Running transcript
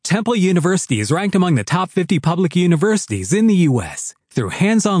Temple University is ranked among the top 50 public universities in the U.S. Through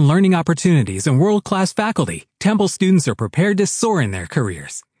hands-on learning opportunities and world-class faculty, Temple students are prepared to soar in their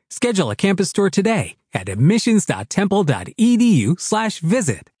careers. Schedule a campus tour today at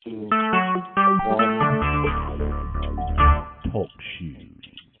admissions.temple.edu/visit. Talk shoes.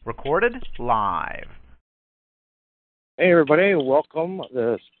 Recorded live. Hey everybody, welcome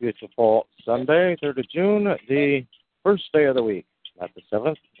this beautiful Sunday, 3rd of June, the first day of the week, not the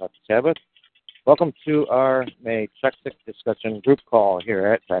 7th, not the Sabbath. Welcome to our May Check-Stick discussion group call here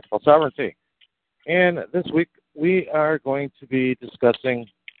at Tactical Sovereignty. And this week we are going to be discussing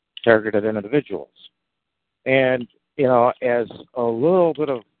targeted individuals. And, you know, as a little bit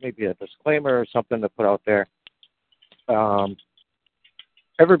of maybe a disclaimer or something to put out there,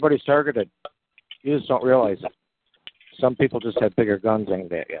 everybody's targeted. You just don't realize it. Some people just have bigger guns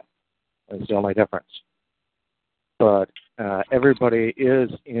aimed at you. That's the only difference. But everybody is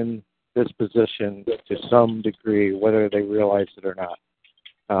in this position to some degree, whether they realize it or not.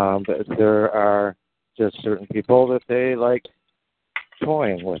 But there are just certain people that they like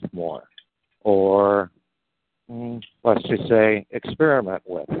toying with more, or let's just say experiment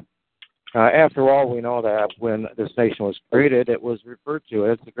with. After all, we know that when this nation was created, it was referred to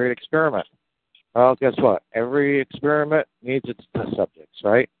as the Great Experiment. Well, guess what? Every experiment needs its test subjects,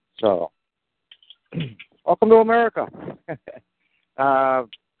 right? So, welcome to America.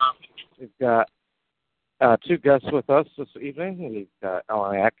 We've got two guests with us this evening. We've got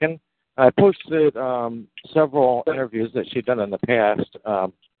Ellen Atkin. I posted several interviews that she'd done in the past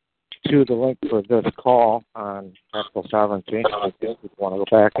to the link for this call on Tactical Sovereignty. If you want to go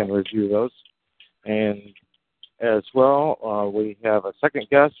back and review those. And as well, we have a second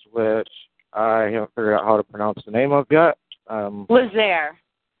guest, which I haven't figured out how to pronounce the name of yet. Lazaire.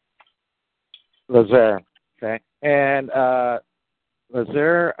 Lazaire, okay. And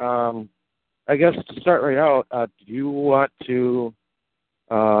Lazaire, I guess to start right out, do you want to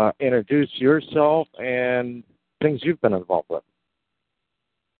introduce yourself and things you've been involved with?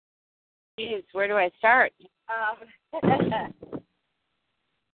 Jeez, where do I start?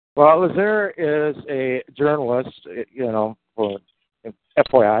 Well, Lazaire is a journalist, you know, for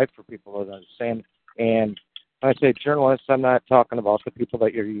FYI, for people that understand. And when I say journalists, I'm not talking about the people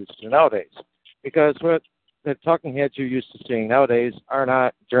that you're used to nowadays. Because what the talking heads you're used to seeing nowadays are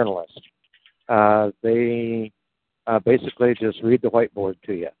not journalists. They basically just read the whiteboard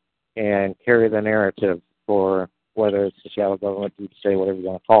to you and carry the narrative for whether it's the shadow government, deep state, whatever you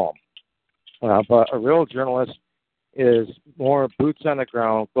want to call them. But a real journalist is more boots on the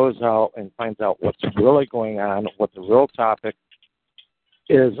ground, goes out and finds out what's really going on, what the real topic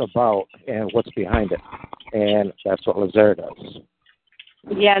is about, and what's behind it. And that's what Lazaire does.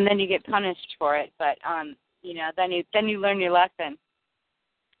 Yeah, and then you get punished for it, but you know, then you learn your lesson.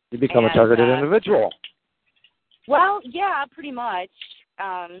 You become a targeted individual. Well, yeah, pretty much.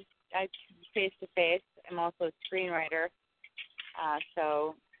 I face to face. I'm also a screenwriter,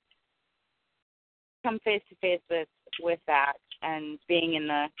 so come face to face with that, and being in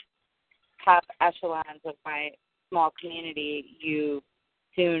the top echelons of my small community, you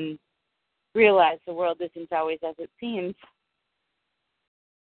soon realize the world isn't always as it seems.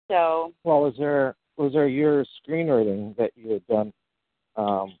 So, well, was there your screenwriting that you had done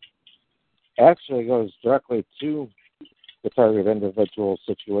actually goes directly to the target individual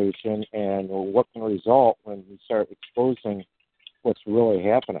situation, and what can result when you start exposing what's really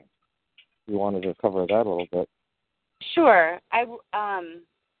happening? You wanted to cover that a little bit. Sure. I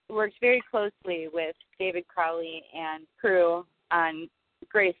worked very closely with David Crowley and crew on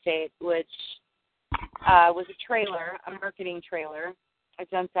Gray State, which was a trailer, a marketing trailer. I've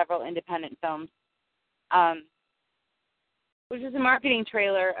done several independent films, which is a marketing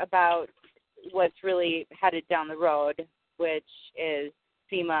trailer about what's really headed down the road, which is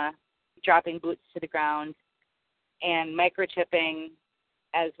FEMA dropping boots to the ground and microchipping,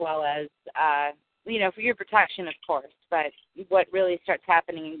 as well as, you know, for your protection, of course. But what really starts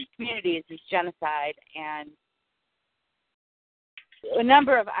happening in communities is genocide. And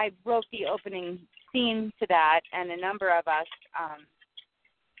I wrote the opening scene to that, and a number of us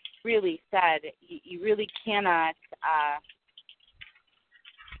really said, you really cannot,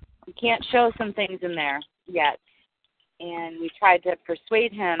 you can't show some things in there yet. And we tried to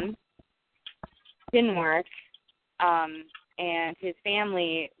persuade him. Didn't work. And his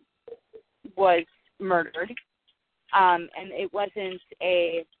family was murdered. And it wasn't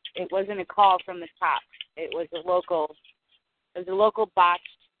a call from the top. It was a local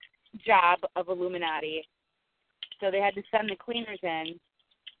botched job of Illuminati. So they had to send the cleaners in,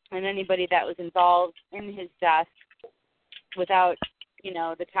 and anybody that was involved in his death without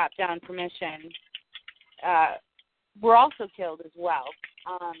the top-down permission, were also killed as well.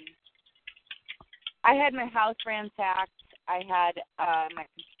 I had my house ransacked. I had my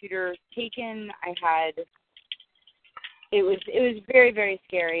computer taken. It was very, very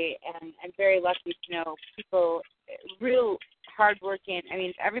scary, and I'm very lucky to know people, real hardworking. I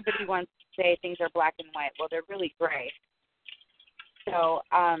mean, everybody wants to say things are black and white. Well, they're really gray. So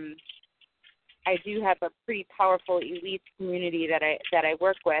I do have a pretty powerful elite community that I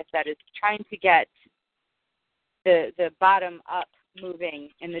work with that is trying to get the bottom up moving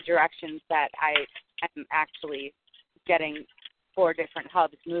in the directions that I am actually getting 4 different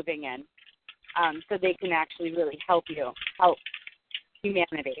hubs moving in, so they can actually really help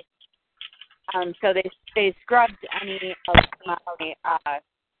humanity. So they scrubbed any of my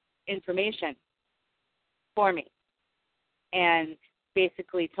information for me and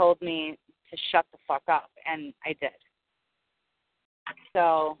basically told me to shut the fuck up, and I did.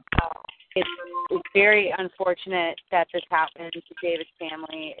 So it's very unfortunate that this happened to David's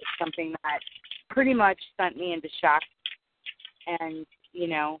family. It's something that pretty much sent me into shock. And,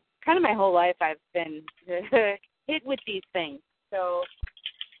 kind of my whole life I've been hit with these things. So,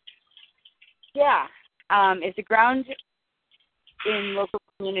 yeah, if the ground in local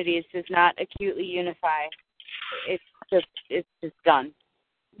communities does not acutely unify, it's just done.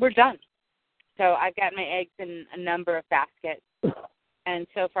 We're done. So I've got my eggs in a number of baskets. And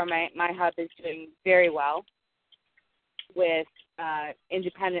so far my hub is doing very well with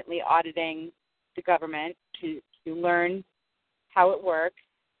independently auditing the government to learn how it works.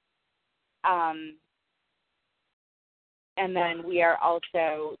 And then we are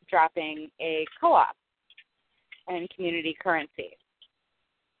also dropping a co-op and community currency.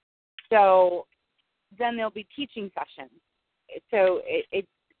 So then there'll be teaching sessions. So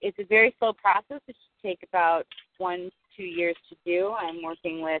it's a very slow process. It should take about 1-2 years to do. I'm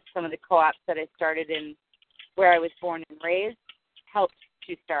working with some of the co-ops that I started in where I was born and raised, helped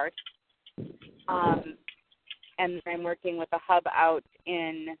to start. And I'm working with a hub out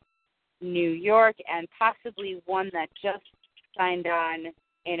in New York and possibly one that just signed on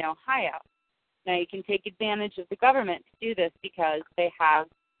in Ohio. Now, you can take advantage of the government to do this because they have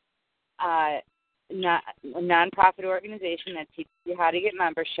a nonprofit organization that teaches you how to get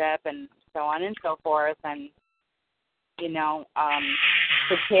membership and so on and so forth, and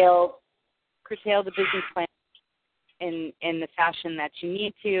curtail the business plan in the fashion that you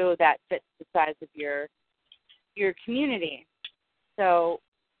need to, that fits the size of your community. So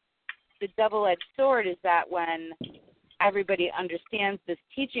the double-edged sword is that when everybody understands this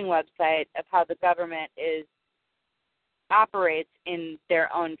teaching website of how the government operates in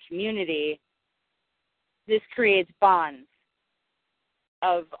their own community, this creates bonds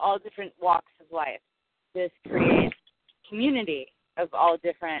of all different walks of life. This creates community of all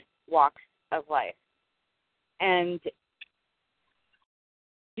different walks of life. And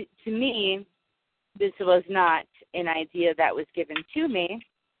to me, this was not an idea that was given to me.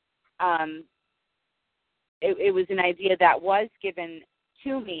 It was an idea that was given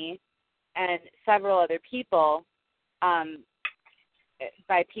to me and several other people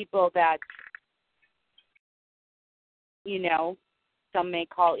by people that, some may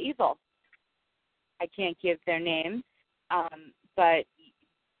call evil. I can't give their names, but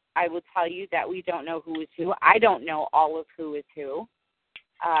I will tell you that we don't know who is who. I don't know all of who is who.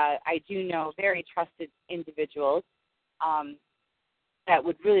 I do know very trusted individuals that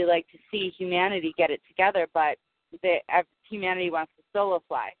would really like to see humanity get it together, but humanity wants to solo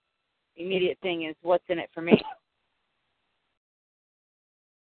fly. The immediate thing is, what's in it for me?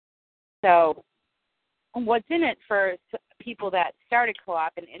 So what's in it for people that start a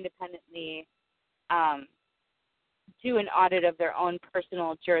co-op and independently do an audit of their own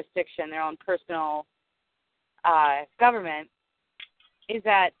personal jurisdiction, their own personal government, is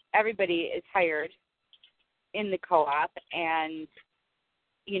that everybody is hired in the co-op, and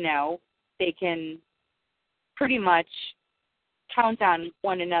they can pretty much count on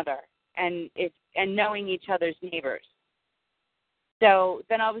one another and knowing each other's neighbors. So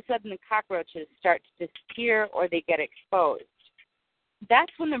then all of a sudden the cockroaches start to disappear or they get exposed.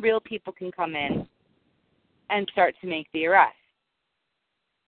 That's when the real people can come in and start to make the arrest.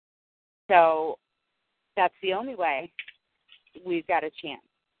 So that's the only way we've got a chance.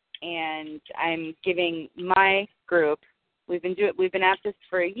 And I'm giving my group, we've been at this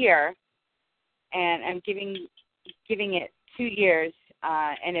for a year, and I'm giving it 2 years,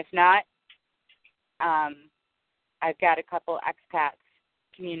 and if not, I've got a couple expat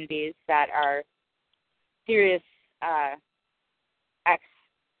communities that are serious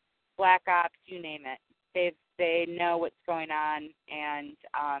ex-Black Ops, you name it. They know what's going on, and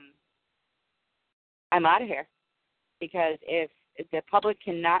I'm out of here. Because if the public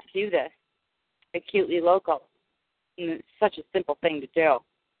cannot do this acutely local, and it's such a simple thing to do.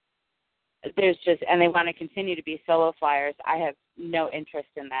 And they want to continue to be solo flyers. I have no interest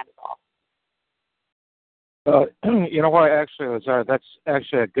in that at all. You know what, actually, Lazar, that's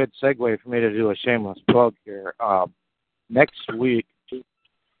actually a good segue for me to do a shameless plug here. Next week,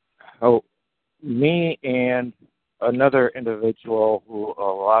 me and another individual who a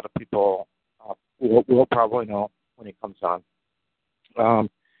lot of people will probably know when he comes on,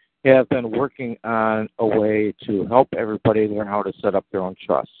 have been working on a way to help everybody learn how to set up their own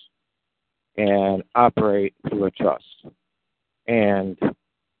trusts and operate through a trust. And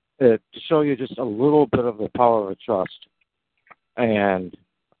to show you just a little bit of the power of a trust. And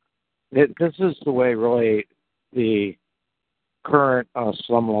this is the way, really, the current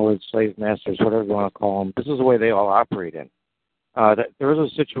slumlords, slave masters, whatever you want to call them, this is the way they all operate in. There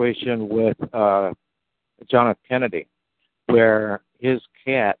was a situation with John F. Kennedy where his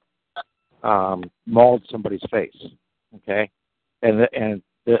cat mauled somebody's face, okay? And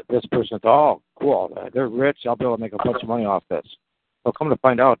this person thought, oh, cool, they're rich, I'll be able to make a bunch of money off this. Well, come to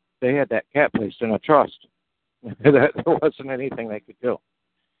find out, they had that cat placed in a trust. There wasn't anything they could do,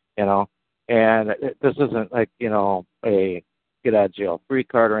 you know? And this isn't like, you know, a get-out-of-jail-free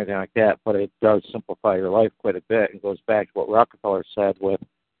card or anything like that, but it does simplify your life quite a bit and goes back to what Rockefeller said with,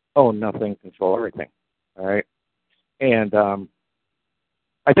 own nothing, control everything, all right? And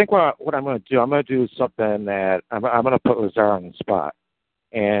I think what I'm going to do, I'm going to do something that I'm going to put Lazar on the spot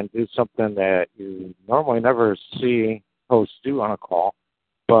and do something that you normally never see hosts do on a call.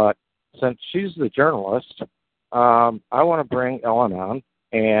 But since she's the journalist, I want to bring Ellen on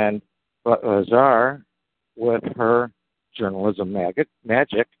and let Lazar, with her journalism magic,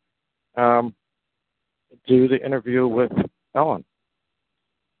 do the interview with Ellen,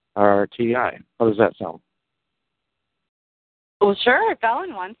 or T.I. How does that sound? Well, sure, if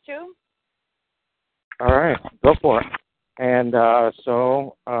Ellen wants to. All right, go for it. And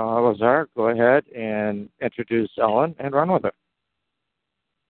so, Lazar, go ahead and introduce Ellen and run with it.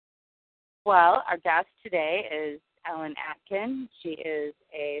 Well, our guest today is Ellen Atkin. She is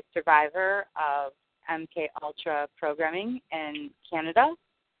a survivor of MK Ultra programming in Canada,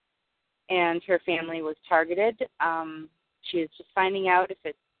 and her family was targeted. She is just finding out if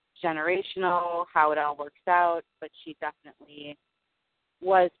it's generational, how it all works out, but she definitely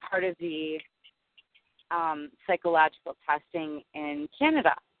was part of the psychological testing in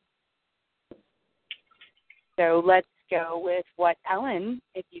Canada. So let's go with what Ellen,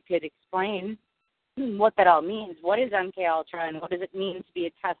 if you could explain what that all means. What is MK Ultra, and what does it mean to be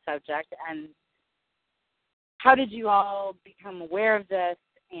a test subject, and how did you all become aware of this,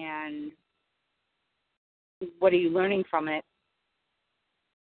 and what are you learning from it?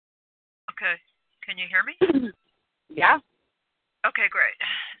 Okay. Can you hear me? Yeah. Okay, great.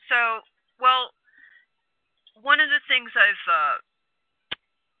 So, well, one of the things I've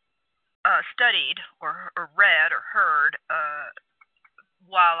studied or read or heard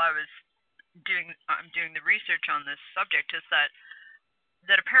while I'm doing the research on this subject is that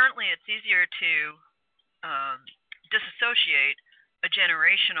apparently it's easier to disassociate a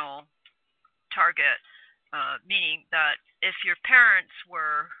generational target, meaning that if your parents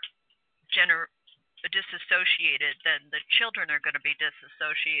were disassociated, then the children are going to be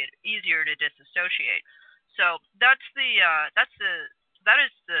easier to disassociate. So that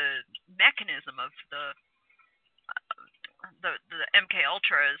is the mechanism of the MK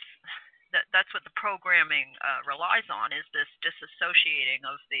Ultras. That's what the programming relies on, is this disassociating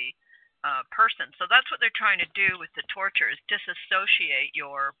of the person. So that's what they're trying to do with the torture, is disassociate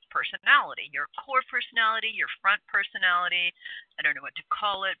your personality, your core personality, your front personality. I don't know what to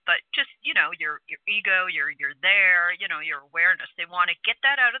call it, but just, you know, your ego, your there, you know, your awareness. They want to get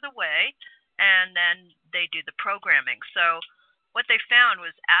that out of the way, and then they do the programming. So what they found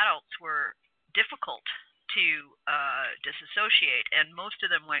was adults were difficult to disassociate, and most of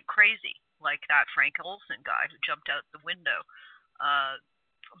them went crazy, like that Frank Olson guy who jumped out the window.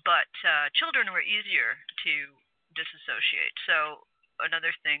 But children were easier to disassociate. So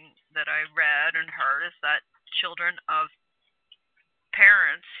another thing that I read and heard is that children of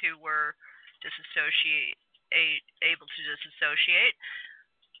parents who were able to disassociate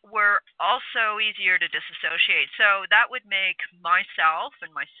were also easier to disassociate. So that would make myself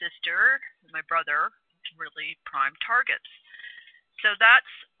and my sister and my brother really prime targets. So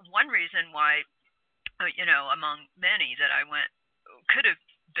that's one reason why, you know, among many that I could have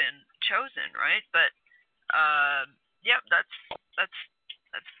been chosen, right? But yeah, that's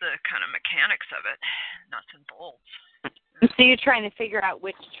That's the kind of mechanics of it, nuts and bolts. So you're trying to figure out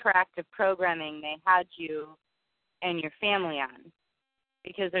which track of programming they had you and your family on,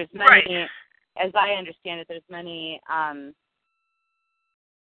 because there's many, right. As I understand it, there's many. I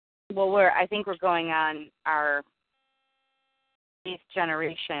think we're going on our 8th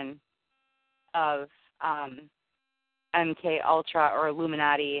generation of MK Ultra or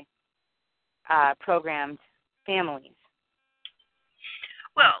Illuminati programmed families.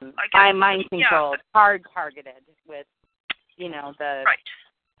 Well, I guess by mind controlled, hard targeted with, the right.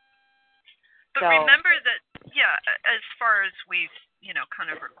 But remember that, as far as we've, kind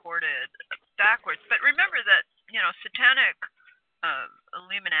of recorded backwards, but remember that, satanic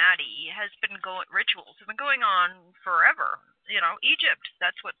Illuminati has been rituals have been going on forever. Egypt,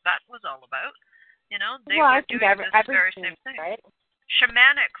 that's what that was all about. They were doing this very same thing. Right?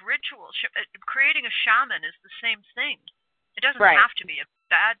 Shamanic rituals, creating a shaman is the same thing. It doesn't have to be a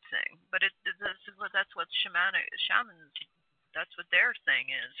bad thing, but that's what shamans, that's what their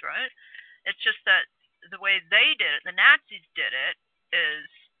thing is, right? It's just that the way they did it, the Nazis did it, is,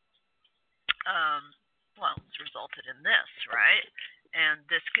 it's resulted in this, right? And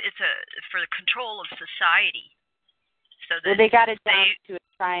it's for the control of society. So that they got it down to a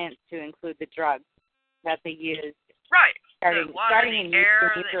science to include the drugs that they used. Right. Starting in the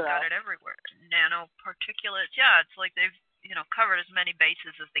air, they've Utero. got it everywhere. Nanoparticulates, it's like they've covered as many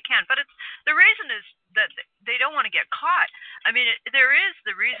bases as they can. But the reason is that they don't want to get caught. I mean, there is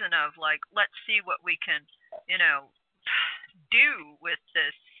the reason of, like, let's see what we can, do with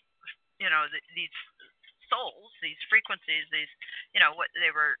this, these souls, these frequencies, these, what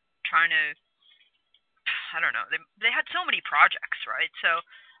they were trying to, I don't know. They had so many projects, right? So,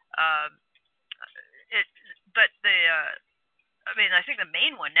 I think the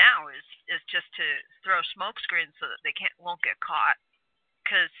main one now is just to throw smoke screens so that they won't get caught,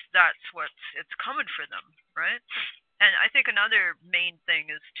 because that's it's coming for them, right? And I think another main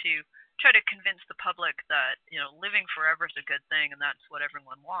thing is to try to convince the public that living forever is a good thing, and that's what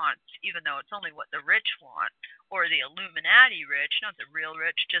everyone wants, even though it's only what the rich want, or the Illuminati rich, not the real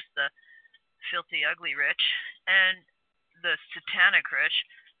rich, just the filthy, ugly rich, and the satanic rich,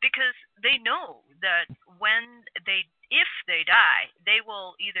 because they know that if they die, they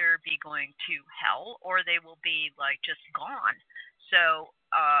will either be going to hell or they will be like just gone. So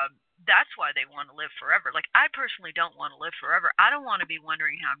that's why they want to live forever. Like, I personally don't want to live forever. I don't want to be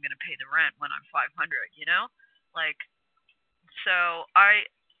wondering how I'm going to pay the rent when I'm 500. Like, so I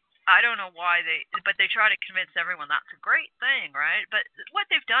don't know why but they try to convince everyone that's a great thing, right? But what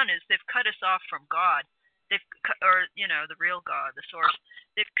they've done is they've cut us off from God. They've cut, or the real God, the source.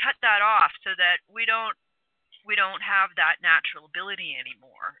 They've cut that off so that we don't have that natural ability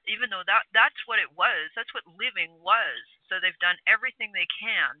anymore, even though that's what it was. That's what living was. So they've done everything they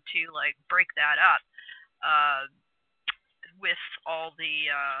can to, like, break that up with all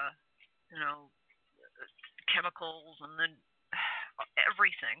the chemicals and then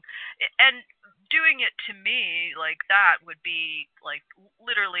everything. And doing it to me like that would be like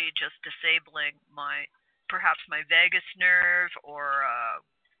literally just disabling perhaps my vagus nerve, or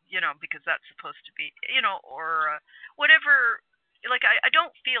because that's supposed to be, or whatever. Like, I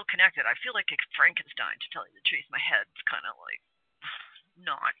don't feel connected. I feel like a Frankenstein, to tell you the truth. My head's kind of like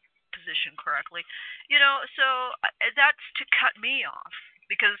not positioned correctly, so that's to cut me off,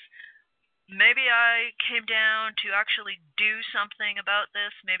 because maybe I came down to actually do something about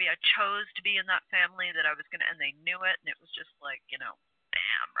this. Maybe I chose to be in that family that I was going to, and they knew it, and it was just like,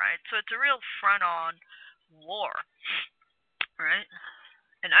 bam, right? So it's a real front-on war, right?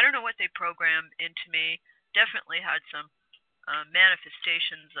 And I don't know what they programmed into me. Definitely had some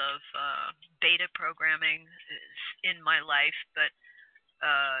manifestations of beta programming in my life, but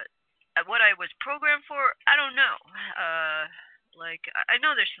what I was programmed for, I don't know. Like, I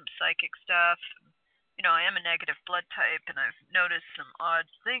know there's some psychic stuff. I am a negative blood type, and I've noticed some odd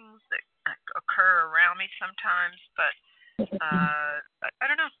things that occur around me sometimes, but I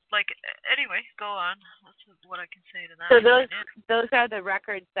don't know. Like, anyway, go on. That's what I can say to that. So those are the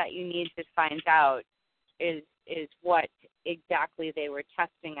records that you need to find out is what exactly they were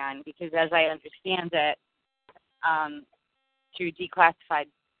testing on, because as I understand it, through declassified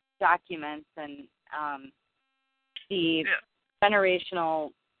documents and the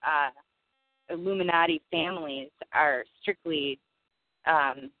generational Illuminati families are strictly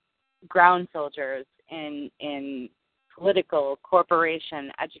ground soldiers in political,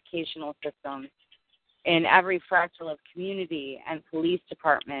 corporation, educational systems, in every fractal of community and police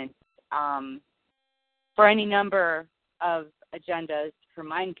department, for any number of agendas for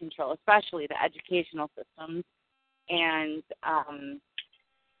mind control, especially the educational systems and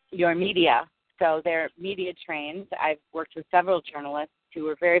your media. So they're media trained. I've worked with several journalists who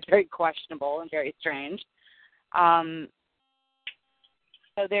were very, very questionable and very strange. So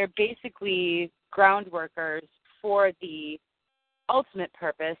they're basically ground workers for the ultimate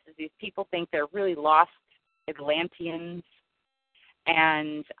purpose. Is these people think they're really lost Atlanteans,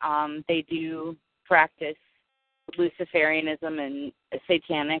 and they do practice Luciferianism and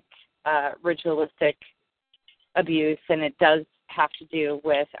satanic ritualistic abuse, and it does have to do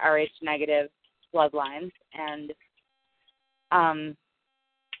with Rh negative bloodlines, and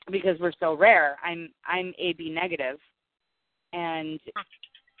because we're so rare, I'm AB negative, and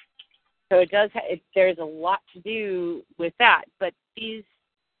so it does. There's a lot to do with that. But the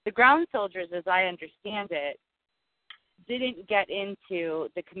ground soldiers, as I understand it, didn't get into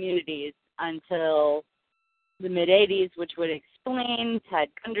the communities until the mid-'80s, which would explain Ted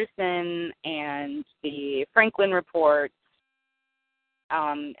Gunderson and the Franklin reports,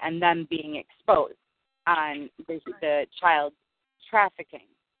 and them being exposed on the child trafficking.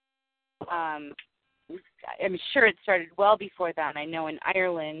 I'm sure it started well before then. I know in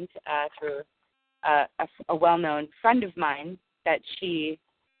Ireland, through a well-known friend of mine, that she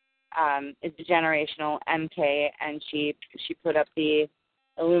is a generational MK, and she put up the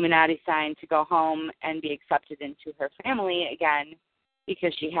Illuminati sign to go home and be accepted into her family again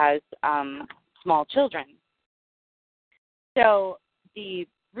because she has small children. So the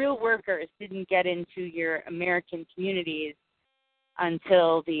real workers didn't get into your American communities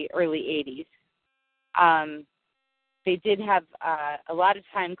until the early 80s. They did have a lot of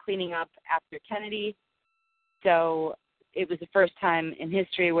time cleaning up after Kennedy, so it was the first time in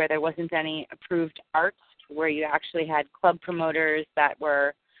history where there wasn't any approved art, where you actually had club promoters that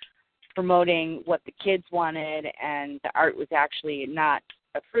were promoting what the kids wanted, and the art was actually not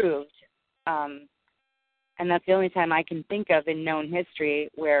approved. And that's the only time I can think of in known history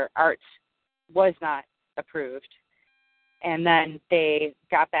where art was not approved. And then they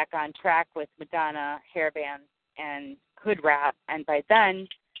got back on track with Madonna, hairbands, and hood rap, and by then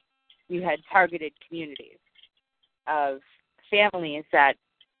you had targeted communities of families that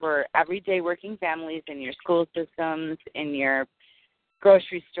were everyday working families in your school systems, in your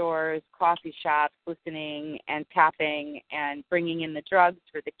grocery stores, coffee shops, listening and tapping and bringing in the drugs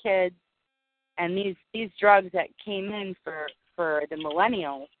for the kids. And these drugs that came in for the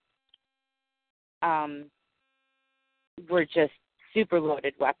millennials were just super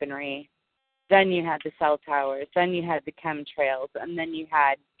loaded weaponry. Then you had the cell towers, then you had the chemtrails, and then you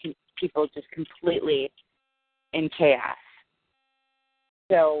had people just completely in chaos.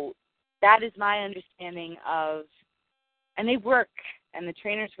 So that is my understanding of, and they work, and the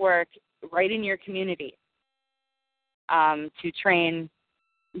trainers work right in your community to train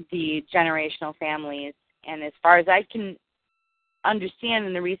the generational families. And as far as I can understand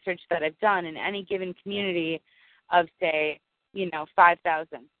in the research that I've done, in any given community of, say,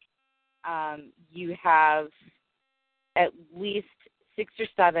 5,000, you have at least 6 or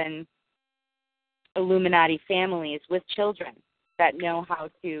 7 Illuminati families with children that know how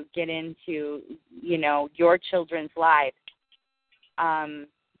to get into, your children's lives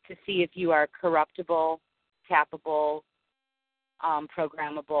to see if you are corruptible, tappable,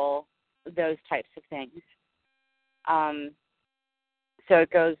 programmable, those types of things. So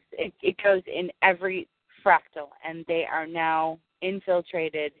it goes in every fractal, and they are now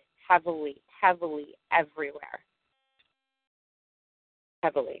infiltrated heavily everywhere.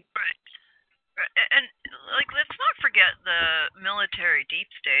 Heavily. Right. And let's not forget the military deep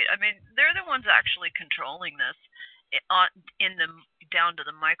state. I mean, they're the ones actually controlling this down to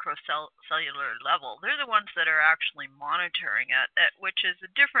the microcellular level. They're the ones that are actually monitoring it, which is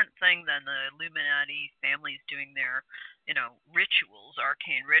a different thing than the Illuminati families doing their, rituals,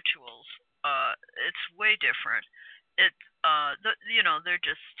 arcane rituals. It's way different. They're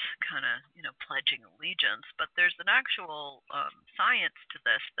just kind of, pledging allegiance, but there's an actual science to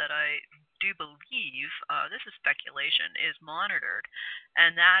this that I do believe, this is speculation, is monitored,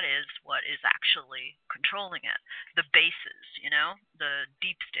 and that is what is actually controlling it. The bases, the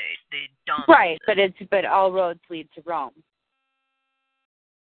deep state, the dumb. Right, but all roads lead to Rome.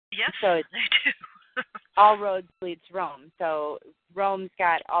 Yes, so they do. All roads lead to Rome. So Rome's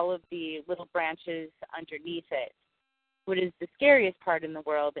got all of the little branches underneath it. What is the scariest part in the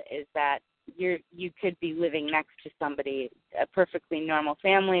world is that you could be living next to somebody, a perfectly normal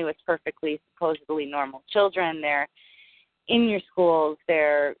family with perfectly supposedly normal children. They're in your schools,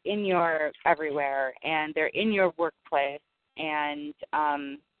 they're in your everywhere, and they're in your workplace, and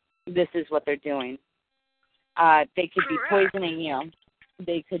this is what they're doing. They could be poisoning you.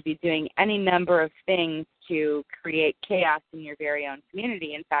 they could be doing any number of things to create chaos in your very own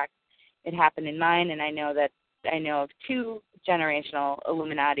community. In fact, it happened in mine, and I know of 2 generational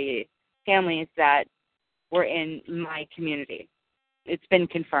Illuminati families that were in my community. It's been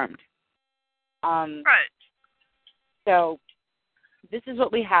confirmed. Right. So this is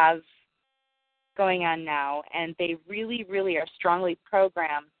what we have going on now, and they really, really are strongly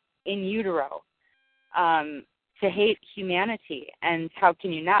programmed in utero to hate humanity. And how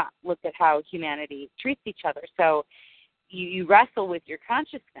can you not look at how humanity treats each other? So you wrestle with your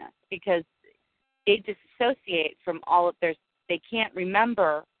consciousness, because they disassociate from all of they can't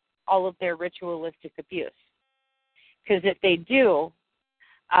remember all of their ritualistic abuse. Because if they do,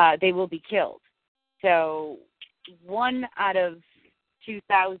 they will be killed. So 1 out of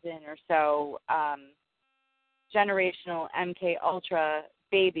 2,000 or so generational MK Ultra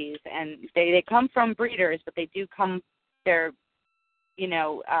babies, and they come from breeders, but they're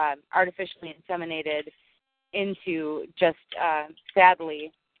artificially inseminated into just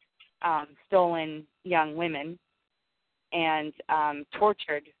sadly stolen young women and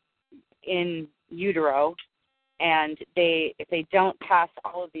tortured in utero. And if they don't pass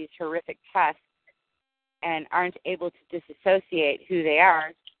all of these horrific tests and aren't able to disassociate who they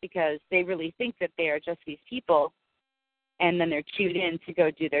are, because they really think that they are just these people, and then they're cued in to go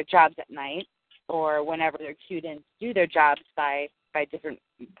do their jobs at night, or whenever they're cued in to do their jobs by different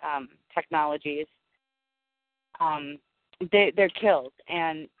technologies, they're killed.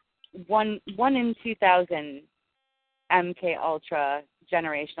 And one in 2,000 MK Ultra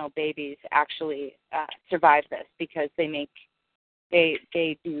generational babies actually survive this, because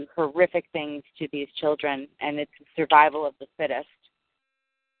they do horrific things to these children, and it's the survival of the fittest.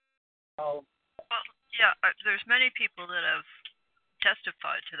 So, well, yeah, there's many people that have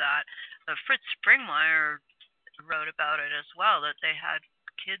testified to that. Fritz Springmeier wrote about it as well, that they had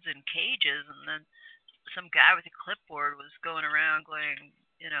kids in cages, and then some guy with a clipboard was going around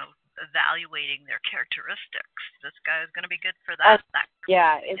evaluating their characteristics. This guy is going to be good for that.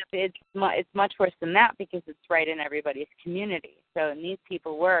 It's much worse than that, because it's right in everybody's community. So these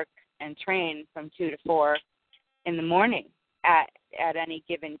people work and train from 2 to 4 in the morning at any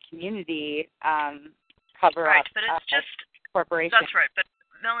given community cover right, up but it's just corporation. That's right, but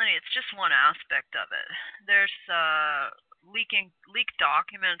Melanie, it's just one aspect of it. There's leaked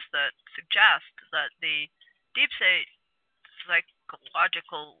documents that suggest that the deep state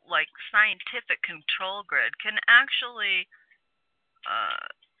psychological, scientific control grid can actually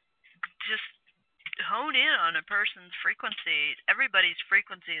just hone in on a person's frequency. Everybody's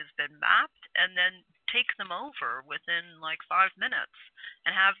frequency has been mapped, and then take them over within 5 minutes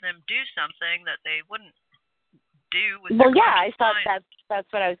and have them do something that they wouldn't do with their I thought mind.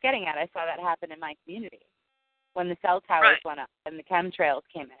 that's what I was getting at. I saw that happen in my community when the cell towers went up and the chemtrails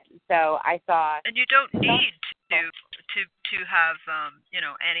came in. So I thought, and you don't need to have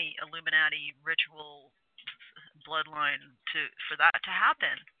any Illuminati ritual bloodline for that to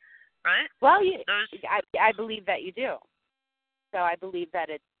happen, right? Well, I believe that you do. So I believe that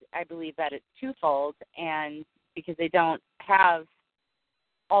it's twofold, and because they don't have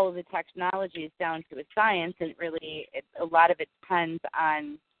all of the technologies down to a science, and really a lot of it depends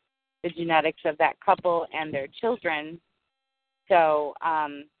on the genetics of that couple and their children. So,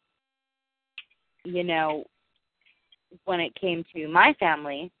 when it came to my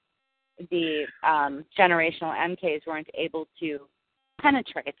family, the generational MKs weren't able to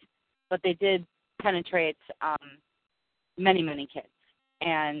penetrate, but they did penetrate many, many kids.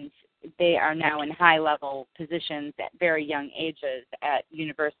 And they are now in high-level positions at very young ages at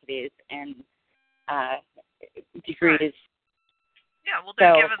universities and degrees. Right. Yeah, well,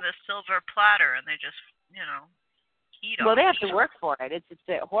 they're given this silver platter, and they just, eat on it. Well, they have to work for it. It's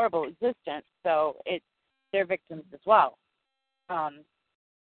a horrible existence, so they're victims as well.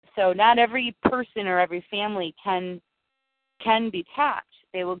 So not every person or every family can be tapped.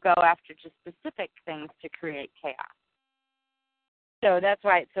 They will go after just specific things to create chaos. So that's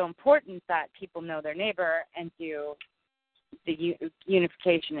why it's so important that people know their neighbor and do the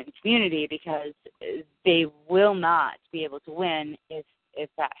unification in community, because they will not be able to win if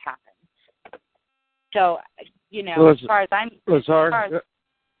that happens. So, as far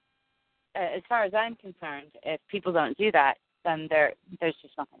as I'm concerned, if people don't do that, then there's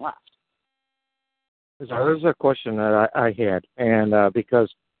just nothing left. There's a question that I had, and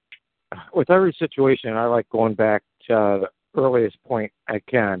because with every situation, I like going back to the earliest point I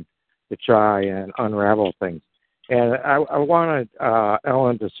can to try and unravel things. And I wanted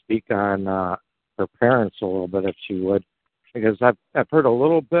Ellen to speak on her parents a little bit, if she would, because I've heard a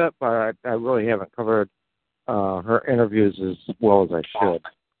little bit, but I really haven't covered her interviews as well as I should.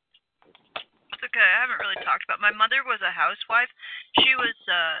 It's okay. I haven't really talked about. My mother was a housewife. She was.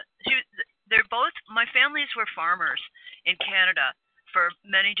 They're both. My families were farmers in Canada for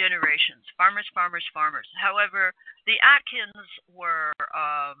many generations. Farmers, farmers, farmers. However, the Atkins were.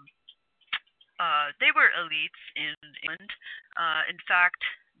 They were elites in England. In fact,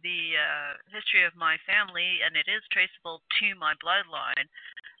 the history of my family, and it is traceable to my bloodline,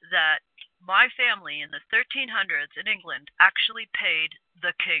 that my family in the 1300s in England actually paid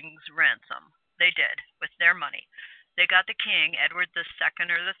the king's ransom. They did, with their money. They got the king, Edward II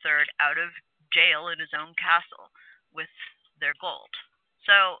or the III, out of jail in his own castle with their gold.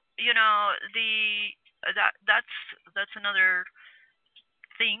 So, that's another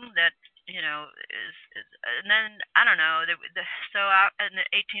thing that is and then I don't know. So out in the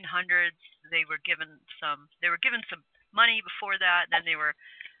 1800s, they were given some money before that. Then they were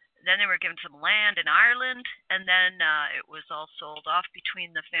given some land in Ireland, and then it was all sold off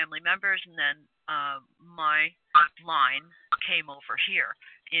between the family members. And then my line came over here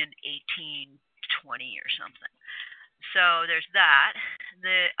in 1820 or something. So there's that.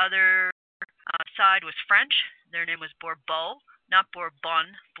 The other side was French. Their name was Bourbeau. Not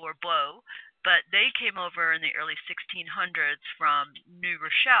Bourbon, Bourbeau, but they came over in the early 1600s from New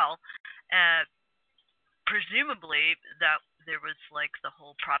Rochelle. Presumably, that there was like the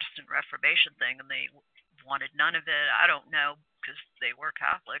whole Protestant Reformation thing, and they wanted none of it. I don't know, because they were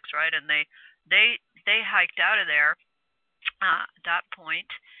Catholics, right? And they hiked out of there at that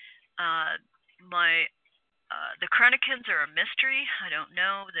point. The Krenikins are a mystery. I don't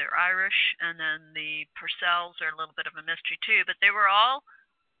know. They're Irish, and then the Purcells are a little bit of a mystery too. But they were all,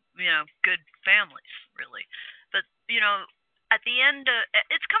 good families, really. But at the end,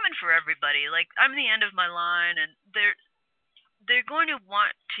 it's coming for everybody. Like, I'm the end of my line, and they're going to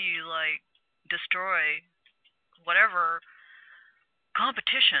want to destroy whatever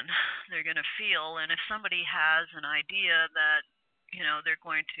competition they're going to feel. And if somebody has an idea that they're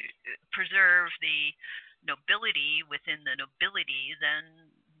going to preserve the nobility within the nobility, then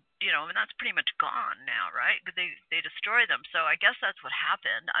and that's pretty much gone now, right? They destroy them. So I guess that's what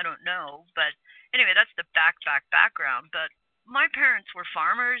happened. I don't know, but anyway, that's the background. But my parents were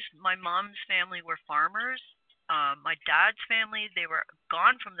farmers. My mom's family were farmers. My dad's family, they were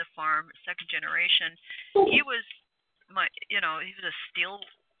gone from the farm, second generation. He was he was a steel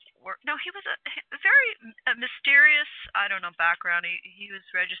work. No, he was a very mysterious, I don't know, background. He was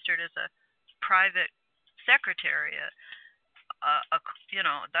registered as a private secretary.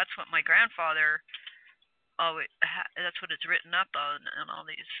 That's what my grandfather always. That's what it's written up on all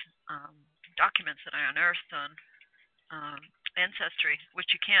these documents that I unearthed on Ancestry,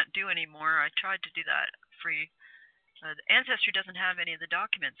 which you can't do anymore. I tried to do that free. Ancestry doesn't have any of the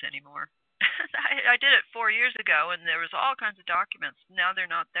documents anymore. I did it 4 years ago, and there was all kinds of documents. Now they're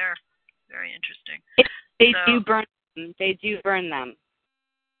not there. Very interesting. They do burn them. They do burn them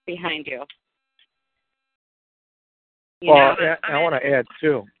behind you. I want to add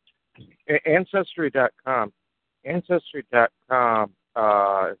too. Ancestry.com. Ancestry.com.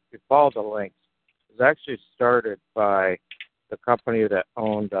 If you follow the links, was actually started by the company that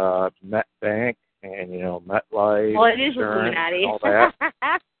owned MetBank and MetLife. Well, it is Illuminati. All that.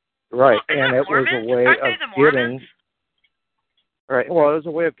 Right, and it was a way of getting. Right, well, it was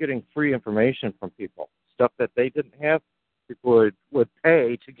a way of getting free information from people, stuff that they didn't have. People would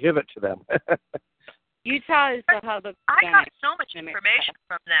pay to give it to them. Utah is the hub of. I got so much information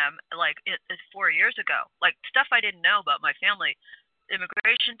from them, like 4 years ago, like stuff I didn't know about my family,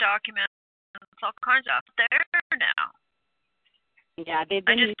 immigration documents, all kinds of stuff. There now. Yeah, they've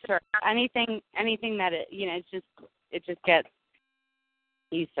been usurped. Anything that it just gets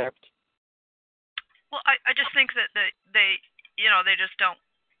usurped. Well, I just think that they just don't.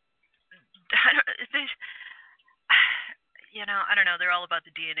 I don't know. They're all about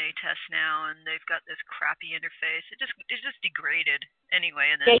the DNA test now, and they've got this crappy interface. It's just degraded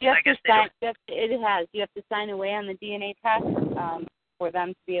anyway. And then yeah, I guess you have to sign away on the DNA test for them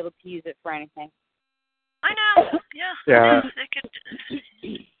to be able to use it for anything. I know. Yeah. Yeah. They could.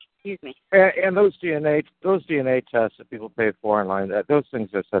 Excuse me. And those DNA tests that people pay for online, those things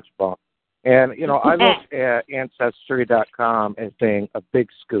are such bunk. And I looked at Ancestry.com as being a big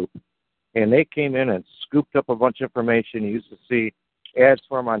scoop. And they came in and scooped up a bunch of information. You used to see ads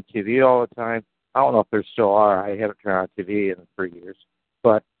for them on TV all the time. I don't know if there still are. I haven't turned on TV in 3 years.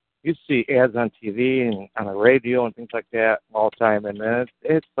 But you see ads on TV and on the radio and things like that all the time. And then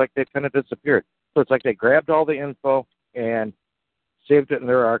it's like they kind of disappeared. So it's like they grabbed all the info and saved it in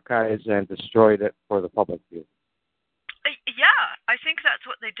their archives and destroyed it for the public view. Yeah. I think that's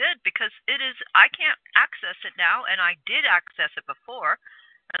what they did, because I can't access it now, and I did access it before,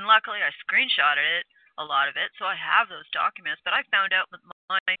 and luckily I screenshotted it, a lot of it, so I have those documents. But I found out that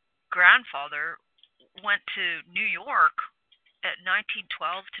my grandfather went to New York at 1912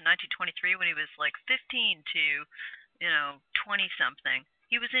 to 1923 when he was like 15 to, 20-something.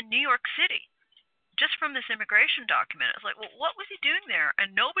 He was in New York City just from this immigration document. It's like, well, what was he doing there?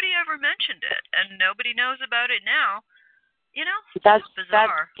 And nobody ever mentioned it, and nobody knows about it now. That's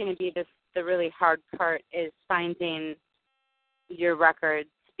bizarre. That's going to be the really hard part, is finding your records,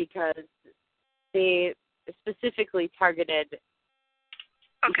 because they specifically targeted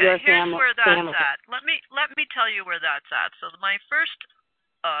your here's family. Where that's at. Let me tell you where that's at. So my first,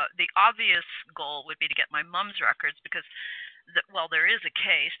 the obvious goal would be to get my mom's records, because there is a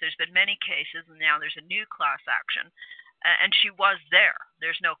case. There's been many cases, and now there's a new class action, and she was there.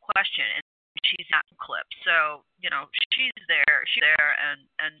 There's no question, and she's in that clip. So she's there,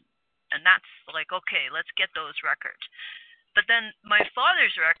 and that's like, okay, let's get those records. But then my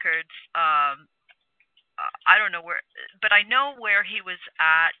father's records, I don't know where, but I know where he was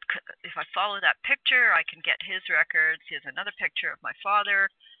at. If I follow that picture, I can get his records. He has another picture of my father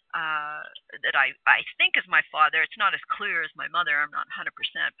that I think is my father. It's not as clear as my mother. I'm not 100%,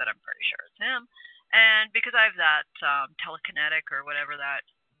 but I'm pretty sure it's him. And because I have that telekinetic or whatever that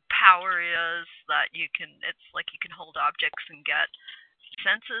power is, that it's like you can hold objects and get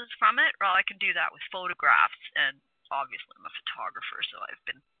senses from it. Well, I can do that with photographs, and obviously I'm a photographer, so I've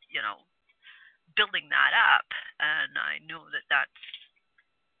been, building that up, and I know that's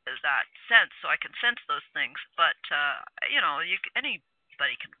that sense, so I can sense those things. But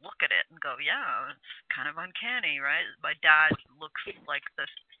anybody can look at it and go, yeah, it's kind of uncanny, right? My dad looks like this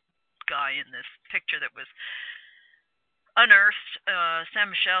guy in this picture that was unearthed,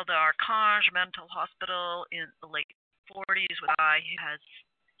 Saint Michel d'Archange Mental Hospital in the late 40s, with a guy who has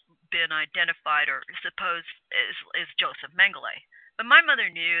been identified or supposed is Joseph Mengele. But my mother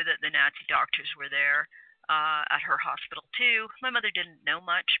knew that the Nazi doctors were there at her hospital too. My mother didn't know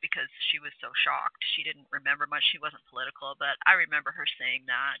much because she was so shocked. She didn't remember much. She wasn't political, but I remember her saying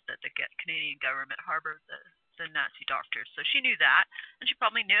that the Canadian government harbored the Nazi doctors. So she knew that, and she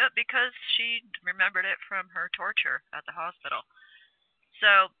probably knew it because she remembered it from her torture at the hospital.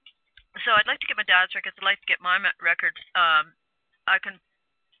 So I'd like to get my dad's records. I'd like to get my records. I can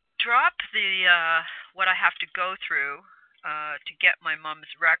drop the what I have to go through to get my mom's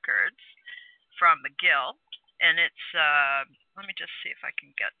records from McGill, and it's let me just see if I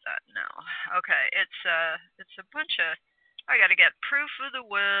can get that now. Okay, it's a bunch of, I gotta get proof of the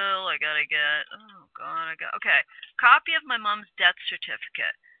will. I gotta get, okay, copy of my mom's death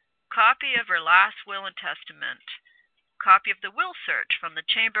certificate, copy of her last will and testament, copy of the will search from the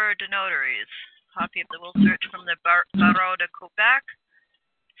Chamber de Notaries, copy of the will search from the Barreau de Quebec,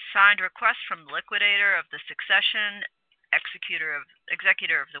 signed request from the liquidator of the succession, executor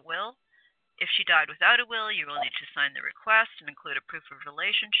of the will. If she died without a will, you will need to sign the request and include a proof of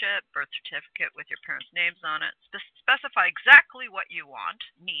relationship, birth certificate with your parents' names on it. Specify exactly what you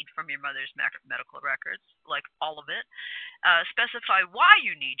need from your mother's medical records, like all of it. Specify why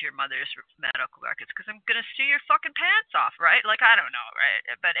you need your mother's medical records, because I'm going to sue your fucking pants off, right? Like, I don't know,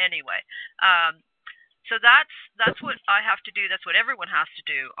 right? But anyway, so that's what I have to do. That's what everyone has to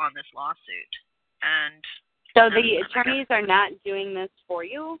do on this lawsuit. And so the attorneys are not doing this for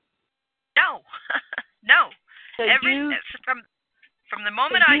you? No, no. So from the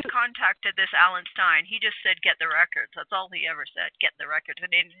moment I contacted this Alan Stein, he just said, "Get the records." That's all he ever said. Get the records, and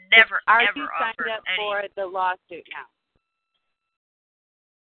he never ever offered signed up any. for the lawsuit now?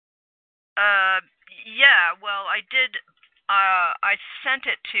 Yeah. Well, I did. I sent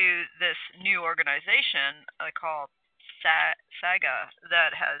it to this new organization I call Saga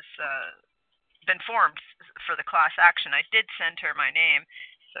that has been formed for the class action. I did send her my name.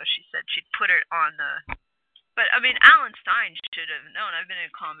 So she said she'd put it on the... But, I mean, Alan Stein should have known. I've been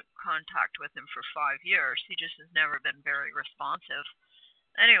in contact with him for 5 years. He just has never been very responsive.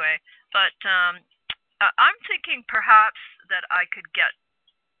 Anyway, but I'm thinking perhaps that I could get...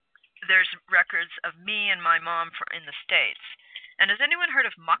 There's records of me and my mom in the States. And has anyone heard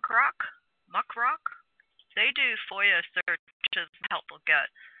of Muckrock? Muckrock? They do FOIA searches to help people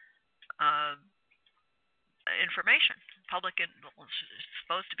get information. It's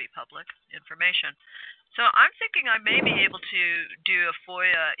supposed to be public information. So I'm thinking I may be able to do a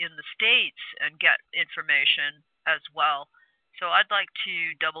FOIA in the States and get information as well. So I'd like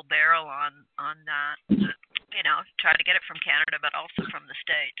to double barrel on that, try to get it from Canada, but also from the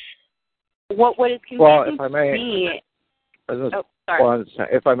States. What is confusing if I may, to me...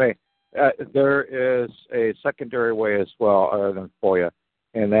 if I may, There is a secondary way as well, other than FOIA,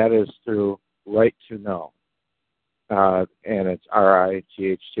 and that is through Right to Know, and it's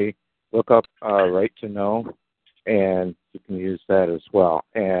RIGHT. Look up Right to Know, and you can use that as well.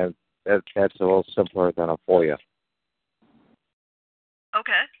 And that's a little simpler than a FOIA.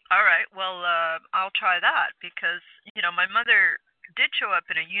 Okay. All right. Well, I'll try that because, my mother did show up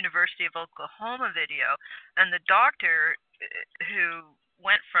in a University of Oklahoma video, and the doctor who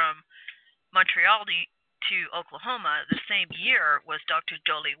went from Montreal to Oklahoma the same year was Dr.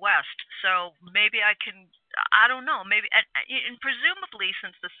 Jolie West. So maybe I don't know, maybe, and presumably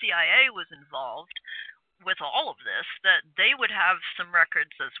since the CIA was involved with all of this, that they would have some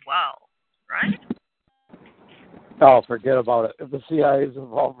records as well, right? Oh, forget about it. If the CIA is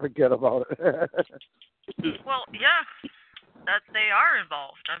involved, forget about it. Well, yeah, that they are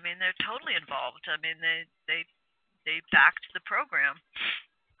involved. I mean, they're totally involved. I mean, they backed the program.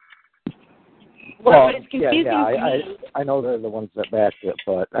 Well, I know they're the ones that backed it,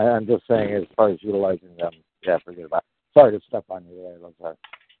 but I'm just saying as far as utilizing them, forget about it. Sorry to step on you there. I'm sorry.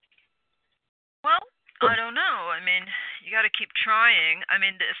 Well, I don't know. I mean, you got to keep trying. I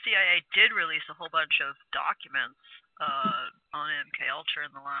mean, the CIA did release a whole bunch of documents on MKUltra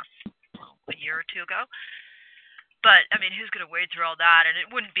in the last a year or two ago. But I mean, who's going to wade through all that? And it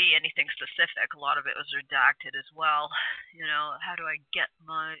wouldn't be anything specific. A lot of it was redacted as well. How do I get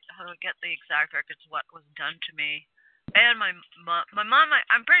the exact records of what was done to me? And my mom,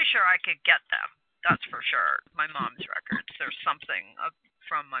 I'm pretty sure I could get them. That's for sure. My mom's records. There's something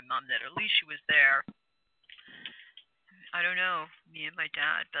from my mom that at least she was there. I don't know, me and my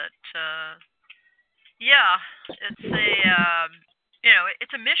dad, but yeah, it's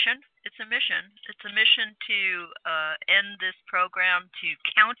it's a mission. It's a mission. It's a mission to end this program, to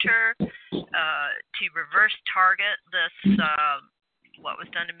counter, to reverse target this what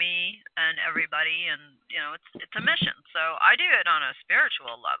was done to me and everybody, and it's a mission. So I do it on a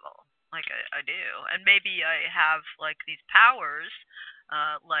spiritual level, like I do, and maybe I have like these powers,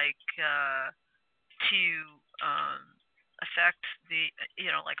 to affect the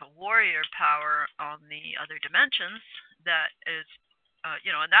like a warrior power on the other dimensions that is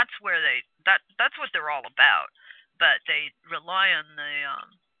and that's where that's what they're all about, but they rely on the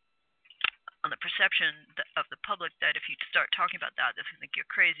perception of the public that if you start talking about that, they'll think you're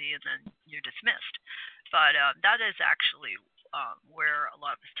crazy and then you're dismissed. But that is actually where a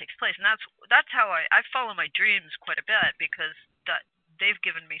lot of this takes place, and that's how I follow my dreams quite a bit, because that they've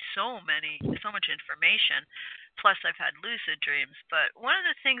given me so much information. Plus, I've had lucid dreams. But one of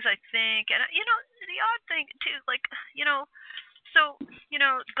the things I think, and the odd thing too, so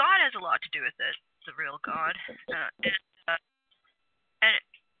God has a lot to do with it, the real God, and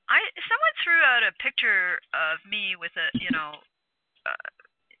someone threw out a picture of me with a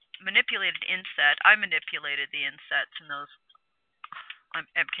manipulated inset. I manipulated the insets in those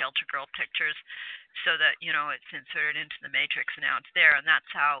MKUltra girl pictures, so that it's inserted into the matrix, and now it's there, and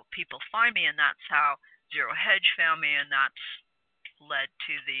that's how people find me, and that's how Zero Hedge found me, and that's led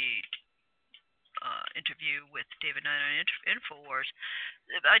to the interview with David Knight on InfoWars.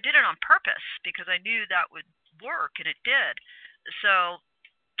 I did it on purpose because I knew that would work, and it did. So,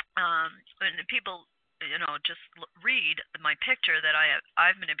 and people, just read my picture that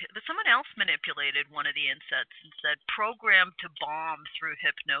I've manipulated. But someone else manipulated one of the insets and said, "Programmed to bomb through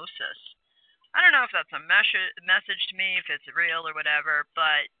hypnosis." I don't know if that's a message to me, if it's real or whatever,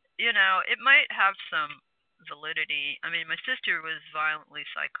 but it might have some validity. I mean, my sister was violently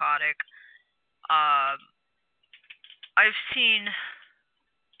psychotic. I've seen,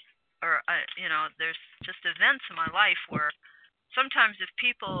 there's just events in my life where sometimes if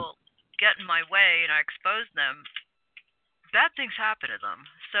people get in my way and I expose them, bad things happen to them.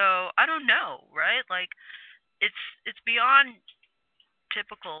 So I don't know, right? Like, it's beyond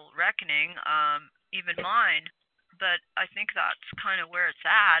typical reckoning, even mine. But I think that's kind of where it's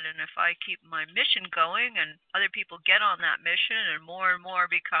at. And if I keep my mission going and other people get on that mission and more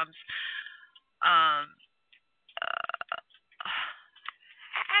becomes, I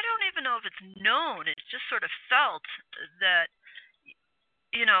don't even know if it's known. It's just sort of felt that,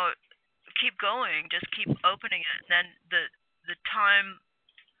 keep going, just keep opening it. Then the time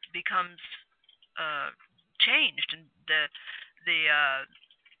becomes changed, and the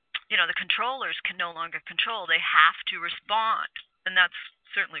controllers can no longer control. They have to respond. And that's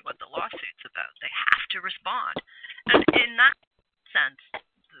certainly what the lawsuit's about. They have to respond. And in that sense,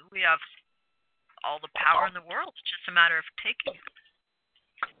 we have all the power in the world. It's just a matter of taking it.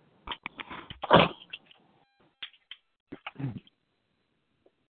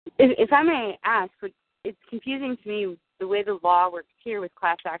 If I may ask, it's confusing to me the way the law works here with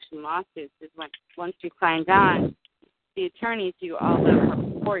class action lawsuits is once you signed on, the attorneys do all the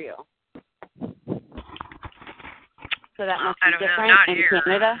work for you. So that must be different in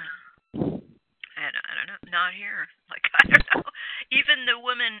Canada. I don't know, not here. Like, I don't know. Even the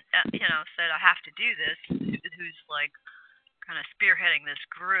woman, said I have to do this, who's like kind of spearheading this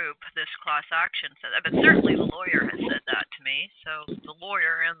group, this class action, said that. But certainly the lawyer has said that to me. So the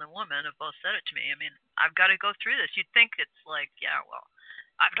lawyer and the woman have both said it to me. I mean, I've got to go through this. You'd think it's like, yeah, well,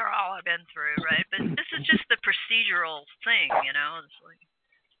 after all I've been through, right? But this is just the procedural thing, It's like.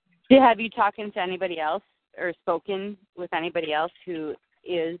 Have you talked to anybody else or spoken with anybody else who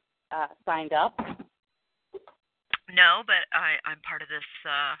is signed up? No, but I'm part of this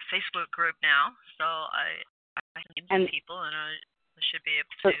Facebook group now, so I know some people, and I should be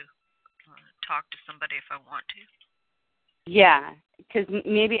able to talk to somebody if I want to. Yeah, because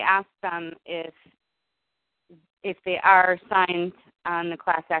maybe ask them if they are signed on the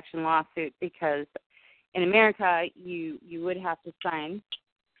class action lawsuit, because in America you would have to sign,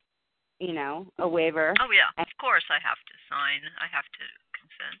 a waiver. Oh yeah, of course I have to sign. I have to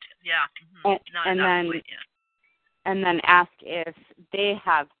consent. Yeah. Mm-hmm. And then ask if they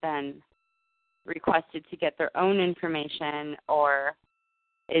have been requested to get their own information, or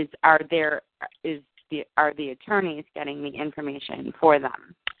are the attorneys getting the information for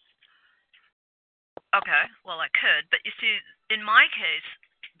them? Okay, well I could, but you see, in my case,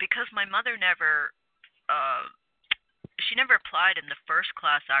 because my mother never applied in the first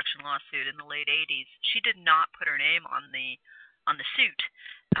class action lawsuit in the late 80s. She did not put her name on the suit.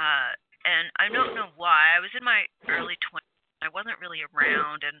 And I don't know why. I was in my early 20s. I wasn't really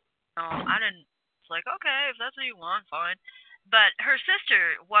around, and I didn't. It's like, okay, if that's what you want, fine. But her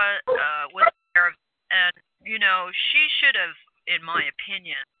sister was there, and she should have, in my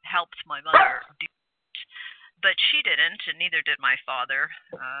opinion, helped my mother do it. But she didn't, and neither did my father.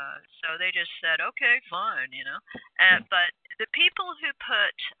 So they just said, okay, fine, But the people who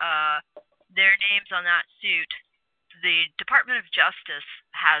put their names on that suit, the Department of Justice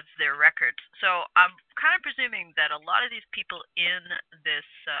has their records. So I'm kind of presuming that a lot of these people in this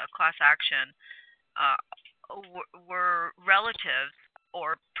class action were relatives,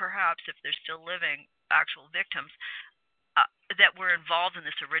 or perhaps, if they're still living, actual victims that were involved in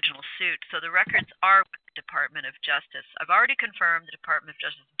this original suit. So the records are with the Department of Justice. I've already confirmed the Department of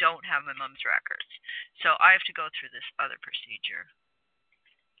Justice don't have my mom's records. So I have to go through this other procedure.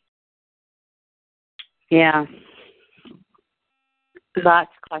 Yeah.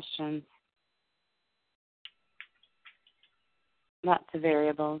 Lots of questions. Lots of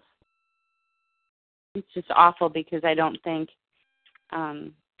variables. It's just awful, because I don't think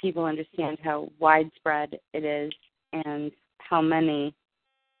people understand how widespread it is and how many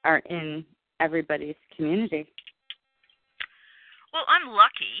are in everybody's community. Well, I'm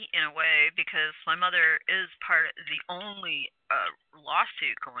lucky in a way, because my mother is part of the only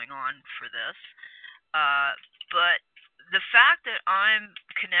lawsuit going on for this. But the fact that I'm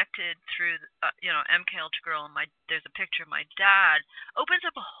connected through, MK Ultra Girl, and there's a picture of my dad, opens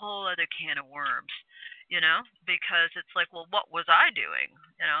up a whole other can of worms, because it's like, well, what was I doing?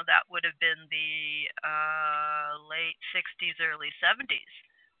 That would have been the late 60s, early 70s.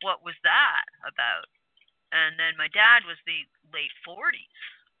 What was that about? And then my dad was the late 40s,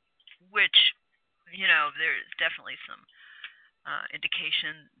 which, there's definitely some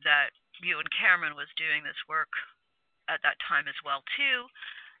indication that you and Cameron was doing this work at that time as well too.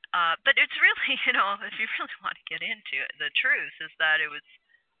 But it's really, if you really want to get into it, the truth is that it was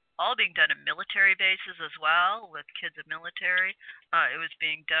all being done in military bases as well, with kids in military. It was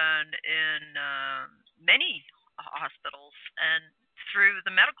being done in many hospitals and through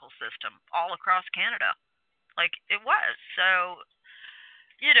the medical system all across Canada. Like, it was. So,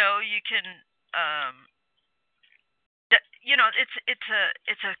 you can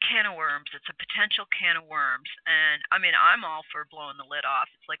it's a can of worms. It's a potential can of worms, and I mean, I'm all for blowing the lid off.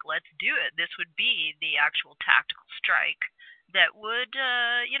 It's like, let's do it. This would be the actual tactical strike that would,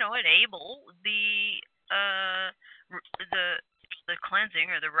 enable the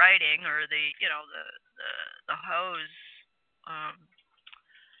cleansing, or the righting, or the hose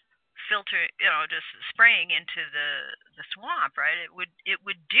filter, just spraying into the swamp, right? It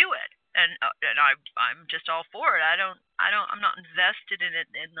would do it. And I'm just all for it. I'm not invested in it,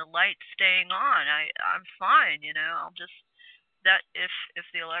 in the light staying on. I'm fine, I'll just, that if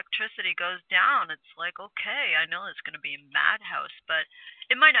the electricity goes down, it's like, okay, I know it's going to be a madhouse, but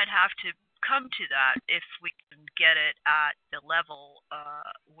it might not have to come to that if we can get it at the level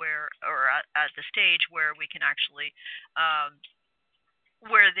at the stage where we can actually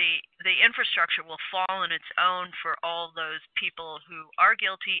where the infrastructure will fall on its own for all those people who are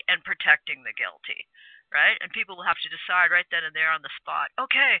guilty and protecting the guilty, right? And people will have to decide right then and there on the spot,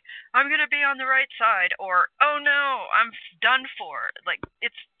 okay, I'm going to be on the right side, or, oh no, I'm done for. Like,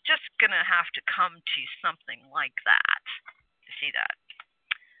 it's just going to have to come to something like that. You see that,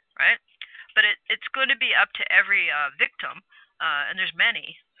 right? But it's going to be up to every victim, and there's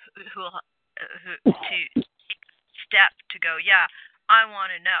many who to step to go, yeah, I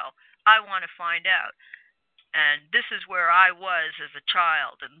want to know. I want to find out. And this is where I was as a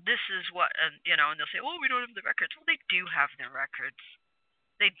child, and this is what, and and they'll say, oh, we don't have the records. Well, they do have the records.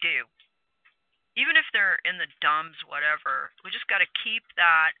 They do. Even if they're in the dumbs, whatever, we just got to keep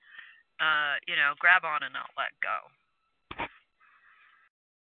that, grab on and not let go.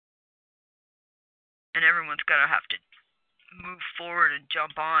 And everyone's got to have to move forward and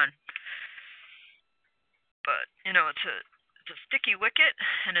jump on. But, it's a sticky wicket,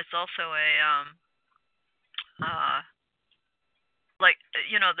 and it's also a,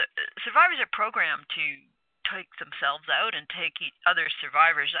 the survivors are programmed to take themselves out and take other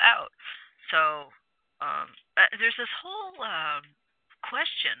survivors out. So there's this whole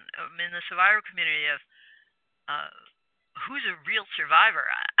question in the survivor community of who's a real survivor.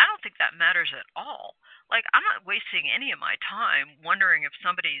 I don't think that matters at all. Like, I'm not wasting any of my time wondering if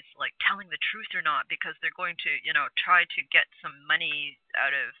somebody's like telling the truth or not because they're going to, try to get some money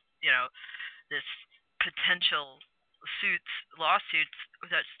out of, this potential lawsuits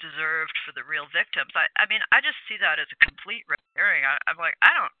that's deserved for the real victims. I mean, I just see that as a complete red herring. I'm like,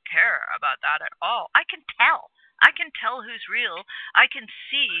 I don't care about that at all. I can tell. I can tell who's real. I can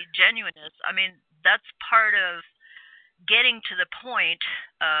see genuineness. I mean, that's part of getting to the point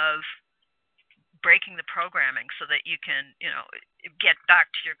of breaking the programming so that you can, get back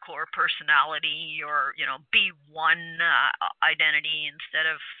to your core personality or, be one identity instead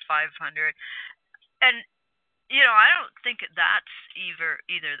of 500. And, I don't think that's either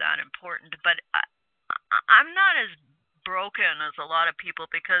that important, but I'm not as broken as a lot of people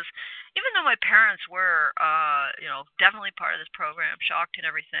because even though my parents were, definitely part of this program, shocked and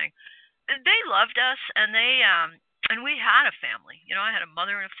everything, they loved us and they, and we had a family. I had a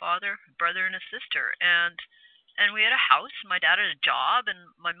mother and a father, a brother and a sister, and we had a house. My dad had a job, and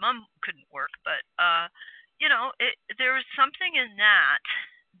my mom couldn't work. But there was something in that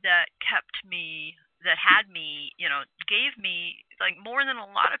kept me, that had me, gave me like more than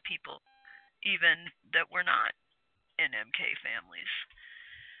a lot of people, even that were not in MK families.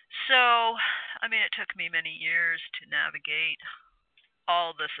 So, I mean, it took me many years to navigate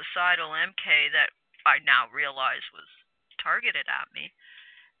all the societal MK that I now realize was targeted at me,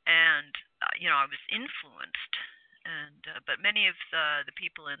 and I was influenced, and but many of the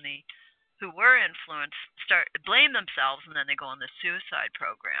people who were influenced blame themselves, and then they go on the suicide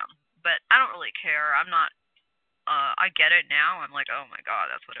program. But I don't really care. I'm not. I get it now. I'm like, oh my God,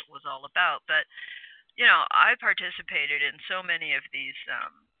 that's what it was all about. But I participated in so many of these,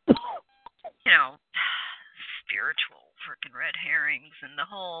 spiritual freaking red herrings and the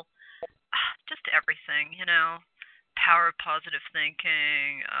whole. Just everything, power of positive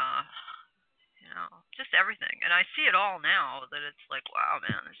thinking, just everything. And I see it all now that it's like, wow,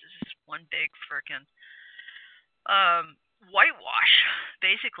 man, this is just one big freaking whitewash,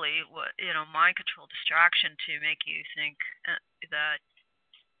 basically, mind control distraction to make you think that,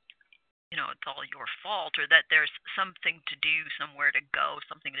 it's all your fault or that there's something to do, somewhere to go,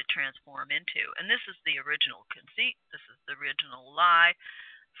 something to transform into. And this is the original conceit. This is the original lie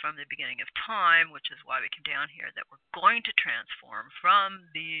from the beginning of time, which is why we came down here, that we're going to transform from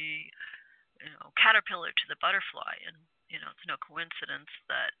the caterpillar to the butterfly. And it's no coincidence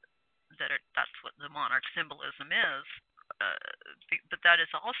that's what the monarch symbolism is, but that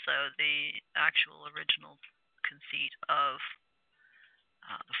is also the actual original conceit of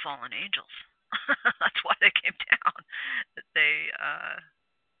the fallen angels. That's why they came down,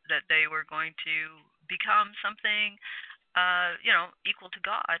 that they were going to become something equal to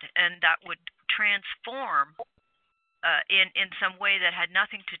God, and that would transform in some way that had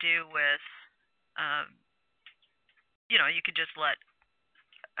nothing to do with, you could just let,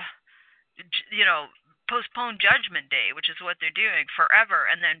 postpone Judgment Day, which is what they're doing forever,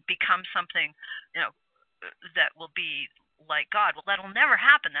 and then become something, that will be like God. Well, that'll never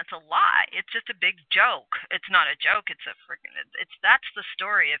happen. That's a lie. It's just a big joke. It's not a joke. It's a freaking. That's the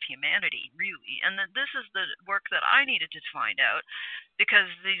story of humanity, really. And this is the work that I needed to find out, because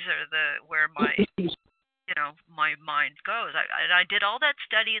these are where my my mind goes. I did all that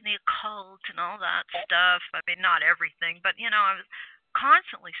study in the occult and all that stuff. I mean, not everything, but I was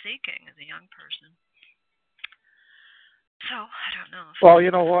constantly seeking as a young person. So I don't know. Well,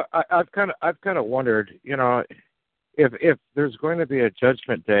 you know what? I've kind of wondered, you know, if there's going to be a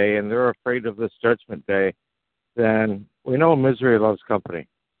judgment day and they're afraid of this judgment day, then we know misery loves company.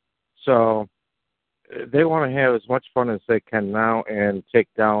 So they want to have as much fun as they can now and take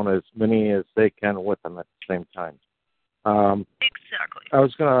down as many as they can with them at the same time. Exactly. I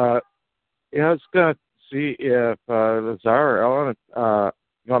was gonna see if Lazar or Ellen,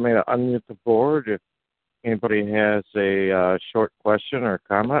 you want me to unmute the board if anybody has a short question or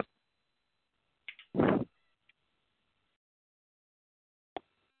comment.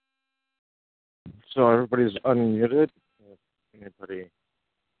 So everybody's unmuted. If anybody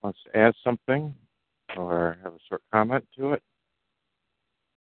wants to add something or have a short comment to it.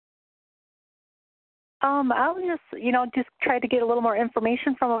 I'll just try to get a little more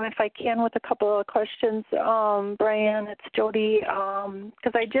information from them if I can with a couple of questions. Brian, it's Jody.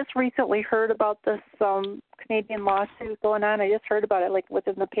 Because I just recently heard about this Canadian lawsuit going on. I just heard about it like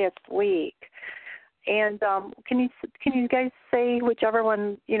within the past week. And can you guys say, whichever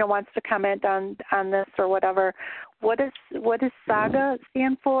one wants to comment on this or whatever, what does SAGA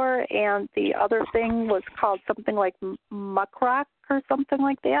stand for? And the other thing was called something like MUCROC or something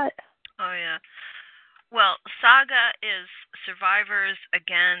like that. Oh yeah. Well, SAGA is Survivors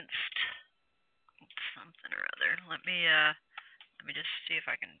Against something or other. Let me just see if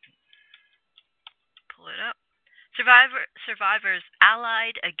I can pull it up. Survivors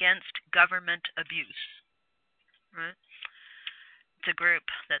Allied Against Government Abuse. Right? It's a group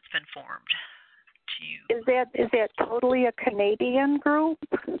that's been formed. Is that totally a Canadian group?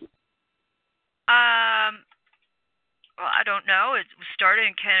 Well, I don't know. It was started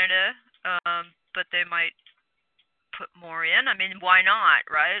in Canada, but they might put more in. I mean, why not,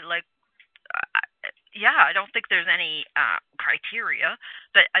 right? Like, yeah, I don't think there's any criteria,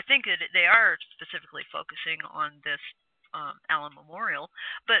 but I think that they are specifically focusing on this Allen Memorial.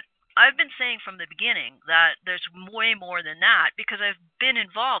 But I've been saying from the beginning that there's way more than that because I've been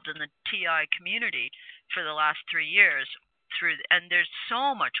involved in the TI community for the last 3 years. And there's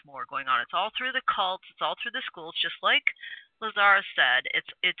so much more going on. It's all through the cults. It's all through the schools, just like Lazar said.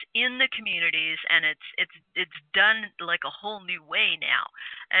 It's in the communities, and it's done like a whole new way now.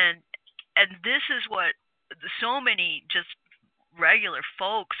 And this is what so many just regular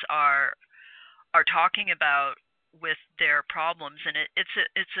folks are talking about with their problems, and it's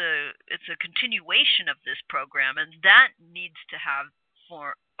a continuation of this program, and that needs to have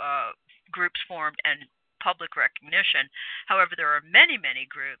groups formed and public recognition. However, there are many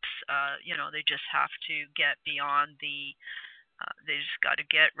groups. They just have to get beyond the. They just got to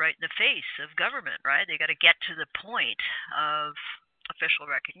get right in the face of government, right? They got to get to the point of official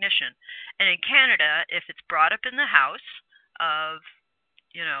recognition. And in Canada, if it's brought up in the House of,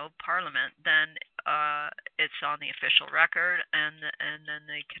 Parliament, then it's on the official record, and then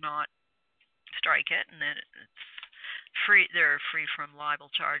they cannot strike it, and then it's free. They're free from libel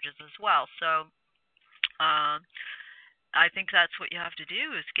charges as well. So. I think that's what you have to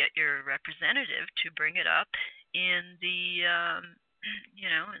do is get your representative to bring it up in the,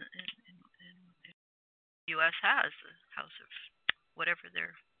 U.S. has the House of whatever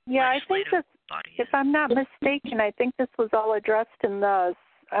their legislative body is. If I'm not mistaken, I think this was all addressed in I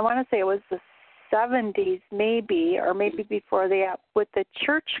want to say it was the 70s maybe, or maybe before that, with the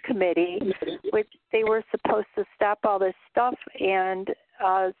church committee, which they were supposed to stop all this stuff, and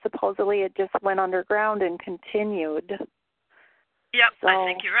supposedly it just went underground and continued. Yep, so, I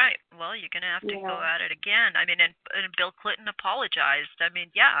think you're right. Well, you're going to have to go at it again. I mean, and Bill Clinton apologized. I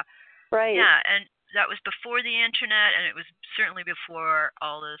mean, yeah. Right. Yeah, and that was before the internet, and it was certainly before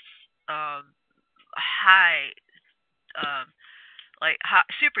all this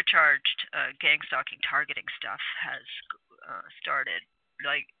supercharged gang stalking targeting stuff has started.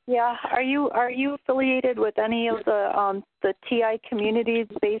 Yeah, are you affiliated with any of the TI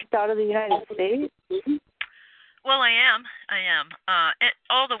communities based out of the United States? Well, I am. And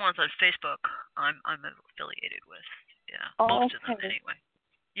all the ones on Facebook, I'm affiliated with. Yeah, most of them anyway.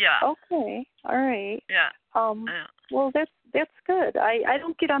 Yeah. Okay. All right. Yeah. Well, that's good. I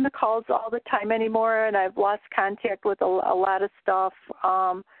don't get on the calls all the time anymore, and I've lost contact with a lot of stuff.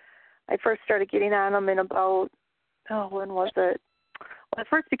 I first started getting on them in about when was it? When I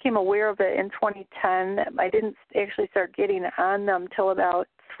first became aware of it in 2010, I didn't actually start getting on them till about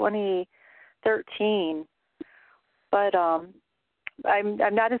 2013. But I'm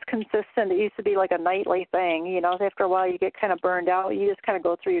not as consistent. It used to be like a nightly thing. After a while you get kind of burned out. You just kind of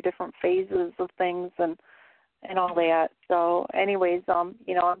go through your different phases of things and all that. So anyways, I'm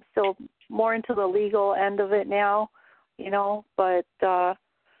still more into the legal end of it now, but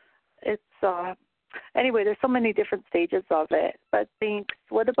it's Anyway, there's so many different stages of it. But thanks.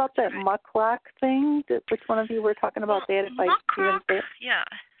 What about that Muklak thing? Which one of you were talking about that? If Muklak, yeah.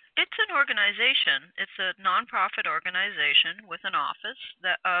 It's an organization. It's a nonprofit organization with an office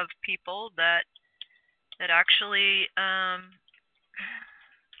of people that actually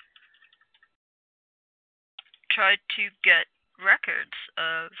tried to get records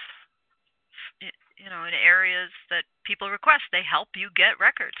of, in areas that people request. They help you get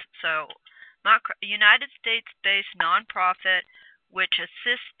records. So, United States-based nonprofit which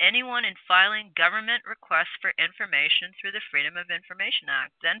assists anyone in filing government requests for information through the Freedom of Information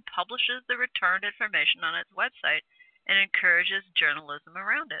Act, then publishes the returned information on its website and encourages journalism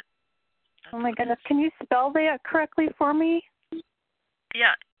around it. Oh my goodness, can you spell that correctly for me?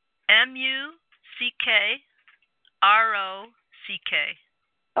 Yeah, MUCKROCK.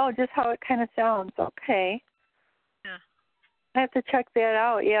 Oh, just how it kind of sounds. Okay. Yeah. I have to check that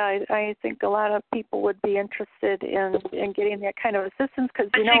out. Yeah, I think a lot of people would be interested in getting that kind of assistance because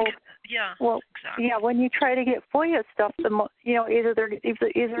exactly. When you try to get FOIA stuff, either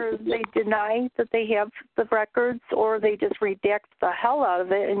they deny that they have the records or they just redact the hell out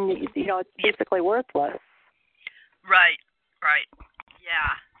of it, and it's basically worthless. Right.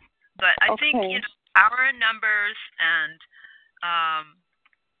 Yeah, but I think our numbers and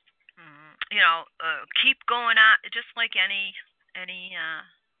keep going at just like any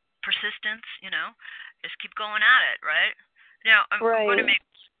persistence, just keep going at it, right? Now, I'm going to make,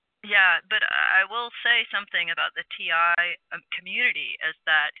 but I will say something about the TI community is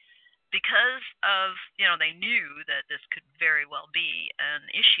that because of, they knew that this could very well be an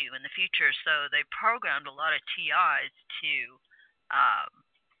issue in the future, so they programmed a lot of TIs to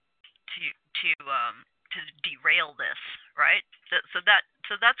derail this, right? So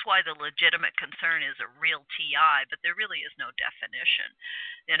that's why the legitimate concern is a real TI, but there really is no definition,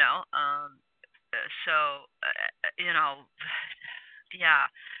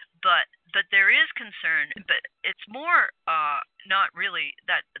 but there is concern, but it's more not really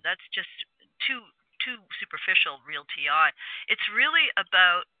that's just too superficial. Real TI, it's really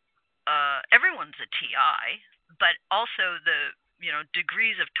about everyone's a TI, but also the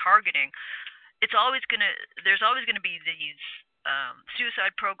degrees of targeting. There's always going to be these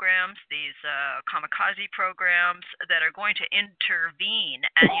suicide programs, these kamikaze programs that are going to intervene,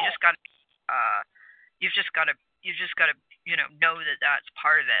 and you've just got to know that that's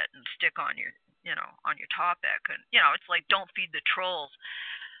part of it and stick on your topic. And it's like, don't feed the trolls.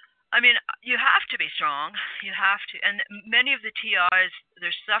 I mean, you have to be strong. You have to, and many of the TIs,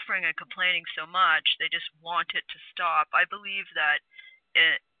 they're suffering and complaining so much they just want it to stop. I believe that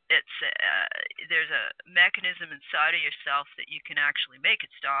there's a mechanism inside of yourself that you can actually make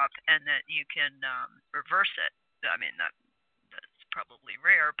it stop, and that you can reverse it. I mean, that's probably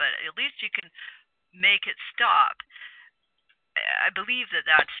rare, but at least you can make it stop. I believe that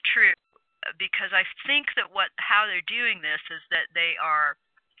that's true, because I think that how they're doing this is that they are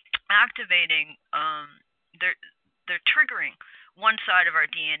activating, they're triggering one side of our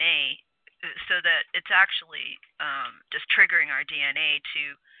DNA, so that it's actually just triggering our DNA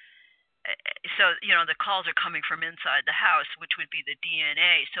to. So, the calls are coming from inside the house, which would be the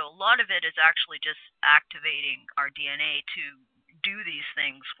DNA. So a lot of it is actually just activating our DNA to do these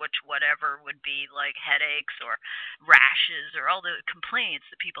things, whatever would be like headaches or rashes or all the complaints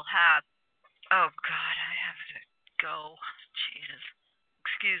that people have. Oh, God, I have to go. Jesus.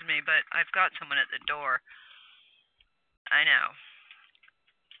 Excuse me, but I've got someone at the door. I know.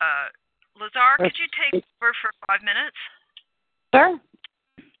 Lazar, could you take over for 5 minutes? Sure.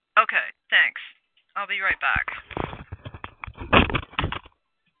 Okay, thanks. I'll be right back.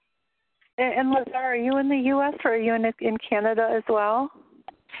 And Lazar, are you in the U.S. or are you in Canada as well?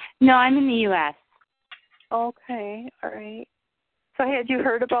 No, I'm in the U.S. Okay, all right. So had you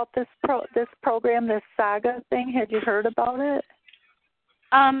heard about this program, this Saga thing? Had you heard about it?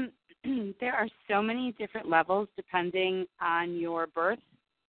 There are so many different levels depending on your birth.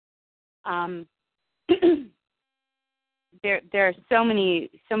 There are so many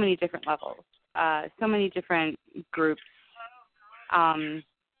different levels, so many different groups,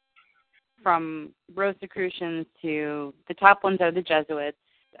 from Rosicrucians to the top ones are the Jesuits,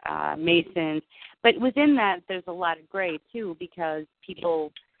 Masons, but within that there's a lot of gray too, because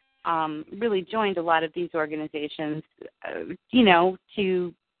people really joined a lot of these organizations,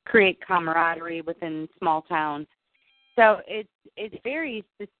 to create camaraderie within small towns. So it's very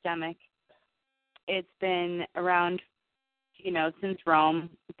systemic. It's been around, since Rome.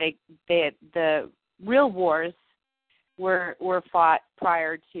 The real wars were fought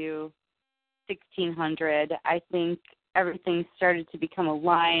prior to 1600. I think everything started to become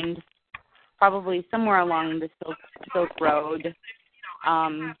aligned probably somewhere along the Silk Road.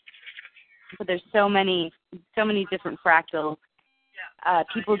 But there's so many different fractals.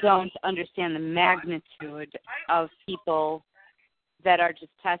 People don't understand the magnitude of people that are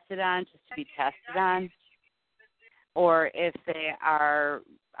just tested on just to be tested on, or if they are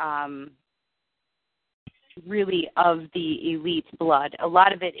really of the elite blood. A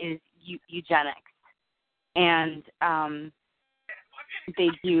lot of it is eugenics, and they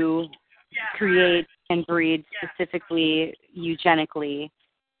do create and breed specifically eugenically.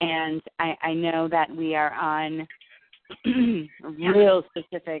 And I know that we are on real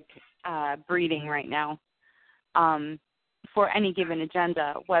specific breeding right now for any given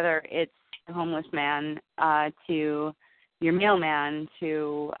agenda, whether it's the homeless man to your mailman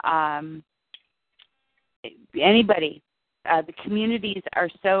to anybody. The communities are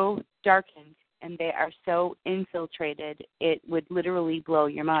so darkened and they are so infiltrated, it would literally blow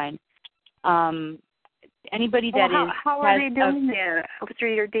your mind. Anybody that how are they doing that?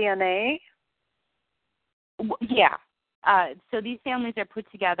 Through your DNA? Yeah. So these families are put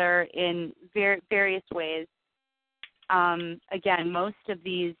together in various ways. Again, most of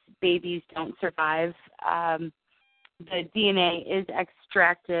these babies don't survive. The DNA is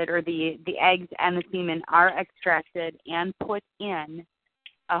extracted, or the eggs and the semen are extracted and put in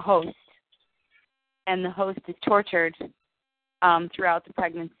a host, and the host is tortured throughout the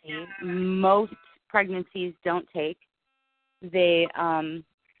pregnancy. Most pregnancies don't take. They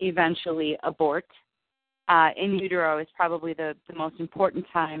eventually abort. In utero is probably the most important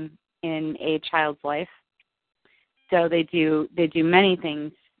time in a child's life. So they do many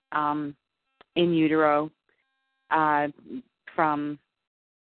things in utero, from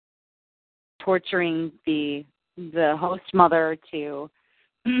torturing the host mother to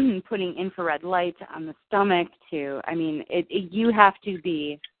putting infrared light on the stomach to, you have to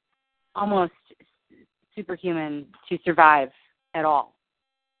be almost superhuman to survive at all.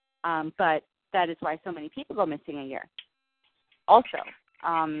 But that is why so many people go missing a year. Also,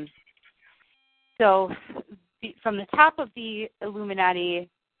 from the top of the Illuminati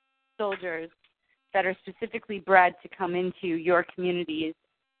soldiers that are specifically bred to come into your communities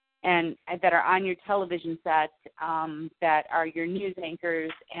and that are on your television sets, that are your news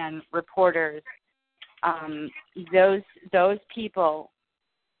anchors and reporters, those people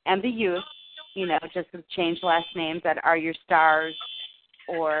and the youth, just with changed last names that are your stars,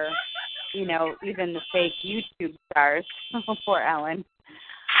 or even the fake YouTube stars, poor Ellen.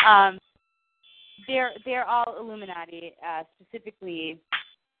 They're all Illuminati, specifically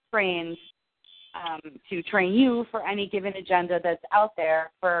trained to train you for any given agenda that's out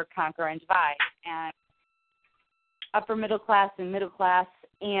there for conquer and divide. And upper middle class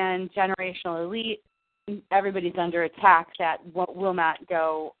and generational elite, everybody's under attack that will not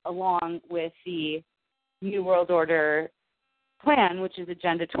go along with the New World Order plan, which is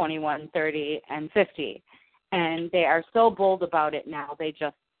Agenda 21, 30, and 50. And they are so bold about it now, they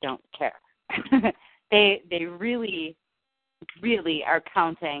just don't care. They really, really are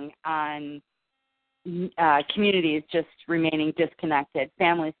counting on communities just remaining disconnected,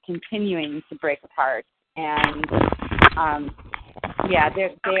 families continuing to break apart, and they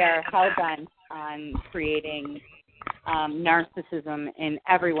are hell-bent on creating narcissism in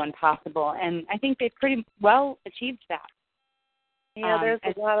everyone possible, and I think they've pretty well achieved that. Yeah, there's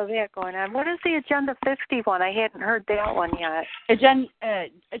a lot of that going on. What is the Agenda 50 one? I hadn't heard that one yet.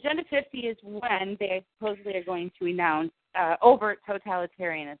 Agenda 50 is when they supposedly are going to announce overt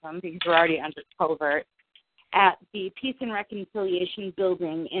totalitarianism, because we're already under covert, at the Peace and Reconciliation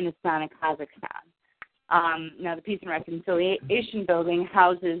Building in Astana, Kazakhstan. Now, the Peace and Reconciliation Building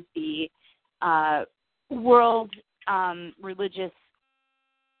houses the World Religious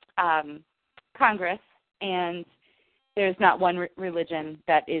Congress, and there's not one religion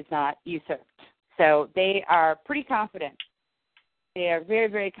that is not usurped. So they are pretty confident. They are very,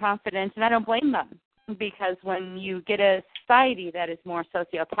 very confident, and I don't blame them, because when you get a society that is more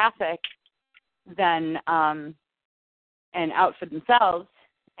sociopathic than and out for themselves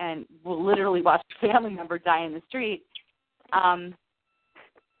and will literally watch a family member die in the street,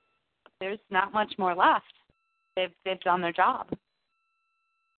 there's not much more left. They've done their job.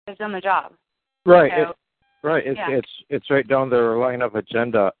 They've done their job. Right. So, It's right down their line of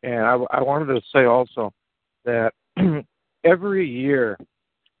agenda. And I wanted to say also that every year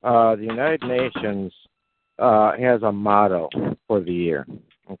the United Nations has a motto for the year,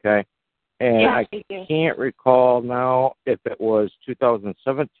 okay? And I can't recall now if it was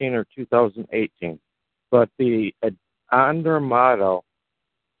 2017 or 2018, but on their motto,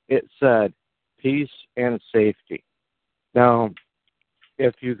 it said peace and safety. Now,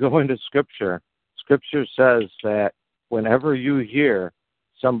 if you go into Scripture, Scripture says that whenever you hear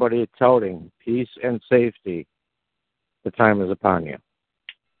somebody touting peace and safety, the time is upon you.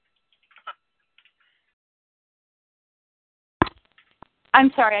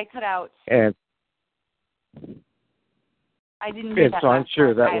 I'm sorry, I cut out. And I didn't hear that. So I'm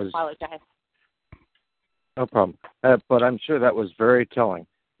sure that I was. apologize. No problem. But I'm sure that was very telling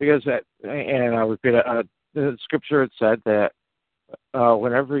because and I'll repeat it. The Scripture had said that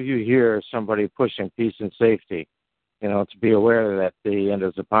whenever you hear somebody pushing peace and safety, to be aware that the end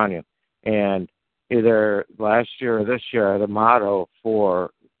is upon you. And either last year or this year, the motto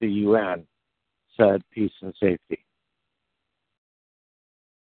for the UN said peace and safety.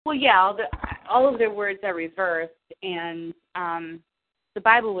 Well, yeah, all of their words are reversed, and the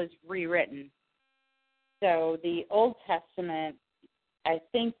Bible was rewritten. So the Old Testament, I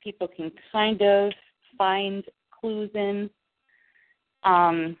think people can kind of find clues in.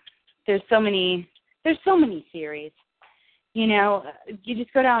 There's so many theories. You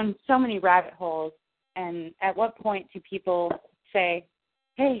just go down so many rabbit holes, and at what point do people say,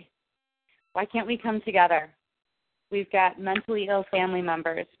 hey, why can't we come together? We've got mentally ill family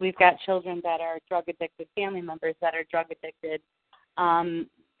members. We've got children that are drug addicted, family members that are drug addicted.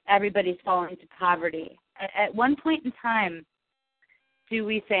 Everybody's falling to poverty. At one point in time, do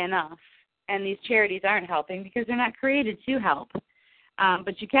we say enough? And these charities aren't helping because they're not created to help.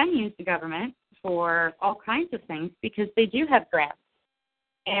 But you can use the government for all kinds of things because they do have grants.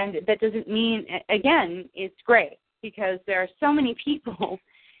 And that doesn't mean, again, it's great because there are so many people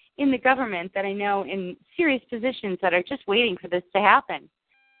in the government that I know in serious positions that are just waiting for this to happen.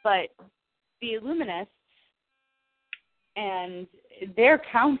 But the Illuminists, and they're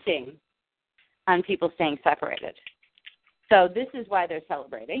counting on people staying separated. So this is why they're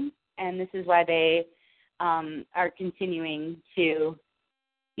celebrating, and this is why they are continuing to,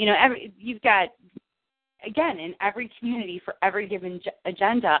 you've got, again, in every community for every given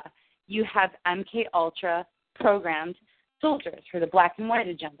agenda, you have MK Ultra programmed soldiers for the black and white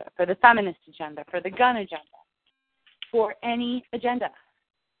agenda, for the feminist agenda, for the gun agenda, for any agenda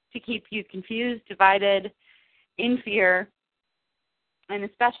to keep you confused, divided, in fear, and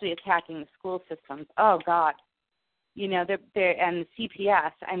especially attacking the school systems. Oh, God. They're and the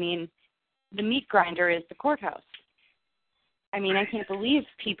CPS. I mean, the meat grinder is the courthouse. I mean, I can't believe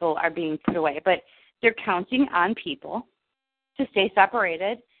people are being put away, but they're counting on people to stay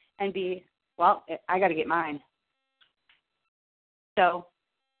separated and be, well, I got to get mine. So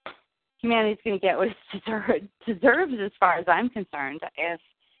humanity's going to get what it deserves as far as I'm concerned if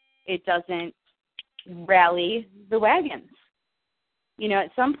it doesn't rally the wagons.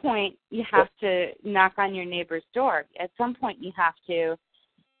 At some point you have to knock on your neighbor's door. At some point you have to,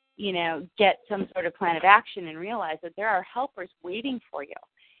 get some sort of plan of action and realize that there are helpers waiting for you.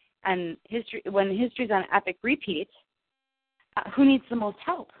 And when history's on epic repeat, who needs the most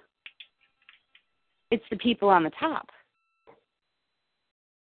help? It's the people on the top.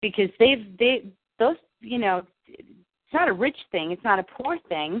 Because it's not a rich thing, it's not a poor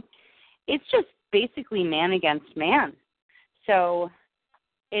thing. It's just basically man against man. So,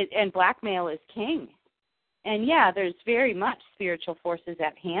 and blackmail is king. And yeah, there's very much spiritual forces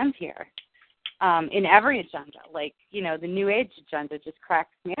at hand here in every agenda. Like, the New Age agenda just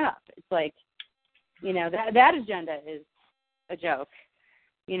cracks me up. It's like, that agenda is a joke.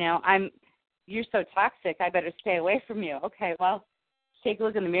 You're so toxic, I better stay away from you. Okay, well, take a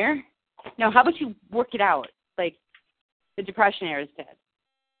look in the mirror. No, how about you work it out like the Depression eras did?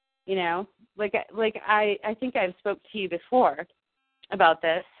 I think I've spoke to you before about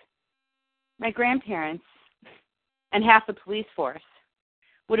this. My grandparents and half the police force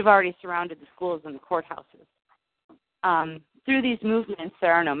would have already surrounded the schools and the courthouses. Through these movements,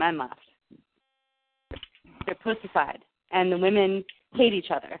 there are no men left. They're pussified, and the women hate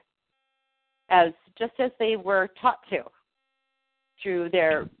each other, just as they were taught to, through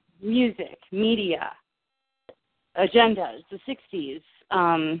their music, media, agendas, the 60s.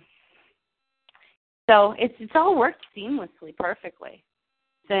 So it's all worked seamlessly, perfectly,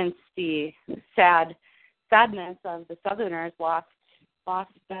 since the sadness of the Southerners lost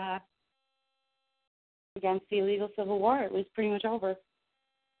against the illegal Civil War. It was pretty much over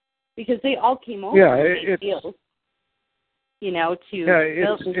because they all came over and made deals.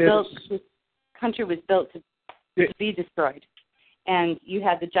 This country was built to be destroyed. And you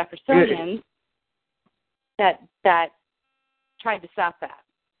had the Jeffersonians that tried to stop that.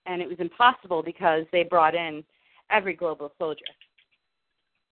 And it was impossible because they brought in every global soldier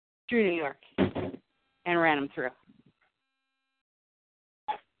through New York and ran them through.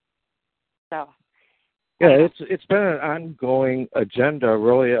 So, Yeah, it's been an ongoing agenda,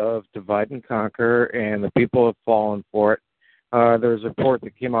 really, of divide and conquer, and the people have fallen for it. There's a report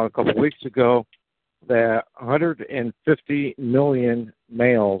that came out a couple of weeks ago that 150 million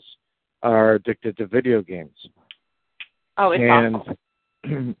males are addicted to video games. Oh, it's awful.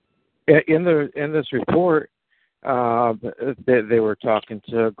 And in this report, they were talking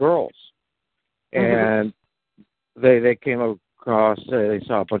to girls, and they came across, they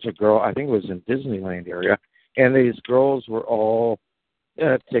saw a bunch of girls, I think it was in Disneyland area, and these girls were all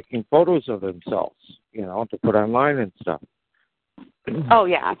taking photos of themselves, to put online and stuff. Oh,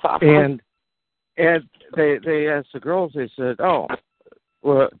 yeah, it's awful. And they asked the girls, they said, oh,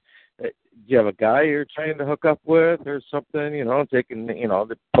 well, do you have a guy you're trying to hook up with or something, taking,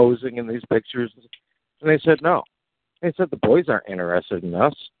 the posing in these pictures? And they said, no. They said, the boys aren't interested in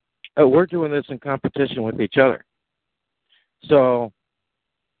us. We're doing this in competition with each other. So,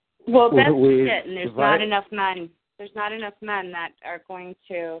 well, that's it, and there's not enough men. There's not enough men that are going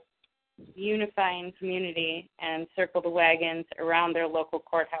to unify in community and circle the wagons around their local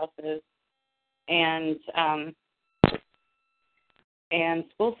courthouses and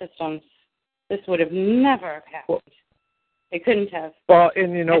school systems. This would have never happened. It couldn't have. Well,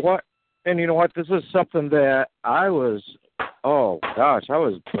 and you know what? This is something that I was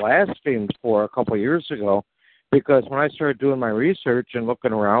blasphemed for a couple of years ago, because when I started doing my research and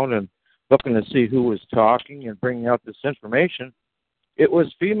looking around and looking to see who was talking and bringing out this information, it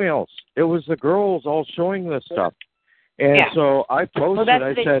was females. It was the girls all showing this stuff. And so I posted,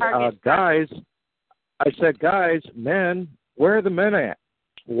 I said, guys, men, where are the men at?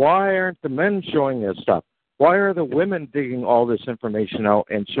 Why aren't the men showing this stuff? Why are the women digging all this information out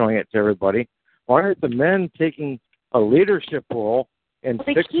and showing it to everybody? Why aren't the men taking a leadership role in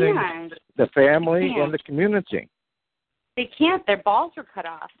fixing the family and the community? They can't. Their balls were cut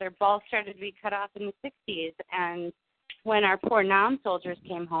off. Their balls started to be cut off in the 60s. And when our poor non-soldiers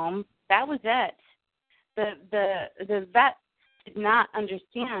came home, that was it. The vets did not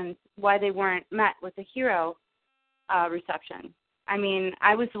understand why they weren't met with a hero reception. I mean,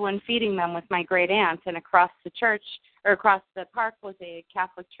 I was the one feeding them with my great aunt, and across the church, or across the park, was a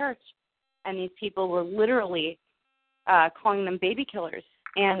Catholic church, and these people were literally calling them baby killers.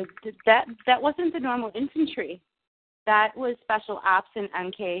 And that wasn't the normal infantry. That was special ops and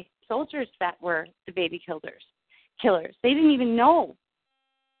NK soldiers that were the baby killers. They didn't even know.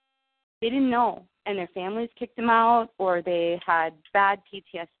 They didn't know. And their families kicked them out, or they had bad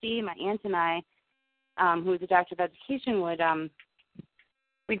PTSD. My aunt and I, who was a doctor of education,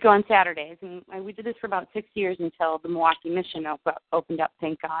 we'd go on Saturdays, and we did this for about 6 years until the Milwaukee mission opened up,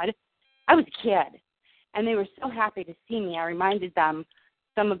 thank God. I was a kid, and they were so happy to see me. I reminded them,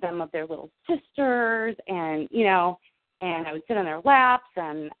 some of them, of their little sisters, and, and I would sit on their laps,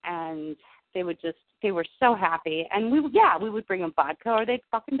 and they were so happy. And we would bring them vodka or they'd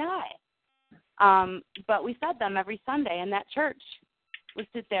fucking die. But we fed them every Sunday, and that church would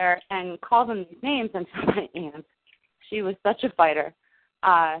sit there and call them these names until my aunt, she was such a fighter,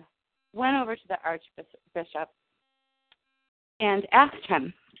 went over to the archbishop and asked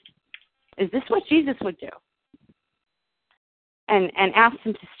him, is this what Jesus would do? And asked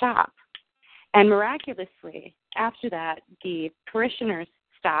him to stop. And miraculously, after that, the parishioners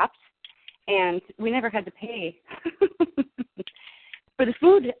stopped, and we never had to pay for the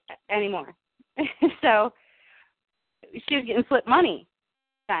food anymore. So she was getting split money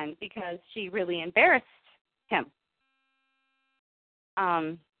then because she really embarrassed him.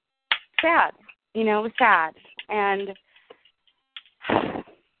 Sad. It was sad. And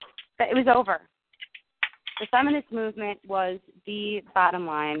it was over. The feminist movement was the bottom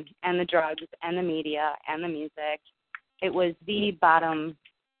line, and the drugs and the media and the music. It was the bottom.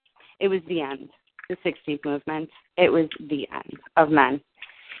 It was the end. The 60s movement. It was the end of men.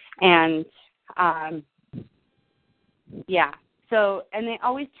 And, So, and they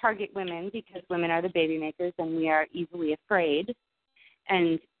always target women because women are the baby makers, and we are easily afraid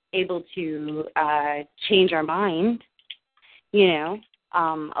and able to change our mind,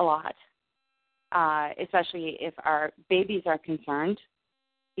 a lot. Especially if our babies are concerned,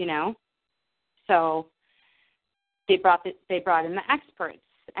 So they brought in the experts,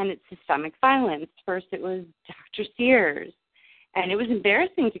 and it's systemic violence. First it was Dr. Sears, and it was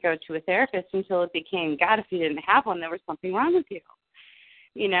embarrassing to go to a therapist until it became, God, if you didn't have one, there was something wrong with you.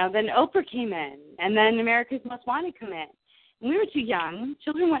 Then Oprah came in, and then America's Most Wanted come in. And we were too young.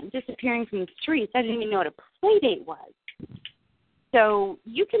 Children went disappearing from the streets. I didn't even know what a play date was. So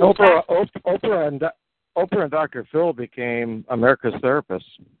you can Oprah and Dr. Phil became America's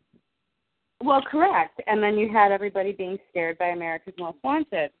therapists. Well, correct. And then you had everybody being scared by America's Most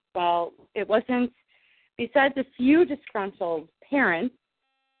Wanted. Well, it wasn't besides a few disgruntled parents,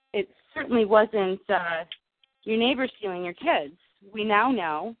 it certainly wasn't your neighbors stealing your kids. We now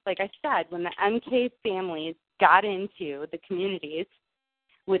know, like I said, when the MK families got into the communities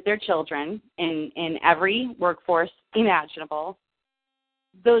with their children in every workforce imaginable,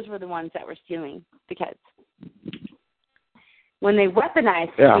 those were the ones that were stealing the kids. When they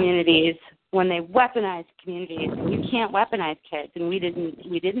weaponized communities, and you can't weaponize kids, and we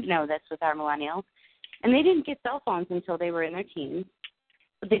didn't know this with our millennials, and they didn't get cell phones until they were in their teens,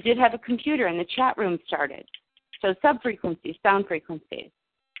 but they did have a computer, and the chat room started. So sub-frequencies, sound frequencies.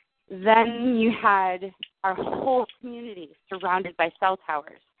 Then you had our whole community surrounded by cell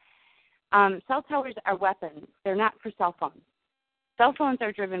towers. Cell towers are weapons. They're not for cell phones. Cell phones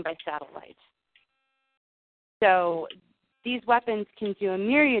are driven by satellite. So these weapons can do a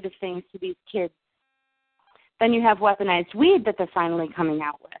myriad of things to these kids. Then you have weaponized weed that they're finally coming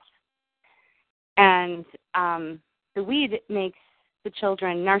out with. And the weed makes the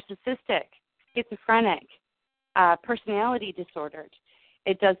children narcissistic, schizophrenic, personality disordered.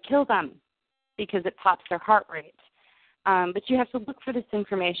 It does kill them because it pops their heart rate. But you have to look for this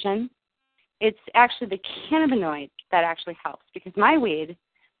information. It's actually the cannabinoid that actually helps, because my weed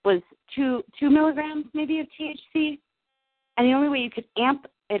was 2 milligrams maybe of THC, and the only way you could amp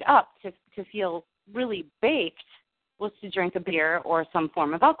it up to feel really baked was to drink a beer or some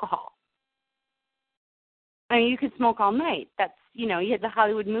form of alcohol. I mean, you could smoke all night. That's, you had the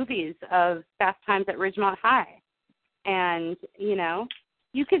Hollywood movies of Fast Times at Ridgemont High. And,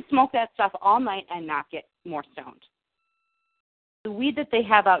 you could smoke that stuff all night and not get more stoned. The weed that they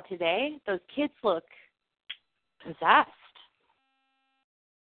have out today, those kids look possessed.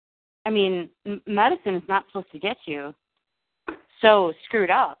 I mean, medicine is not supposed to get you so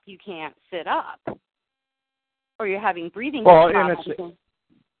screwed up you can't sit up, or you're having breathing problems. Go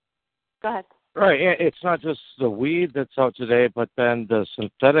ahead. Right. It's not just the weed that's out today, but then the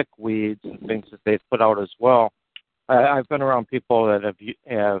synthetic weeds and things that they've put out as well. I've been around people that have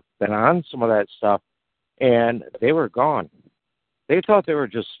been on some of that stuff, and they were gone. They thought they were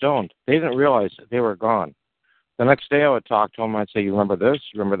just stoned. They didn't realize that they were gone. The next day I would talk to them. I'd say, you remember this?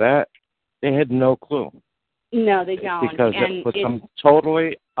 You remember that? They had no clue. No, they don't. Because it puts them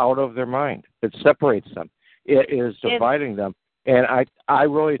totally out of their mind. It separates them. It is dividing them. And I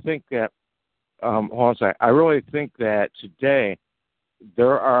really think that, hold on a second. I really think that today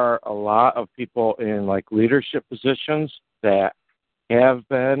there are a lot of people in leadership positions that have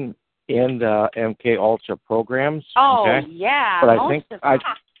been in the MK Ultra programs. Oh, okay? yeah.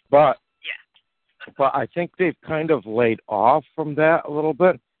 But I think they've kind of laid off from that a little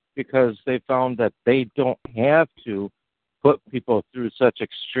bit, because they found that they don't have to put people through such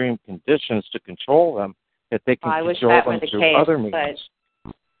extreme conditions to control them, that they can control them through other means.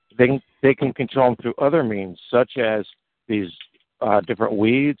 They can control them through other means, such as these different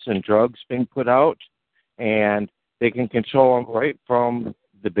weeds and drugs being put out, and they can control them right from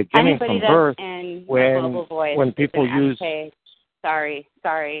the beginning, from birth, when people use. Sorry.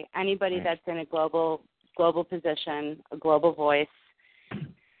 Anybody that's in a global position, a global voice,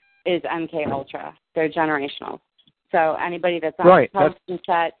 is MK Ultra. They're generational. So anybody that's on a television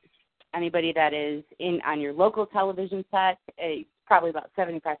set, anybody that is on your local television set, probably about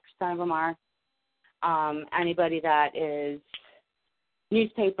 75% of them are. Anybody that is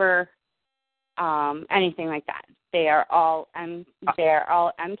newspaper, anything like that. They are all MK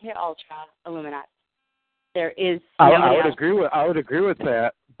Ultra Illuminati. There is. I would agree with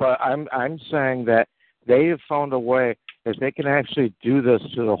that, but I'm saying that they have found a way that they can actually do this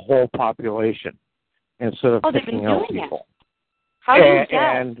to the whole population instead of picking out people. How do you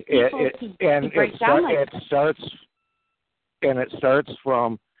get people to break down like that? It starts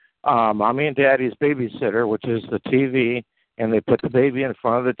from mommy and daddy's babysitter, which is the TV, and they put the baby in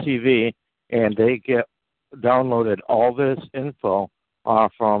front of the TV, and they get downloaded all this info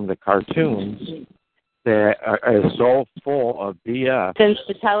from the cartoons that are so full of BS. Since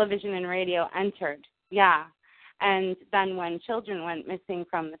the television and radio entered, yeah. And then when children went missing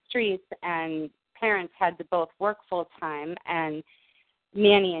from the streets and parents had to both work full-time and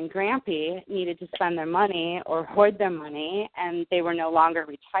Nanny and Grampy needed to spend their money or hoard their money, and they were no longer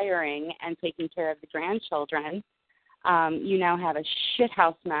retiring and taking care of the grandchildren, you now have a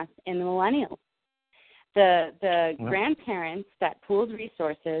shithouse mess in the millennials. The grandparents that pooled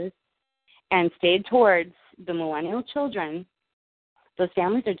resources and stayed towards the millennial children, those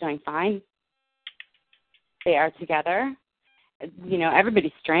families are doing fine. They are together.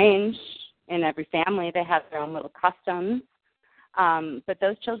 Everybody's strange in every family. They have their own little customs. But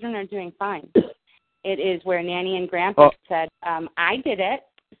those children are doing fine. It is where Nanny and Grandpa said, I did it.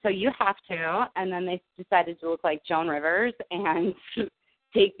 So you have to. And then they decided to look like Joan Rivers and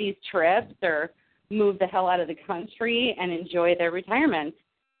take these trips or move the hell out of the country and enjoy their retirement.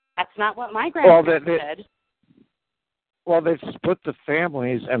 That's not what my grandparents did. Well, they've split the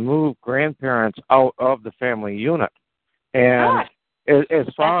families and moved grandparents out of the family unit. And as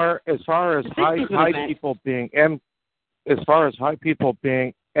far as high people being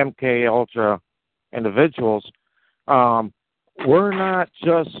MK Ultra individuals, we're not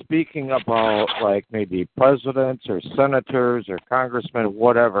just speaking about like maybe presidents or senators or congressmen,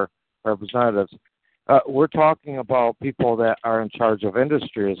 whatever, representatives. We're talking about people that are in charge of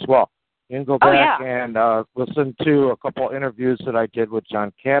industry as well. You can go back and listen to a couple interviews that I did with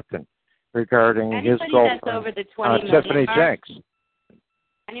John Captain regarding his girlfriend, that's over the 20 Tiffany Jenks.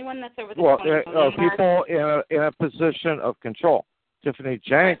 Anyone that's over the 20 million people in a position of control. Tiffany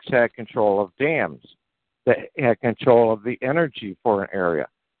Jenks had control of dams, that had control of the energy for an area,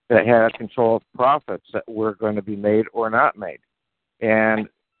 that had control of profits that were going to be made or not made. And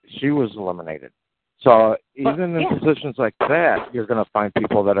she was eliminated. So even in positions like that, you're going to find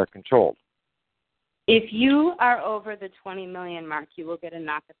people that are controlled. If you are over the 20 million mark, you will get a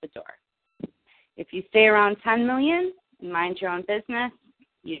knock at the door. If you stay around 10 million, mind your own business,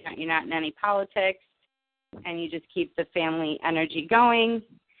 you're not in any politics, and you just keep the family energy going,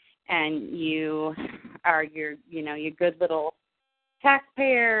 and you are your good little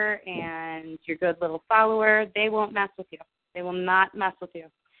taxpayer and your good little follower, they won't mess with you. They will not mess with you.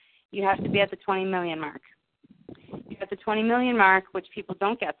 You have to be at the 20 million mark. You're at the 20 million mark, which people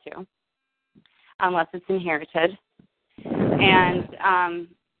don't get to unless it's inherited, and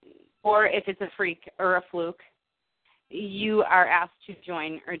or if it's a freak or a fluke, you are asked to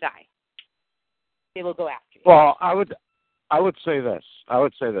join or die. They will go after you. Well, I would say this.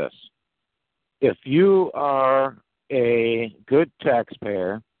 If you are a good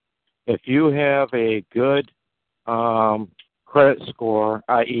taxpayer, if you have a good credit score,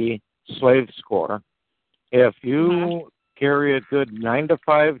 i.e. slave score, if you carry a good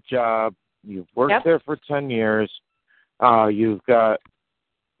 9-to-5 job, you've worked there for 10 years, you've got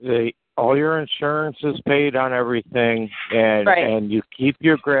all your insurance is paid on everything, and you keep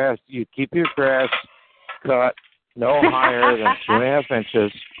your grass cut no higher than 2.5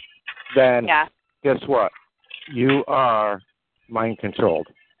 inches, then guess what? You are mind controlled.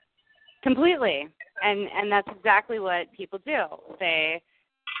 Completely. And that's exactly what people do. They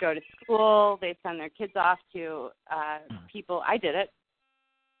go to school, they send their kids off to people. I did it.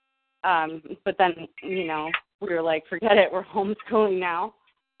 But then, we were like, forget it, we're homeschooling now.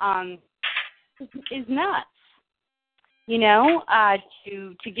 Is nuts.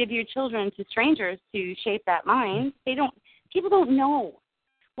 To give your children to strangers to shape that mind. People don't know.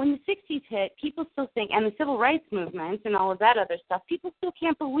 When the 60s hit, people still think, and the civil rights movement and all of that other stuff, people still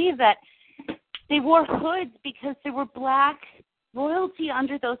can't believe that they wore hoods because there were black royalty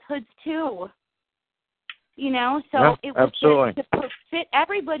under those hoods too. So it was to fit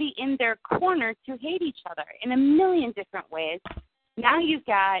everybody in their corner to hate each other in a million different ways. Now you've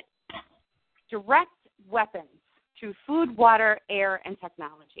got direct weapons through food, water, air, and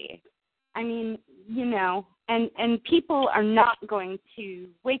technology. I mean, and people are not going to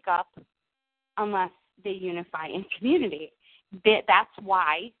wake up unless they unify in community. That's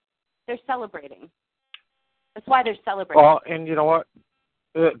why they're celebrating. That's why they're celebrating. Well, and you know what?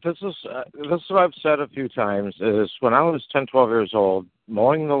 This is what I've said a few times, is when I was 10, 12 years old,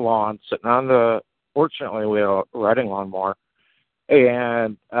 mowing the lawn, sitting on fortunately we had a riding lawnmower,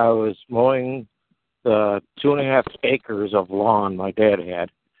 and I was mowing the 2.5 acres of lawn my dad had.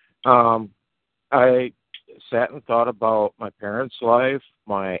 I sat and thought about my parents' life,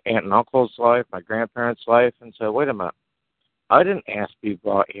 my aunt and uncle's life, my grandparents' life, and said, wait a minute, I didn't ask to be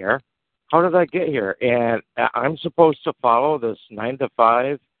brought here. How did I get here? And I'm supposed to follow this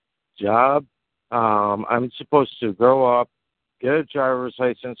 9-to-5 job. I'm supposed to grow up, get a driver's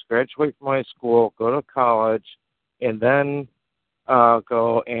license, graduate from high school, go to college, and then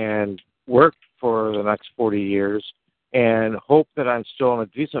go and work for the next 40 years and hope that I'm still in a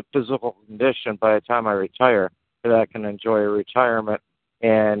decent physical condition by the time I retire, that I can enjoy a retirement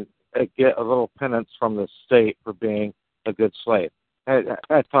and get a little penance from the state for being a good slave.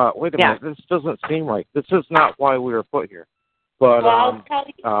 I thought, wait a minute, this doesn't seem right. This is not why we were put here. But I'll tell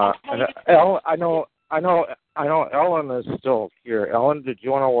you. I know Ellen is still here. Ellen, did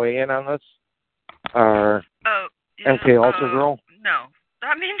you want to weigh in on this? MK Ultra girl? No.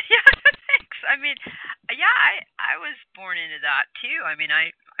 I mean, thanks. I mean, I was born into that too. I mean,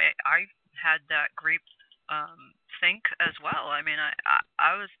 I had that great think as well. I mean,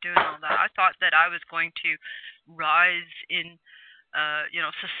 I was doing all that. I thought that I was going to rise in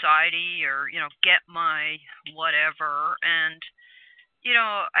society or, get my whatever. And,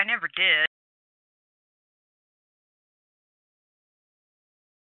 I never did.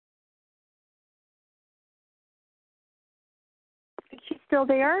 Is she still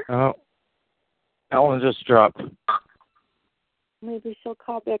there? Oh, Ellen just dropped. Maybe she'll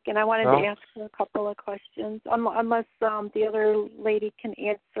call back. And I wanted to ask her a couple of questions, unless the other lady can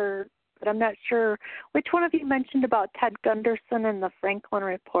answer. But I'm not sure. Which one of you mentioned about Ted Gunderson and the Franklin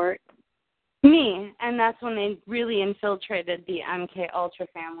Report? Me, and that's when they really infiltrated the MK Ultra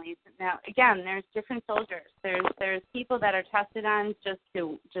families. Now, again, there's different soldiers. There's people that are tested on just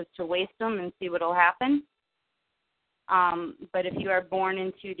to waste them and see what'll happen. But if you are born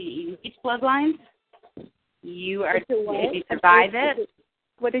into the elite bloodlines, you are, if you survive it.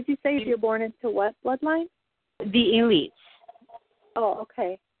 What did you say? If you're born into what bloodline? The elites. Oh,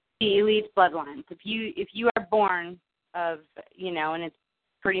 okay. The elite bloodlines. If you are born of, and it's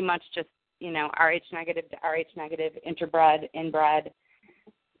pretty much just, Rh negative to Rh negative, interbred, inbred.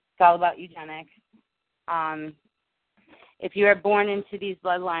 It's all about eugenics. If you are born into these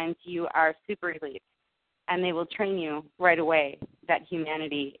bloodlines, you are super elite, and they will train you right away that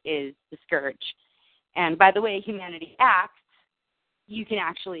humanity is the scourge. And by the way humanity acts, you can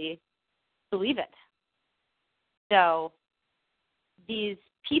actually believe it. So these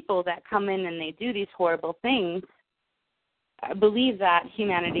people that come in and they do these horrible things believe that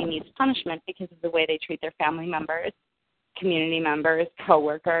humanity needs punishment because of the way they treat their family members, community members,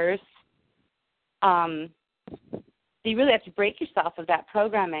 coworkers. So you really have to break yourself of that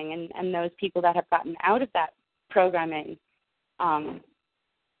programming, and those people that have gotten out of that programming are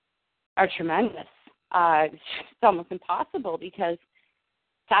tremendous. It's almost impossible because,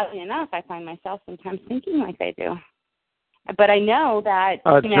 sadly enough, I find myself sometimes thinking like they do. But I know that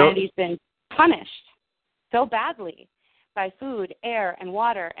humanity's been punished so badly by food, air, and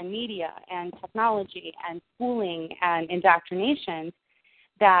water, and media, and technology, and schooling, and indoctrination,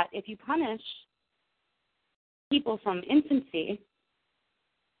 that if you punish people from infancy,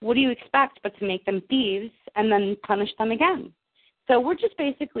 what do you expect but to make them thieves and then punish them again? So we're just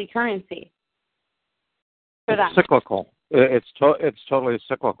basically currency for them. Cyclical. It's totally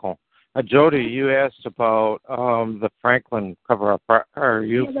cyclical. Jody, you asked about the Franklin cover-up. Are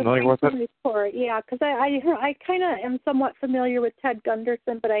you familiar with it? Report. Yeah, because I kind of am somewhat familiar with Ted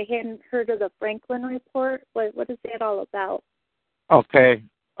Gunderson, but I hadn't heard of the Franklin Report. What is that all about? Okay.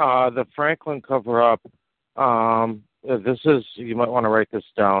 The Franklin cover-up, this is, you might want to write this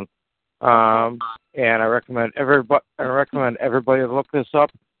down, and I recommend everybody look this up,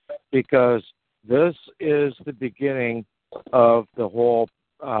 because this is the beginning of the whole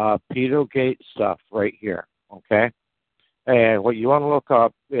Pedogate stuff right here, okay? And what you want to look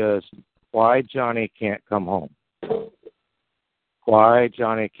up is why Johnny can't come home. Why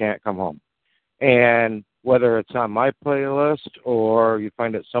Johnny can't come home. And whether it's on my playlist or you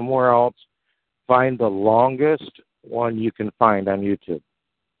find it somewhere else, find the longest one you can find on YouTube,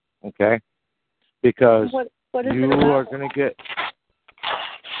 okay? Because what is you it about? are going to get...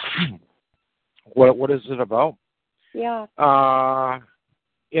 What is it about? Yeah.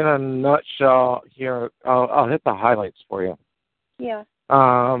 In a nutshell, here I'll hit the highlights for you. Yeah.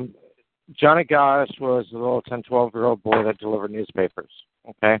 Johnny Goss was a little 10, 12-year-old boy that delivered newspapers.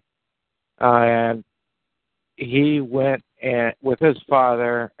 Okay, and he went with his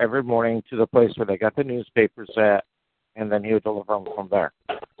father every morning to the place where they got the newspapers at, and then he would deliver them from there.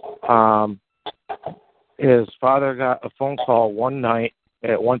 His father got a phone call one night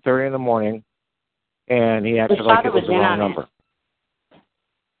at 1:30 in the morning, and he acted like it was the wrong number.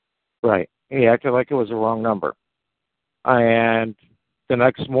 Right. He acted like it was the wrong number. And the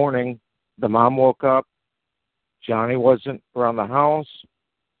next morning, the mom woke up. Johnny wasn't around the house.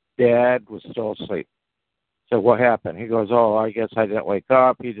 Dad was still asleep. So what happened? He goes, I guess I didn't wake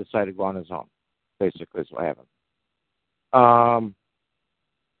up. He decided to go on his own. Basically is what happened.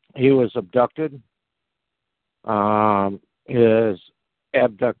 He was abducted. His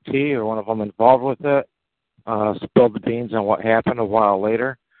abductee, or one of them involved with it, spilled the beans on what happened a while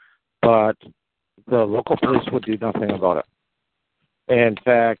later. But the local police would do nothing about it. In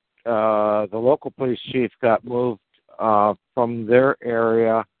fact, the local police chief got moved from their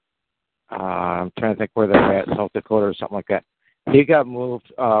area. I'm trying to think where they're at, South Dakota or something like that. He got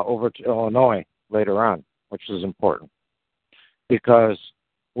moved over to Illinois later on, which is important. Because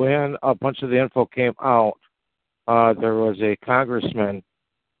when a bunch of the info came out, there was a congressman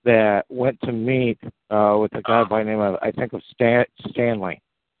that went to meet with a guy by the name of, I think, of Stanley.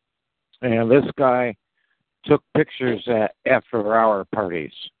 And this guy took pictures at after-hour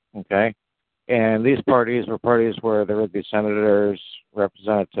parties, okay? And these parties were parties where there would be senators,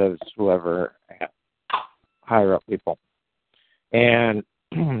 representatives, whoever, higher up people. And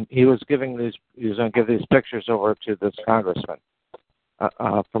he was going to give these pictures over to this congressman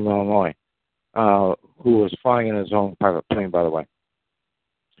from Illinois, who was flying in his own private plane, by the way.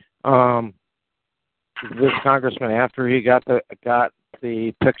 This congressman, after he got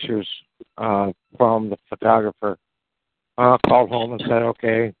the pictures from the photographer, called home and said,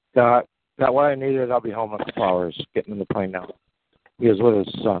 "Okay, got what I needed. I'll be home in a couple hours. Getting in the plane now." He was with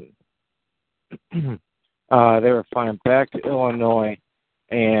his son. They were flying back to Illinois,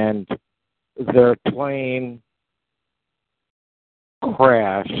 and their plane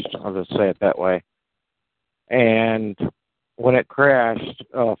crashed. I'll just say it that way. And when it crashed,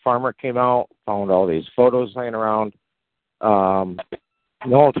 a farmer came out, found all these photos laying around.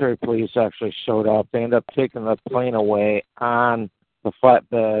 Military police actually showed up. They ended up taking the plane away on the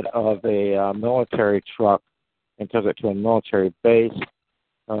flatbed of a military truck and took it to a military base.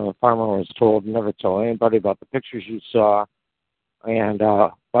 The farmer was told never tell anybody about the pictures you saw. And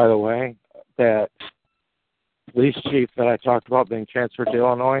by the way, that police chief that I talked about being transferred to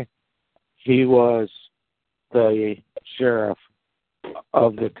Illinois, he was the sheriff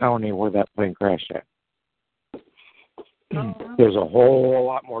of the county where that plane crashed at. There's a whole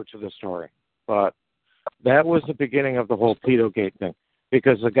lot more to the story, but that was the beginning of the whole Pedogate thing,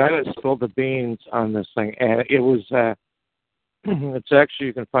 because the guy that spilled the beans on this thing, and it was, it's actually,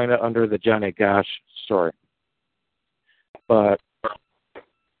 you can find it under the Johnny Gosch story, but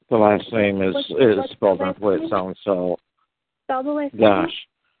the last name is spelled not the way it sounds, so Gosch.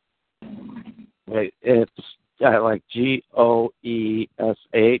 It's like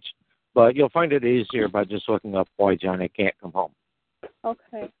Goesh, but you'll find it easier by just looking up why Johnny can't come home.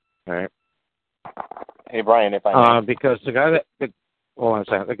 Okay. All right. Hey, Brian, if I may. Because the guy that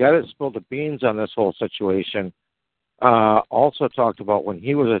spilled the beans on this whole situation also talked about when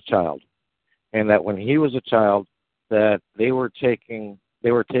he was a child, and that when he was a child, that they were taken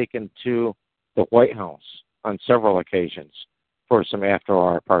to the White House on several occasions for some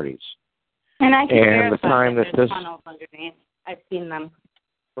after-hour parties. And I can verify the time that there's this tunnels underneath. I've seen them.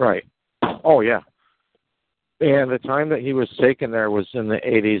 Right. Oh, yeah. And the time that he was taken there was in the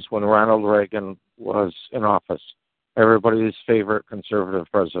 80s when Ronald Reagan was in office. Everybody's favorite conservative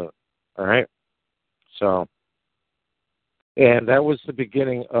president. All right? So, and that was the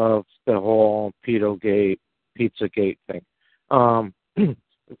beginning of the whole Pedogate, Pizzagate thing.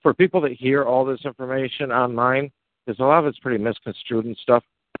 For people that hear all this information online, because a lot of it's pretty misconstrued and stuff,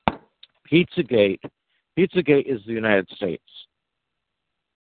 Pizzagate is the United States.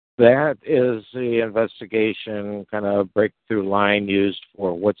 That is the investigation kind of breakthrough line used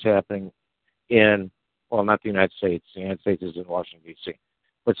for what's happening in, well, not the United States. The United States is in Washington, D.C.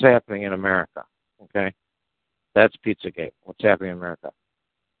 What's happening in America, okay? That's Pizzagate, what's happening in America.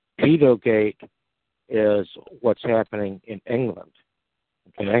 Pedogate is what's happening in England,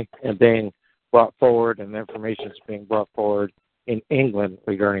 okay? And being brought forward, and the information is being brought forward in England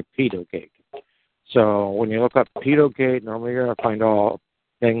regarding Pedogate. So when you look up Pedogate, normally you're going to find all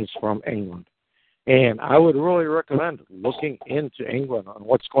things from England. And I would really recommend looking into England on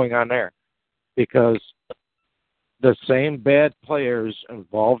what's going on there, because the same bad players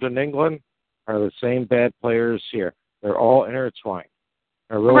involved in England are the same bad players here. They're all intertwined.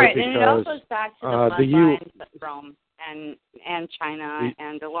 Really, right, because, and it all goes back to the bloodlines of Rome and China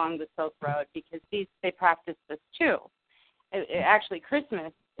and along the Silk Road, because they practice this too. Actually,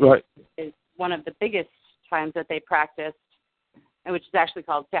 Christmas is one of the biggest times that they practiced, which is actually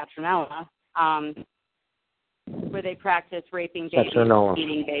called Saturnella, where they practice raping babies,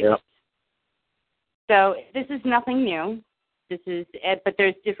 eating babies. Yep. So this is nothing new. But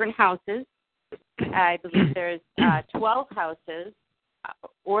there's different houses. I believe there's 12 houses,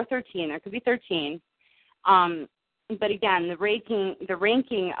 or 13. There could be 13. But again, the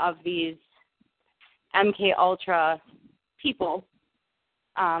ranking of these MK Ultra people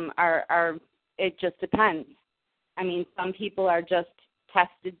are it just depends. I mean, some people are just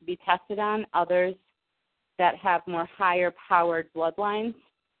tested to be tested on. Others that have more higher powered bloodlines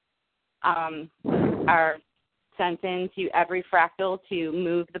are sent into every fractal to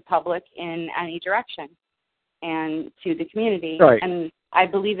move the public in any direction and to the community. Right. And I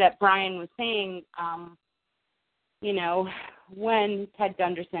believe that Brian was saying, when Ted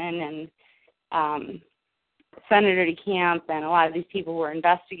Gunderson and Senator DeCamp and a lot of these people were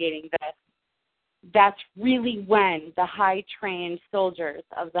investigating this, that's really when the high-trained soldiers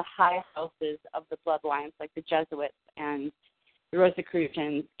of the high houses of the bloodlines, like the Jesuits and the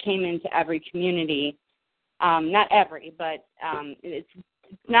Rosicrucians, came into every community. Not every, but it's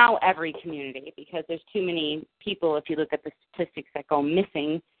now every community, because there's too many people, if you look at the statistics, that go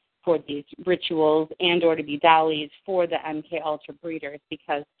missing for these rituals and or to be dollies for the MK Ultra breeders,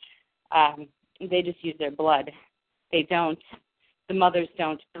 because they just use their blood. They don't, the mothers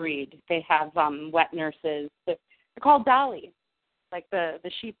don't breed. They have wet nurses. They're called dollies, like the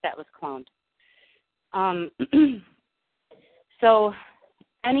sheep that was cloned. So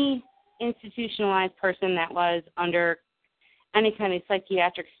any institutionalized person that was under any kind of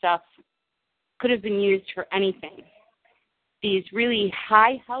psychiatric stuff could have been used for anything. These really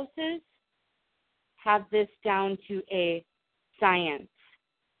high houses have this down to a science,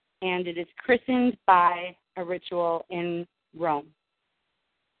 and it is christened by a ritual in Rome.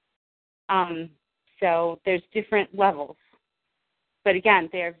 So there's different levels. But again,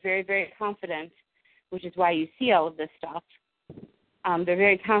 they are very, very confident, which is why you see all of this stuff. They're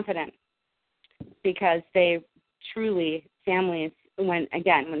very confident because they truly, families, when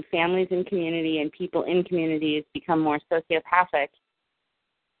families in community and people in communities become more sociopathic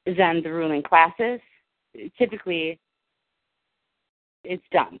than the ruling classes, typically it's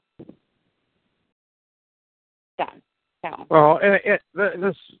done. Done. So. Well, it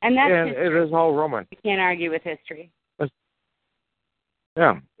is all Roman. You can't argue with history.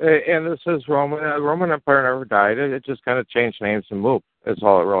 Yeah, and this is Roman. The Roman Empire never died. It just kind of changed names and moved. That's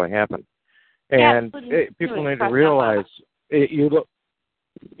all that really happened. And people need to realize, you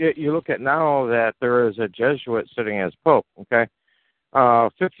look at now that there is a Jesuit sitting as Pope, okay?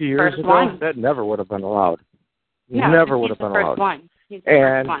 50 years ago, that never would have been allowed. No, never would have been allowed. He's the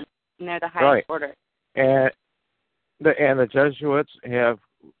first one, and they're the highest order. And the Jesuits have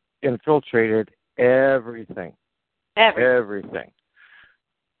infiltrated everything. Everything.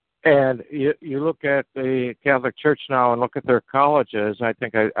 And you look at the Catholic Church now and look at their colleges. I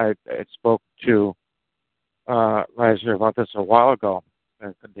think I spoke to Liza about this a while ago,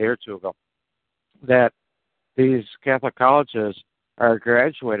 a day or two ago, that these Catholic colleges are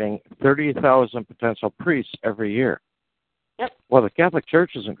graduating 30,000 potential priests every year. Yep. Well, the Catholic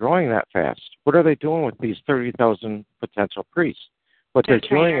Church isn't growing that fast. What are they doing with these 30,000 potential priests? What they're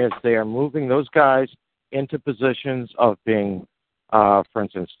doing is they are moving those guys into positions of being, for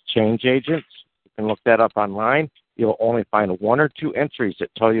instance, change agents. You can look that up online. You'll only find one or two entries that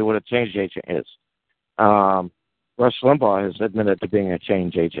tell you what a change agent is. Rush Limbaugh has admitted to being a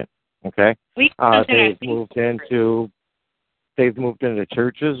change agent. Okay, they've moved into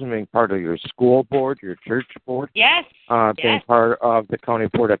churches and being part of your school board, your church board. Yes. Being part of the county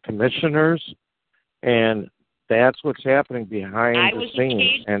board of commissioners, and that's what's happening behind the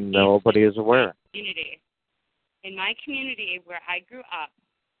scenes, and nobody is aware. In my community where I grew up,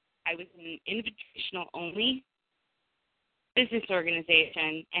 I was in an invitational only business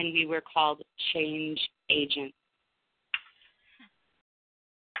organization, and we were called change agents.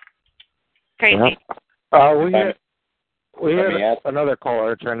 Crazy. Yeah. We had another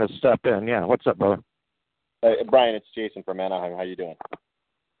caller trying to step in. Yeah, what's up, brother? Brian, it's Jason from Anaheim. How you doing?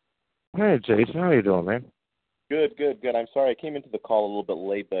 Hey, Jason. How you doing, man? Good. I'm sorry I came into the call a little bit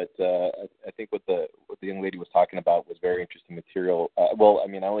late, but I think what the young lady was talking about was very interesting material. I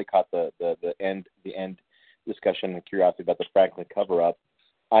only caught the end discussion and curiosity about the Franklin cover-up.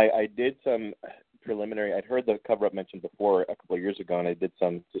 I did some preliminary. I'd heard the cover-up mentioned before a couple of years ago, and I did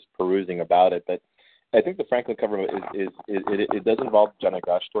some just perusing about it. But I think the Franklin cover-up it does involve John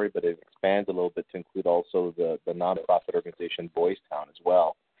Gosh story, but it expands a little bit to include also the nonprofit organization Boys Town as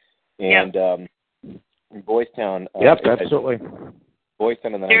well. And Boys Town. Absolutely. Boys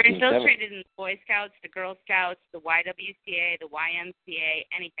Town in the 1970s. They're infiltrated in the Boy Scouts, the Girl Scouts, the YWCA, the YMCA,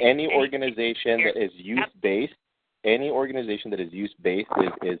 anything. Any organization that is youth-based. Any organization that is youth-based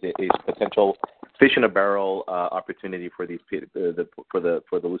is potential fish in a barrel opportunity for these for the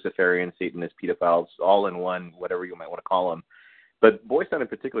Luciferian, Satanist, pedophiles, all in one, whatever you might want to call them. But Boys Town in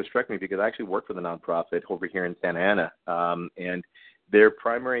particular struck me because I actually work for the nonprofit over here in Santa Ana, and their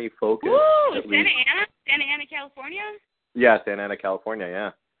primary focus. Ooh, Santa Ana, California. Yeah, Santa Ana, California.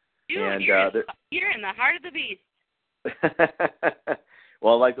 Yeah. Dude, and, you're in the heart of the beast.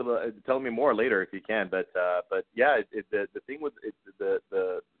 Well, I'd like to tell me more later if you can, but yeah, the thing with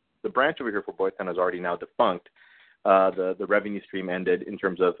the branch over here for Boys Town is already now defunct. The revenue stream ended in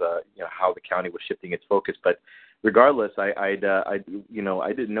terms of how the county was shifting its focus. But regardless, I didn't know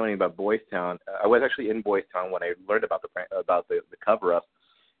anything about Boys Town. I was actually in Boys Town when I learned about the cover up.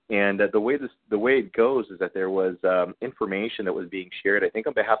 And the way it goes is that there was information that was being shared, I think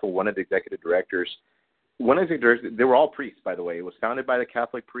on behalf of one of the executive directors. They were all priests, by the way. It was founded by the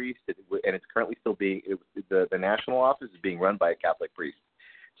Catholic priest, and it's currently still being, the national office is being run by a Catholic priest.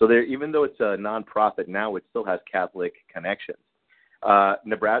 So even though it's a nonprofit now, it still has Catholic connections.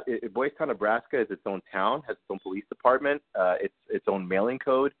 Boys Town, Nebraska is its own town, has its own police department, its own mailing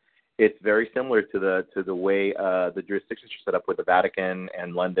code. It's very similar to the way the jurisdictions are set up with the Vatican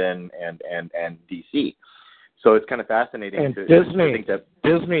and London and DC. So it's kind of fascinating. And to think that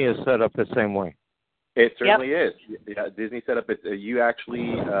Disney is set up the same way. It certainly is. Yeah, Disney set up it's a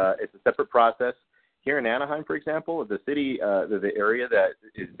separate process. Here in Anaheim, for example, the city, the area that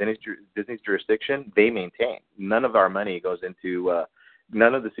is Disney's jurisdiction, they maintain. None of our money goes into.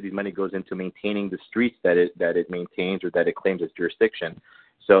 None of the city's money goes into maintaining the streets that it maintains or that it claims as jurisdiction.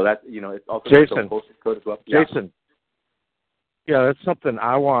 So that's it's also Jason. Code as well. Jason. Yeah, that's something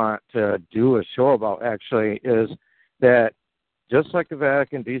I want to do a show about. Actually, is that just like the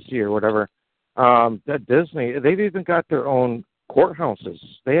Vatican, DC, or whatever, that Disney, they've even got their own courthouses.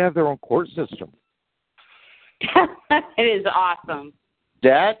 They have their own court system. It is awesome.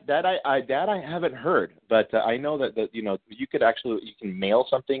 That I haven't heard, but I know that you can mail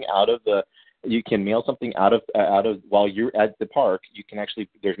something out of while you're at the park. You can actually,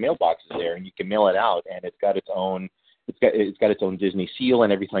 there's mailboxes there, and you can mail it out, and it's got its own Disney seal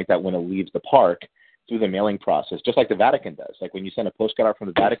and everything like that when it leaves the park through the mailing process, just like the Vatican does. Like when you send a postcard out from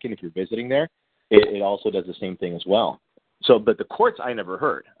the Vatican, if you're visiting there, it also does the same thing as well. So, but the courts I never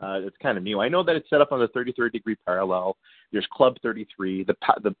heard. It's kind of new. I know that it's set up on the 33rd degree parallel. There's Club 33. The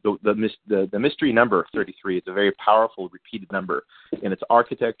mystery number 33 is a very powerful repeated number in its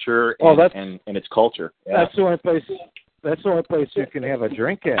architecture and its culture. Yeah. That's the only place. That's the only place you can have a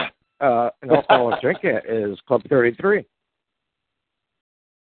drink at. An alcoholic drink at is Club 33.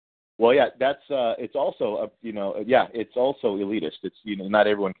 Well, yeah, that's it's also it's also elitist. It's not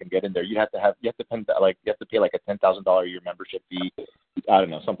everyone can get in there. You have to pay like a $10,000 a year membership fee. I don't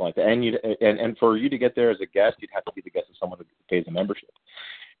know, something like that. And for you to get there as a guest, you'd have to be the guest of someone who pays the membership.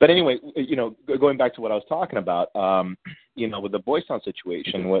 But anyway, going back to what I was talking about, with the Boys Town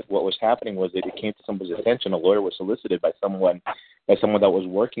situation, what was happening was that it came to somebody's attention. A lawyer was solicited by someone that was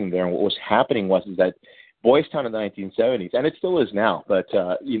working there, and what was happening was that Boys Town in the 1970s, and it still is now, but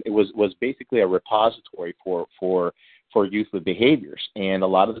it was basically a repository for youth with behaviors, and a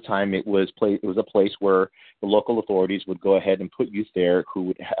lot of the time it was a place where the local authorities would go ahead and put youth there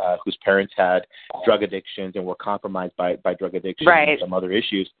whose parents had drug addictions and were compromised by drug addiction and some other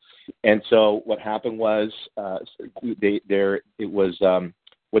issues. And so what happened was what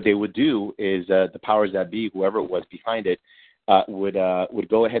they would do is the powers that be, whoever it was behind it, would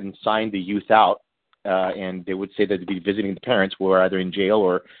go ahead and sign the youth out. And they would say that they'd be visiting the parents who were either in jail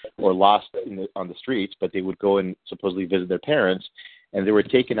or lost on the streets, but they would go and supposedly visit their parents, and they were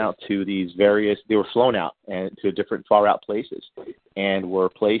taken out to they were flown out and to different far out places, and were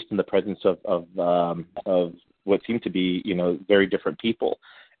placed in the presence of what seemed to be very different people,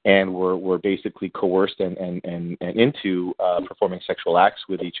 and were basically coerced and into performing sexual acts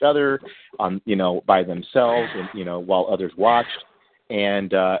with each other by themselves, and while others watched.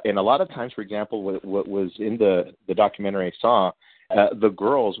 And a lot of times, for example, what was in the documentary I saw, the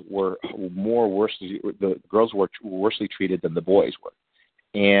girls were worsely treated than the boys were.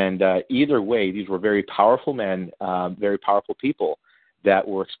 And either way, these were very powerful men, very powerful people that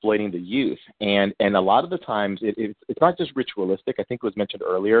were exploiting the youth. And a lot of the times, it's not just ritualistic. I think it was mentioned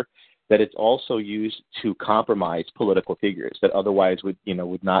earlier that it's also used to compromise political figures that otherwise would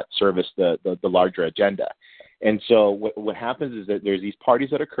not service the larger agenda. And so what happens is that there's these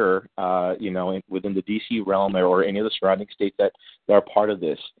parties that occur, within the D.C. realm or any of the surrounding states that are part of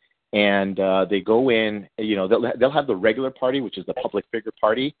this. And they go in, they'll have the regular party, which is the public figure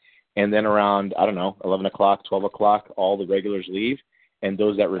party. And then around, 11 o'clock, 12 o'clock, all the regulars leave. And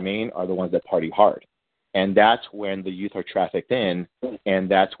those that remain are the ones that party hard. And that's when the youth are trafficked in. And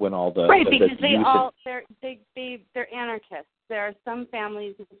that's when all the... Right, because they're anarchists. There are some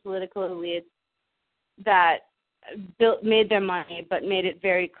families with political elites that made their money, but made it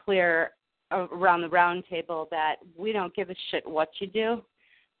very clear around the round table that we don't give a shit what you do,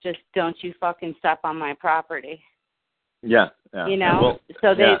 just don't you fucking step on my property. Yeah. Well,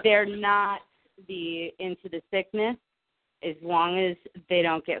 so they're not into the sickness as long as they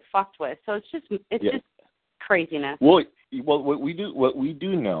don't get fucked with. So it's just craziness. Well, what we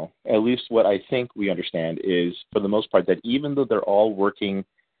do know, at least what I think we understand, is for the most part that even though they're all working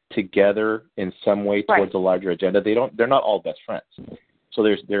together in some way towards a larger agenda, they're not all best friends. So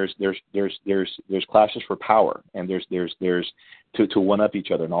there's clashes for power, and there's to one up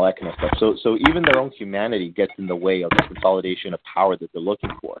each other and all that kind of stuff. So even their own humanity gets in the way of the consolidation of power that they're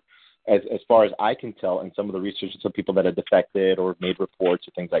looking for. As far as I can tell, and some of the research, some people that have defected or made reports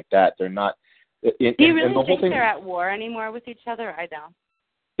or things like that, they're not. Do you really think they're at war anymore with each other? I don't.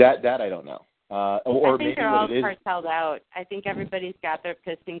 That I don't know. or I think maybe they're all what it is. carteled out. I think everybody's got their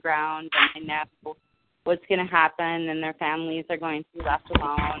pissing ground, and they know what's going to happen, and their families are going to be left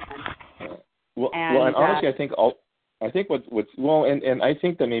alone. And honestly, I think I think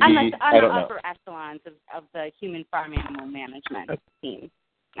that maybe on I don't the know. upper echelons of the human farm animal management team.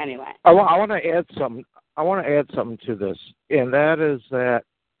 Anyway, I want to add something. I want to add something to this, and that is that,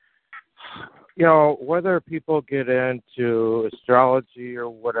 you know, whether people get into astrology or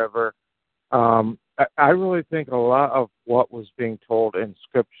whatever, I really think a lot of what was being told in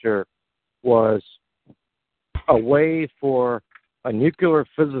Scripture was a way for a nuclear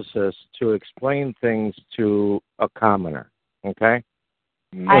physicist to explain things to a commoner. Okay,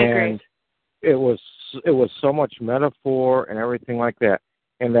 I agree. And it was so much metaphor and everything like that.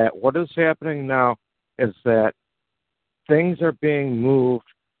 And that what is happening now is that things are being moved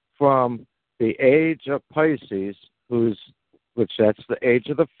from the age of Pisces, which that's the age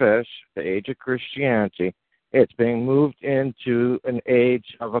of the fish, the age of Christianity. It's being moved into an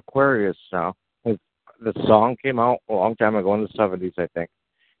age of Aquarius now. The song came out a long time ago in the 70s, I think,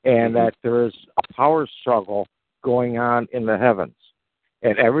 and that there is a power struggle going on in the heavens.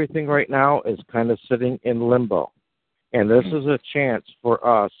 And everything right now is kind of sitting in limbo. And this is a chance for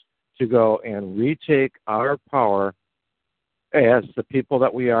us to go and retake our power as the people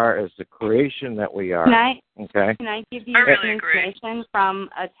that we are, as the creation that we are. Can I give you some information from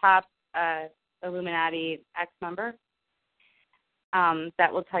a top Illuminati ex-member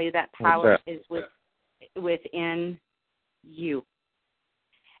that will tell you that power is within you.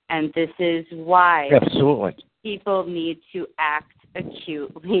 And this is why people need to act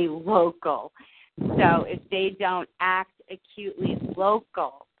acutely local. So if they don't act acutely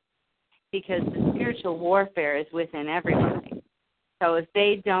local, because the spiritual warfare is within everybody. So if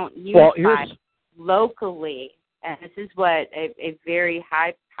they don't unify locally, and this is what a very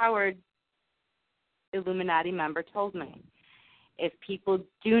high-powered Illuminati member told me, if people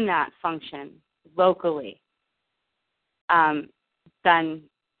do not function locally, then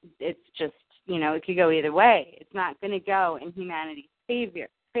it's just, it could go either way. It's not going to go in humanity's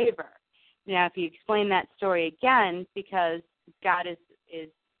favor. Now, if you explain that story again, because God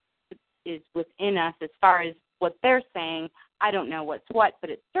is within us as far as what they're saying, I don't know what's what, but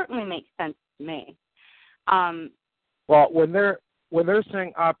it certainly makes sense to me. Well, when they're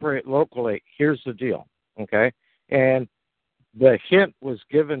saying operate locally, here's the deal, okay? And the hint was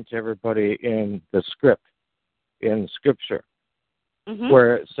given to everybody in the script, in Scripture,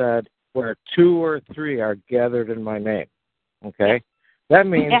 where it said, where 2 or 3 are gathered in my name, okay? That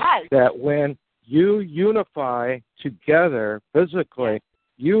means that when you unify together physically,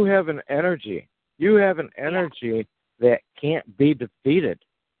 you have an energy. You have an energy that can't be defeated.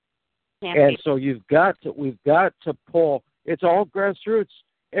 So we've got to pull. It's all grassroots.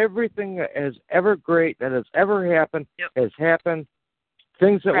 Everything that is ever great, that has ever happened, has happened.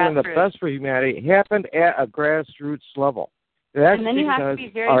 Things that were the best for humanity happened at a grassroots level. That's and then you because have to be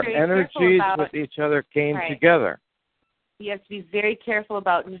very, our very energies about, with each other came together. You have to be very careful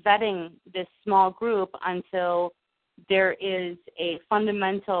about vetting this small group until there is a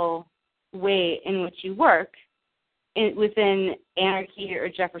fundamental way in which you work within anarchy or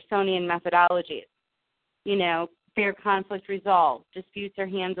Jeffersonian methodologies. Fair conflict resolved. Disputes are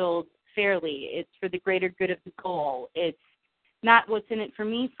handled fairly. It's for the greater good of the goal. It's not what's in it for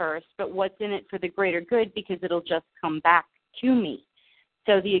me first, but what's in it for the greater good, because it'll just come back to me.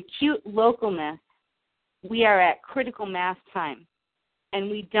 So the acute localness, we are at critical mass time, and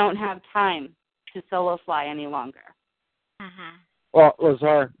we don't have time to solo fly any longer. Well,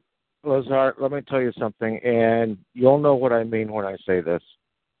 Lazar, let me tell you something, and you'll know what I mean when I say this.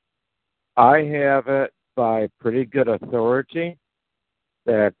 I have it by pretty good authority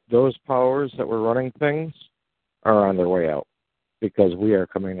that those powers that were running things are on their way out, because we are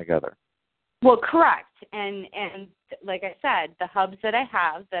coming together. Well, correct. And like I said, the hubs that I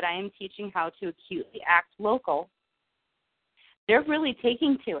have that I am teaching how to acutely act local, they're really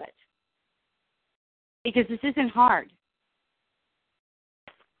taking to it, because this isn't hard.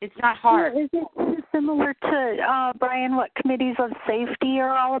 It's not hard. Is it similar to, Brian, what committees of safety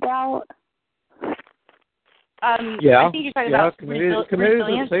are all about? I think you're talking about committees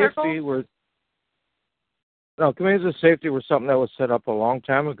of safety circles? Committees of safety were something that was set up a long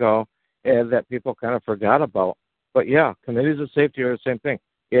time ago and that people kind of forgot about. But committees of safety are the same thing.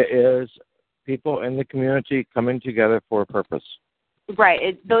 It is people in the community coming together for a purpose.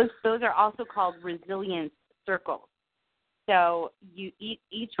 Right. Those are also called resilience circles. So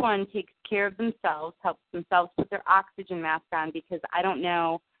each one takes care of themselves, helps themselves put their oxygen mask on, because I don't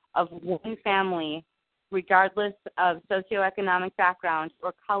know of one family regardless of socioeconomic background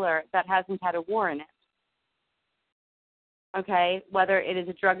or color, that hasn't had a war in it. Okay, whether it is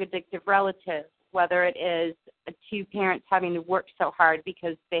a drug addictive relative, whether it is two parents having to work so hard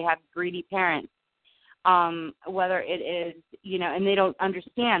because they have greedy parents, whether it is, and they don't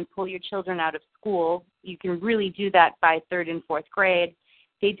understand, pull your children out of school. You can really do that by 3rd and 4th grade.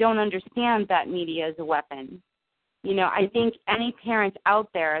 They don't understand that media is a weapon. I think any parent out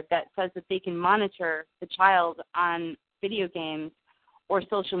there that says that they can monitor the child on video games or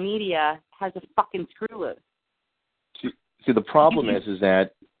social media has a fucking screw loose. See, the problem is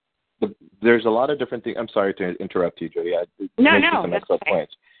that there's a lot of different things. I'm sorry to interrupt you, Jody. No, that's okay.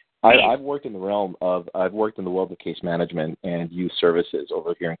 Points. I've worked in the world of case management and youth services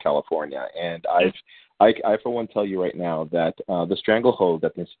over here in California, and I for one tell you right now that the stranglehold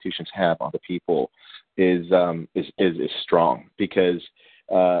that the institutions have on the people is strong because.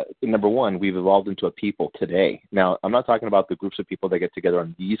 Number one, we've evolved into a people today. Now, I'm not talking about the groups of people that get together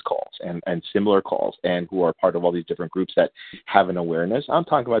on these calls and similar calls and who are part of all these different groups that have an awareness. I'm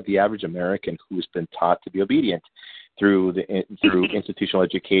talking about the average American who's been taught to be obedient through institutional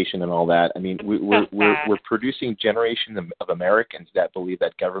education and all that. I mean, we're producing generations of Americans that believe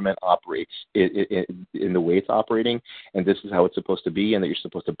that government operates in the way it's operating, and this is how it's supposed to be, and that you're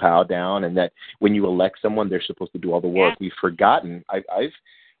supposed to bow down, and that when you elect someone, they're supposed to do all the work. Yeah. We've forgotten.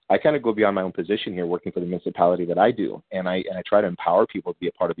 I kind of go beyond my own position here, working for the municipality that I do, and I try to empower people to be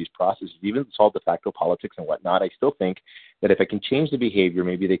a part of these processes, even solve de facto politics and whatnot. I still think that if I can change the behavior,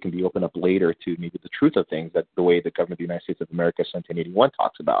 maybe they can be open up later to maybe the truth of things, that the way the government of the United States of America, 1781,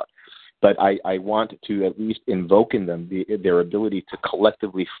 talks about. But I want to at least invoke in them their ability to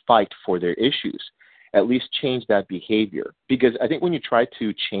collectively fight for their issues, at least change that behavior. Because I think when you try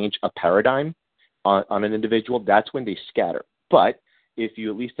to change a paradigm on an individual, that's when they scatter. But if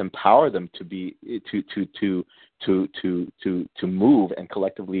you at least empower them to be to move and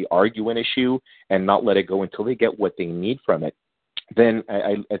collectively argue an issue and not let it go until they get what they need from it, then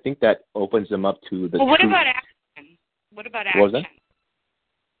I think that opens them up to the. Well, what truth. about action? What about action? What was that?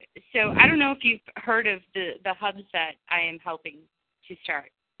 So I don't know if you've heard of the hubs that I am helping to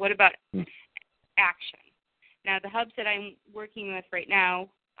start. What about action? Now, the hubs that I'm working with right now,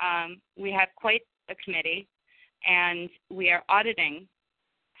 we have quite a committee, and we are auditing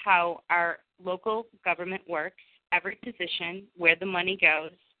how our local government works, every position, where the money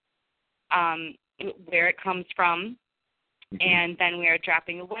goes, where it comes from, and then we are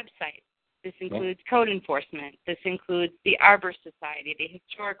dropping a website. This includes code enforcement. This includes the Arbor Society, the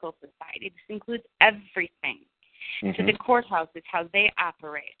Historical Society. This includes everything. So the courthouses, how they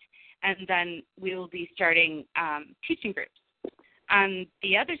operate. And then we will be starting teaching groups. On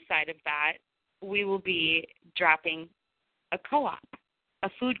the other side of that, we will be dropping a co-op, a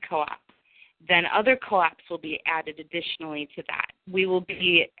food co-op. Then other co-ops will be added additionally to that. We will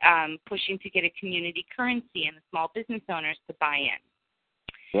be pushing to get a community currency and the small business owners to buy in.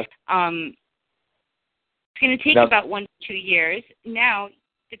 It's going to take about 1 to 2 years. Now,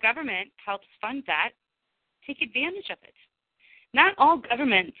 the government helps fund that. Take advantage of it. Not all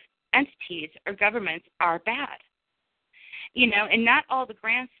government entities or governments are bad. And not all the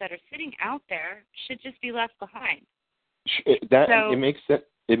grants that are sitting out there should just be left behind. It makes sense.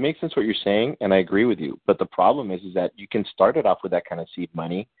 It makes sense what you're saying, and I agree with you. But the problem is that you can start it off with that kind of seed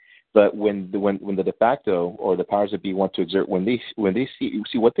money, but when the de facto or the powers that be want to exert, when they see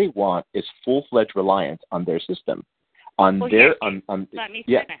what they want is full-fledged reliance on their system, let me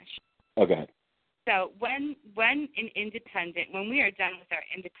finish. Okay. So when we are done with our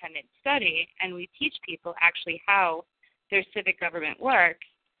independent study and we teach people actually how their civic government works,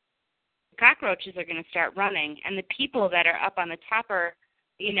 cockroaches are going to start running, and the people that are up on the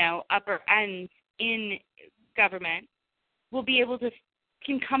upper ends in government will be able to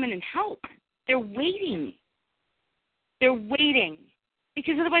can come in and help. They're waiting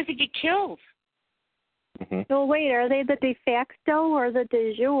because otherwise they get killed. So wait, are they the de facto or the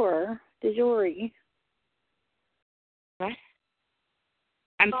de jure? What?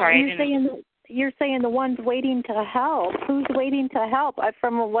 I'm sorry. You're saying the ones waiting to help. Who's waiting to help?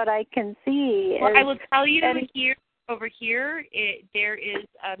 From what I can see. Well, I will tell you over here, there is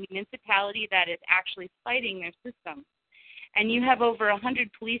a municipality that is actually fighting their system. And you have over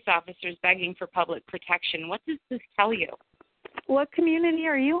 100 police officers begging for public protection. What does this tell you? What community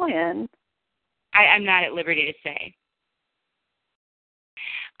are you in? I'm not at liberty to say.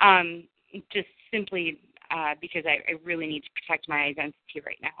 Just simply because I really need to protect my identity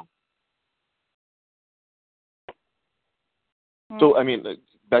right now. So, I mean,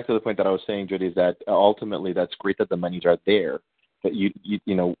 back to the point that I was saying, Judy, is that ultimately that's great that the monies are there, that you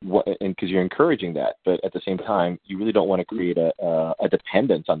know what, and because you're encouraging that, but at the same time, you really don't want to create a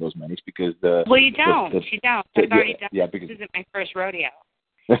dependence on those monies because you don't. I've already done. Yeah, because this isn't my first rodeo.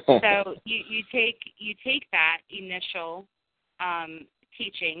 So you take that initial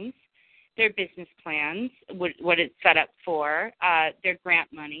teachings, their business plans, what it's set up for, their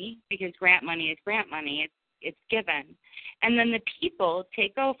grant money, because grant money is grant money. It's given. And then the people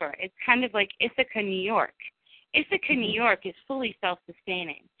take over. It's kind of like Ithaca, New York. Ithaca, New York is fully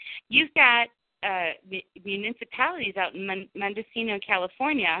self-sustaining. You've got municipalities out in Mendocino,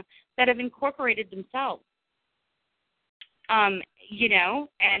 California that have incorporated themselves, you know,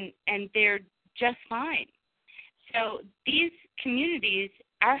 and they're just fine. So these communities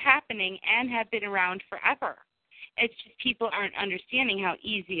are happening and have been around forever. It's just people aren't understanding how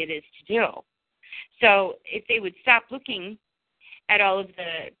easy it is to do. So if they would stop looking at all of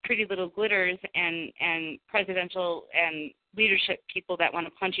the pretty little glitters and presidential and leadership people that want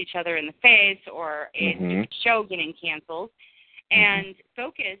to punch each other in the face or a show getting canceled and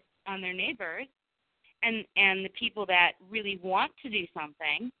focus on their neighbors and the people that really want to do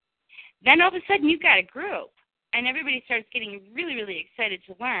something, then all of a sudden you've got a group and everybody starts getting really, really excited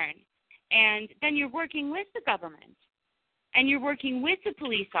to learn. And then you're working with the government. And you're working with the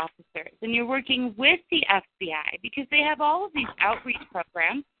police officers, and you're working with the FBI because they have all of these outreach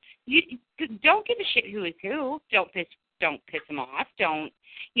programs. You don't give a shit who is who. Don't piss them off. Don't,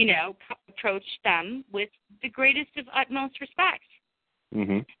 you know, approach them with the greatest of utmost respect.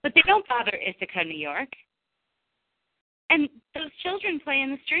 But they don't bother Ithaca, New York. And those children play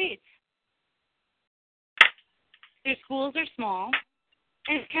in the streets. Their schools are small,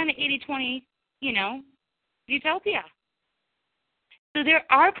 and it's kind of 80-20, you know, utopia. So there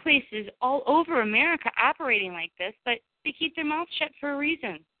are places all over America operating like this, but they keep their mouths shut for a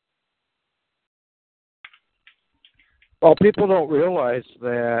reason. Well, people don't realize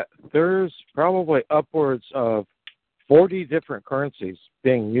that there's probably upwards of 40 different currencies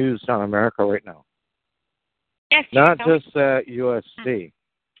being used on America right now. Yes, not just that USD.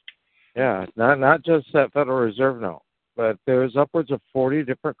 Yeah, not just that Federal Reserve note, but there's upwards of 40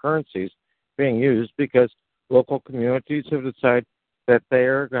 different currencies being used because local communities have decided that they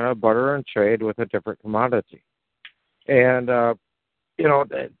are going to barter and trade with a different commodity. And, you know,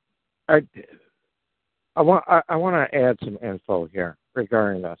 I want to add some info here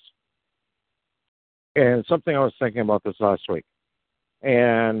regarding this. And something I was thinking about this last week.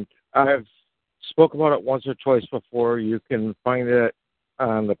 And I've spoke about it once or twice before. You can find it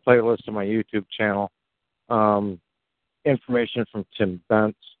on the playlist of my YouTube channel. Information from Tim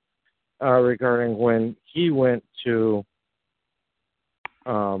Bentz regarding when he went to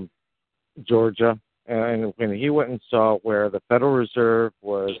Georgia, and when he went and saw where the Federal Reserve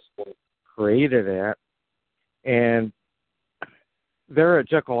was created at, and there at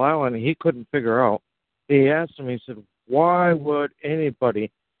Jekyll Island, he couldn't figure out. He asked him, he said, why would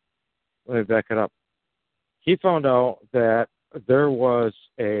anybody, let me back it up. He found out that there was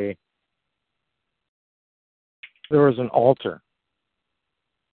an altar,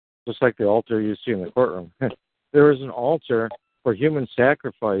 just like the altar you see in the courtroom. There was an altar for human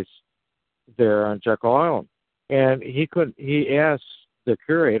sacrifice there on Jekyll Island. And he asked the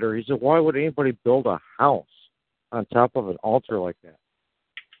curator, he said, why would anybody build a house on top of an altar like that?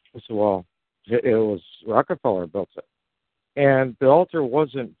 I said, well, it was Rockefeller built it. And the altar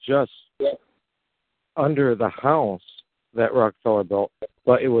wasn't just under the house that Rockefeller built,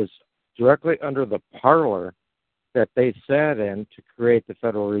 but it was directly under the parlor that they sat in to create the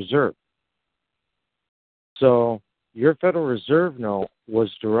Federal Reserve. So your Federal Reserve note was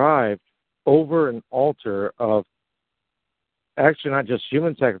derived over an altar of actually not just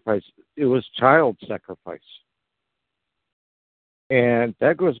human sacrifice, it was child sacrifice. And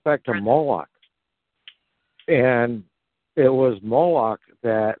that goes back to Moloch. And it was Moloch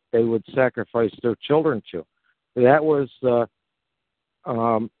that they would sacrifice their children to. That was the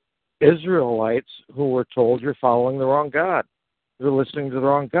Israelites who were told, you're following the wrong God. You're listening to the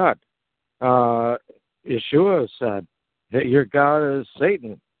wrong God. Yeshua said that your God is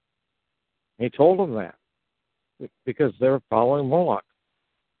Satan. He told them that because they were following Moloch.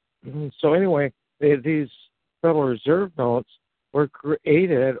 So anyway, these Federal Reserve notes were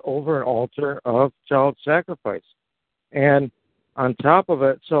created over an altar of child sacrifice. And on top of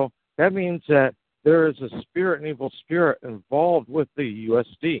it, so that means that there is a spirit, an evil spirit involved with the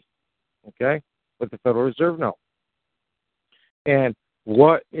USD, okay, with the Federal Reserve note. And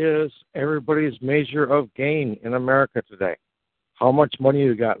what is everybody's measure of gain in America today? How much money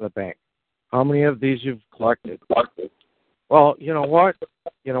you got in the bank? How many of these you've collected? Well, you know what?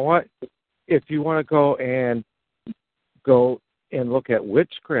 If you want to go and look at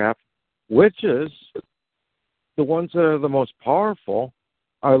witchcraft, witches, the ones that are the most powerful,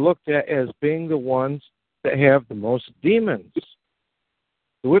 are looked at as being the ones that have the most demons.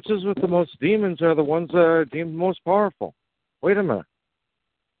 The witches with the most demons are the ones that are deemed most powerful. Wait a minute.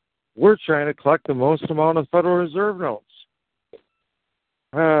 We're trying to collect the most amount of Federal Reserve notes.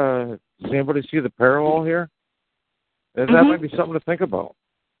 Does anybody see the parallel here? That might be something to think about.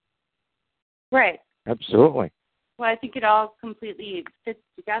 Right. Absolutely. Well, I think it all completely fits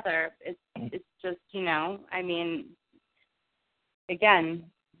together. It's just, I mean, again,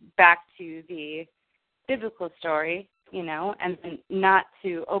 back to the biblical story, and not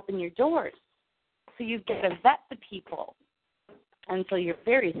to open your doors. So you've got to vet the people until you're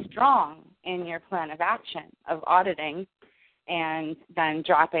very strong in your plan of action of auditing and then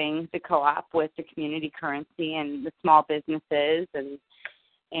dropping the co-op with the community currency and the small businesses.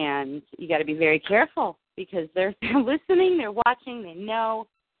 And you got to be very careful because they're listening, they're watching, they know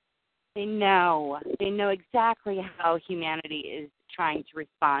exactly how humanity is trying to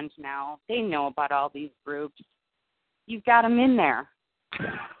respond now. They know about all these groups. You've got them in there.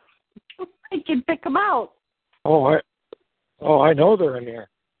 I can pick them out. I know they're in there.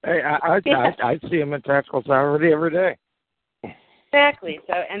 Hey, I see them in Tactical Sovereignty every day. Exactly.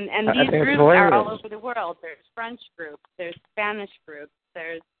 So, and these groups are all over the world. There's French groups. There's Spanish groups.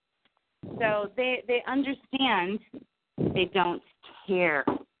 So they understand. They don't care.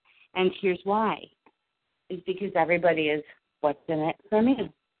 And here's why. It's because everybody is, what's in it for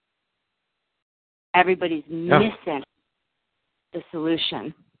me? Everybody's missing the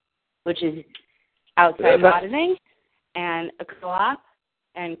solution, which is outside auditing and a co-op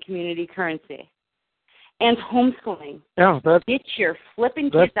and community currency. And homeschooling. Yeah, get your flipping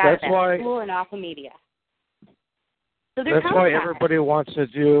kids out of that school and off of media. So that's why everybody wants to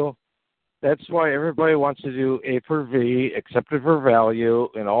do. That's why everybody wants to do A for V, accepted for value,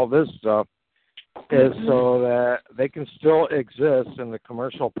 and all this stuff, is so that they can still exist in the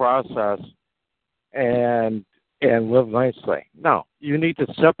commercial process and live nicely. No, you need to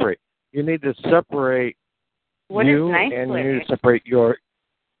separate. You need to separate what you, is nicely? And you need to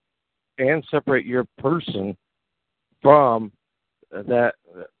separate your person from that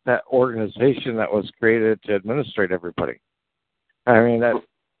organization that was created to administrate everybody. I mean,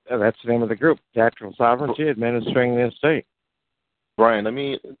 that's the name of the group, Tactical Sovereignty, Administering the Estate. Brian,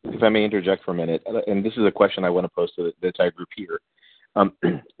 if I may interject for a minute, and this is a question I want to pose to the entire group here. I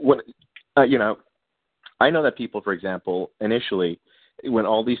know that people, for example, initially, when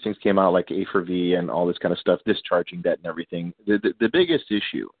all these things came out, like A for V and all this kind of stuff, discharging debt and everything, the biggest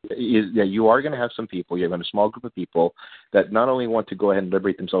issue is that you are going to have some people, you have a small group of people that not only want to go ahead and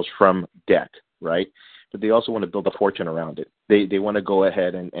liberate themselves from debt, right, but they also want to build a fortune around it. They want to go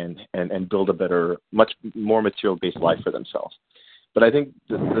ahead and build a better, much more material-based life for themselves. But I think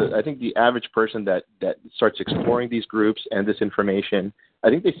the average person that starts exploring these groups and this information, I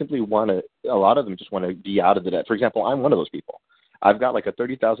think they simply a lot of them just want to be out of the debt. For example, I'm one of those people. I've got like a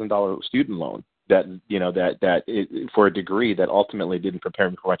 $30,000 student loan that for a degree that ultimately didn't prepare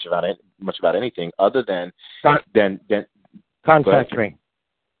me for much about anything other than contact me.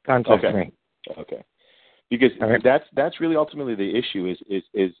 Okay. Because that's really ultimately the issue is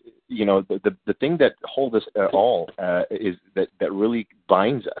the thing that holds us all is that really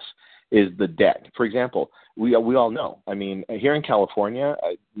binds us is the debt. For example, we all know. I mean, here in California,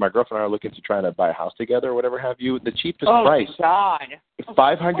 my girlfriend and I are looking to try to buy a house together or whatever have you. The cheapest price,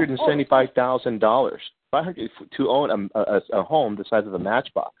 $575,000, to own a home the size of a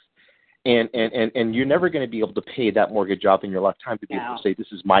matchbox. And you're never going to be able to pay that mortgage off in your lifetime to be able to say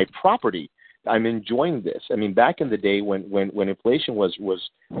this is my property. I'm enjoying this. I mean, back in the day when inflation was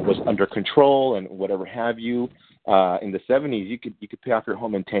under control and whatever have you, in the 70s, you could pay off your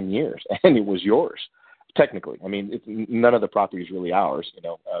home in 10 years and it was yours, technically. I mean, none of the property is really ours,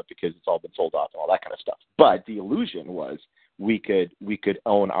 because it's all been sold off and all that kind of stuff. But the illusion was we could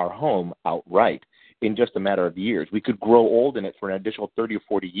own our home outright in just a matter of years. We could grow old in it for an additional 30 or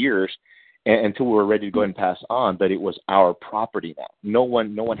 40 years until we were ready to go and pass on, but it was our property now. No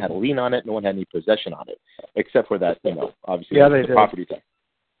one had a lien on it. No one had any possession on it, except for that, obviously, the property tax.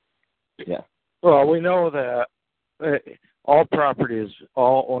 Yeah. Well, we know that all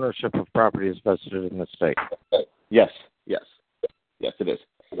ownership of property is vested in the state. Yes, it is.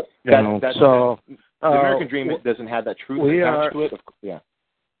 The American dream doesn't have that truth attached to it. Yeah.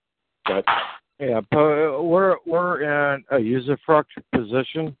 Go ahead. Yeah, but we're in a usufruct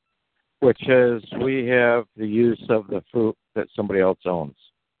position, which is we have the use of the fruit that somebody else owns.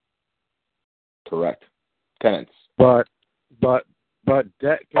 Correct. Tenants. But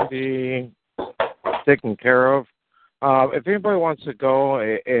debt can be taken care of if anybody wants to go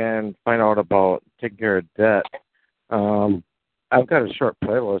and find out about taking care of debt, I've got a short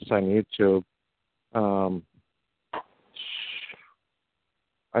playlist on YouTube. I'm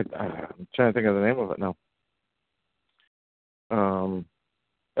trying to think of the name of it now.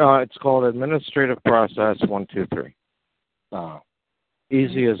 It's called Administrative Process 123.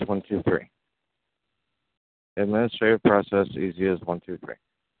 Easy as 123. Administrative Process Easy as 123.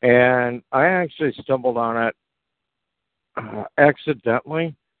 And I actually stumbled on it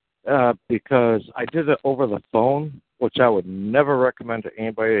accidentally because I did it over the phone, which I would never recommend to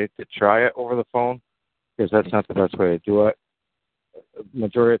anybody to try it over the phone because that's not the best way to do it.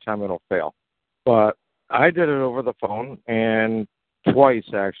 Majority of the time it'll fail. But I did it over the phone, and twice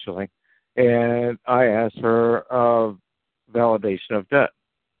actually, and I asked for a validation of debt.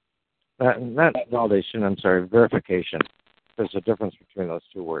 Not validation, I'm sorry, verification. There's a difference between those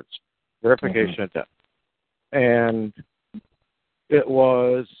two words. Verification of debt. And it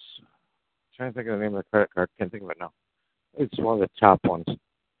was, I'm trying to think of the name of the credit card, can't think of it now. It's one of the top ones.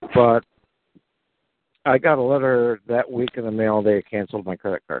 But I got a letter that week in the mail, they canceled my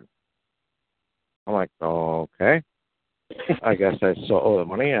credit card. I'm like, okay. I guess I still owe the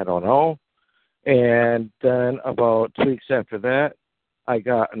money, I don't know. And then about 2 weeks after that, I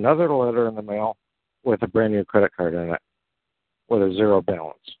got another letter in the mail with a brand new credit card in it with a zero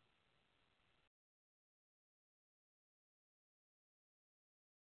balance.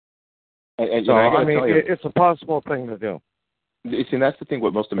 And so, I mean, it's a possible thing to do. See, that's the thing.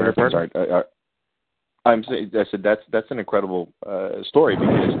 What most Americans are I'm saying, I said that's an incredible story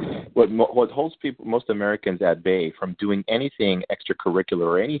because what holds most Americans at bay from doing anything extracurricular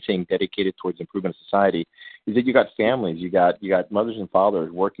or anything dedicated towards improvement of society is that you got families, you got mothers and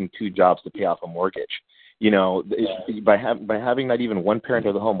fathers working 2 jobs to pay off a mortgage. You know, by having not even one parent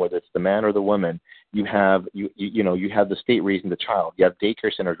of the home, whether it's the man or the woman, you have you have the state raising the child, you have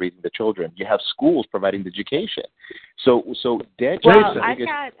daycare centers raising the children, you have schools providing the education. So debt. Well, I've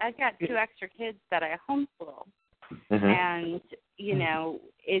got 2 extra kids that I homeschool, and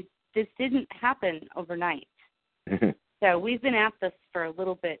this didn't happen overnight. So we've been at this for a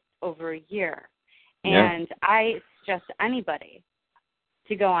little bit over a year, and I suggest anybody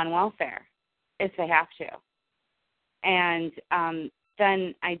to go on welfare if they have to. And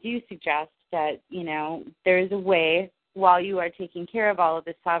then I do suggest that, there's a way while you are taking care of all of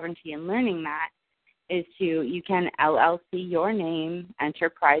this sovereignty and learning that is you can LLC your name,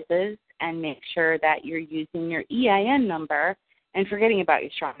 enterprises, and make sure that you're using your EIN number and forgetting about your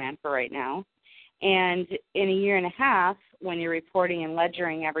strongman for right now. And in a year and a half, when you're reporting and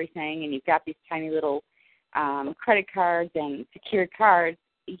ledgering everything and you've got these tiny little credit cards and secured cards,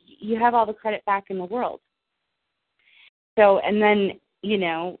 you have all the credit back in the world. So, and then,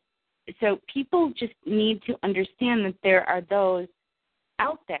 so people just need to understand that there are those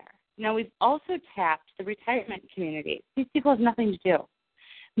out there. Now, we've also tapped the retirement community. These people have nothing to do.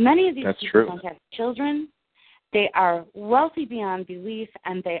 Many of these people don't have children. They are wealthy beyond belief,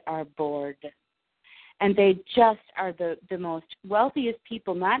 and they are bored. And they just are the most wealthiest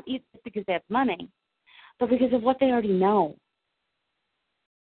people, not because they have money, but because of what they already know.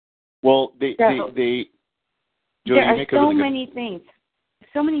 Well, there are so many things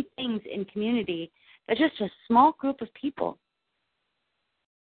in community that just a small group of people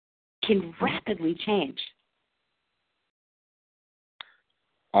can rapidly change.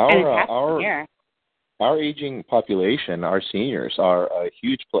 Our aging population, our seniors, are a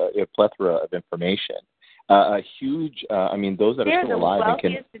huge plethora of information. A huge, those that are still alive and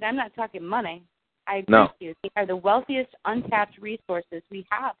can. And I'm not talking money. I agree with you. They are the wealthiest untapped resources we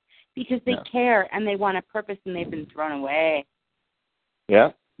have. Because they care and they want a purpose and they've been thrown away.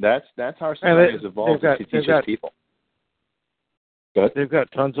 Yeah, that's how society has evolved to teach its people. Good. They've got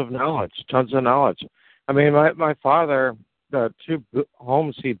tons of knowledge. I mean, my father, the 2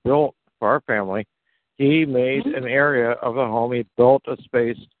 homes he built for our family, he made an area of the home. He built a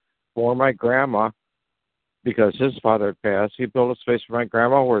space for my grandma because his father had passed. He built a space for my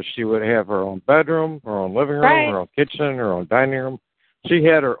grandma where she would have her own bedroom, her own living room, her own kitchen, her own dining room. She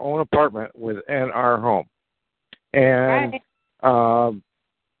had her own apartment within our home. And,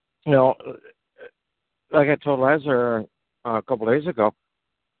 like I told Lazar a couple of days ago,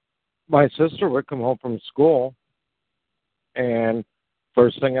 my sister would come home from school, and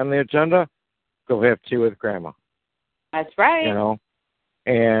first thing on the agenda, go have tea with Grandma. That's right.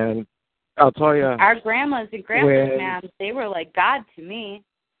 And I'll tell you. Our grandmas and grandpas, man, they were like God to me.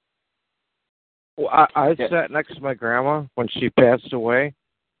 Well, I sat next to my grandma when she passed away.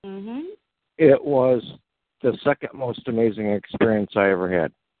 It was the second most amazing experience I ever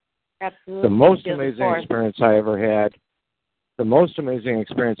had. Absolutely. The most amazing experience I ever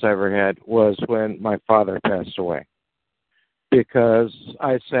had was when my father passed away. Because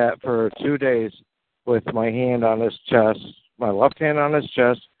I sat for 2 days with my hand on his chest, my left hand on his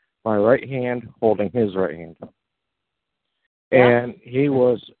chest, my right hand holding his right hand. Yeah. And he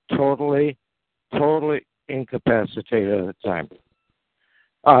was totally incapacitated at the time.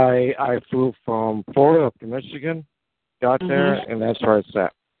 I flew from Florida up to Michigan, got there, and that's where I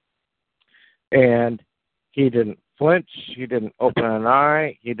sat. And he didn't flinch, he didn't open an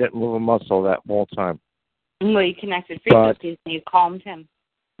eye, he didn't move a muscle that whole time. Well, you connected frequencies and you calmed him.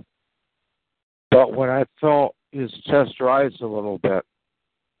 But when I felt his chest rise a little bit,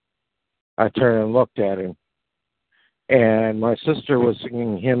 I turned and looked at him. And my sister was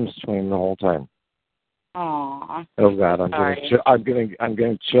singing hymns to him the whole time. Aww. Oh God, I'm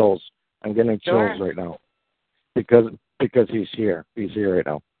getting chills. I'm getting chills right now because he's here. He's here right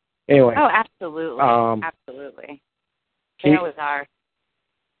now. Anyway. Oh, absolutely, absolutely. That was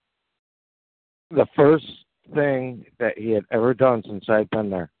the first thing that he had ever done since I'd been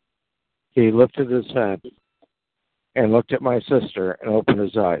there. He lifted his head and looked at my sister and opened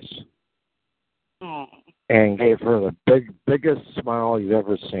his eyes. Aww. And gave her the biggest smile you've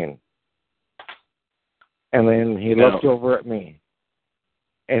ever seen. And then he looked over at me,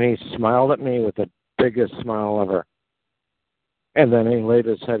 and he smiled at me with the biggest smile ever. And then he laid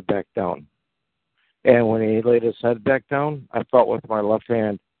his head back down. And when he laid his head back down, I felt with my left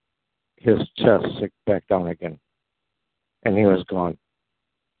hand his chest sink back down again. And he was gone.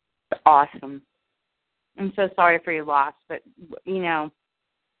 Awesome. I'm so sorry for your loss, but, you know.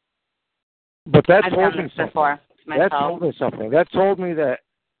 But that I've told done me this something. before myself. That told me something. That told me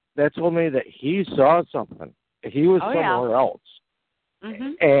that he saw something. He was somewhere else.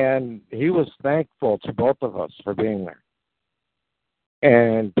 Mm-hmm. And he was thankful to both of us for being there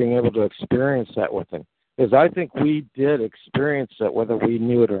and being able to experience that with him. Because I think we did experience it whether we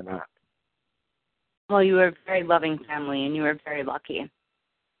knew it or not. Well, you were a very loving family, and you were very lucky.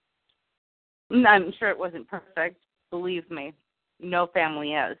 I'm sure it wasn't perfect. Believe me, no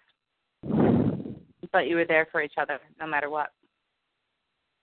family is. But you were there for each other, no matter what.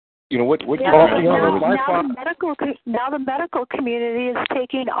 You know what? Now the medical community is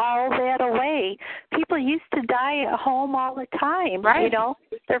taking all that away. People used to die at home all the time. Right. You know,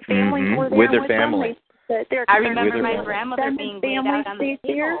 their families were there with their family. I remember my grandmother being laid out on the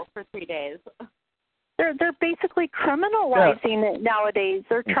table for 3 days. They're basically criminalizing it nowadays.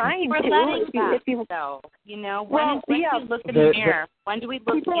 They're trying We're to. letting though. You know, when do we look in the mirror? When do we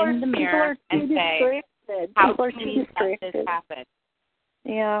look in the mirror and say, how can we let this happen?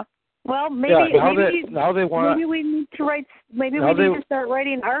 Yeah. Well, maybe we need to write. Maybe we need to start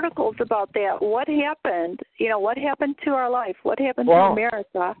writing articles about that. What happened? You know, what happened to our life? What happened to America?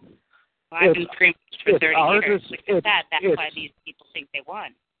 Well, I've been screaming for 30 years. That's why these people think they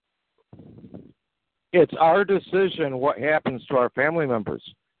won. It's our decision what happens to our family members.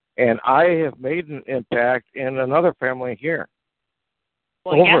 And I have made an impact in another family here.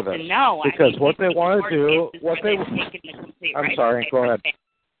 Well, yes and no. Because what they want to do, I'm sorry, go ahead.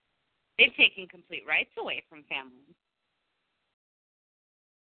 They've taken complete rights away from families.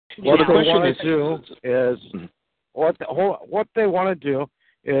 What they want to do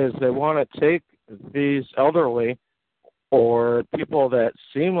is they want to take these elderly or people that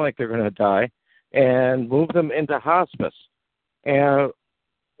seem like they're going to die and move them into hospice. And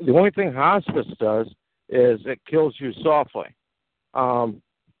the only thing hospice does is it kills you softly. Go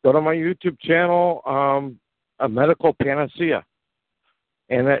to my YouTube channel, A Medical Panacea.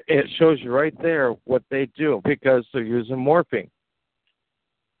 And it shows you right there what they do because they're using morphine.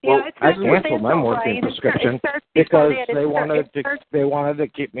 Well, I canceled my morphine prescription because they wanted to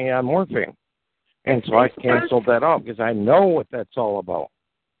keep me on morphine. And so I canceled that off because I know what that's all about.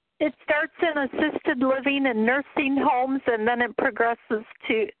 It starts in assisted living and nursing homes, and then it progresses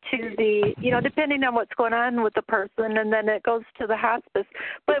to the, you know, depending on what's going on with the person, and then it goes to the hospice.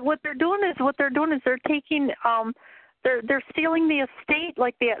 But what they're doing is they're taking, they're stealing the estate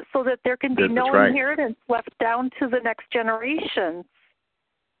like that so that there can be no inheritance left down to the next generation.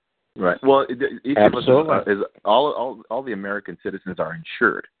 Right. Well, absolutely. All the American citizens are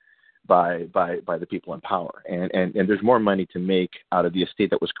insured by the people in power, and there's more money to make out of the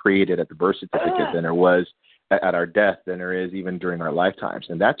estate that was created at the birth certificate than there was at our death than there is even during our lifetimes,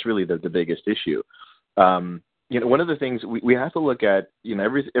 and that's really the biggest issue. You know, one of the things we have to look at, you know,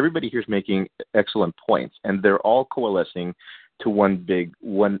 everybody here's making excellent points, and they're all coalescing to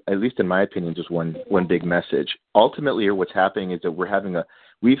one, at least in my opinion, just one big message. Ultimately, what's happening is that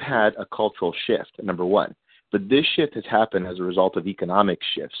we've had a cultural shift. Number one, But this shift has happened as a result of economic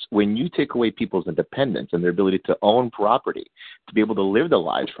shifts. When you take away people's independence and their ability to own property, to be able to live their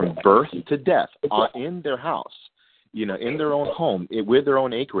lives from birth to death in their house, in their own home, with their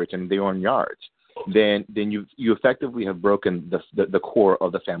own acreage and their own yards, then you effectively have broken the core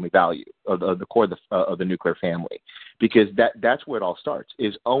of the family value, of the core of the nuclear family, because that's where it all starts,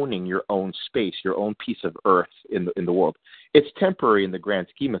 is owning your own space, your own piece of earth in the world. It's temporary in the grand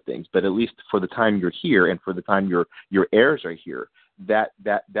scheme of things, but at least for the time you're here and for the time your heirs are here,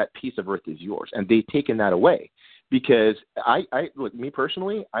 that piece of earth is yours, and they've taken that away. Because I look, me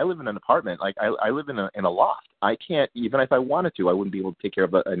personally, I live in an apartment. Like I live in a loft. I can't, even if I wanted to, I wouldn't be able to take care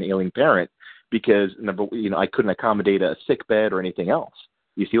of an ailing parent because I couldn't accommodate a sick bed or anything else.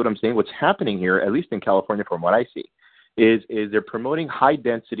 You see what I'm saying? What's happening here, at least in California, from what I see, is they're promoting high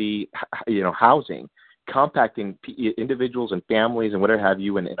density, housing, compacting individuals and families and whatever have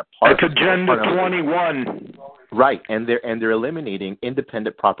you in apartments. It's Agenda 21. Right, and they're eliminating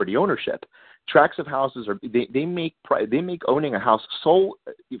independent property ownership. Tracts of houses they make owning a house so,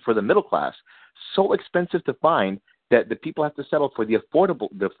 for the middle class, so expensive to find that the people have to settle for the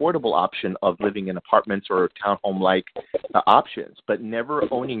affordable option of living in apartments or townhome-like options, but never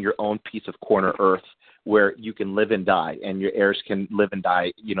owning your own piece of corner earth where you can live and die, and your heirs can live and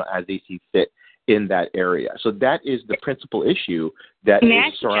die, as they see fit in that area. So that is the principal issue that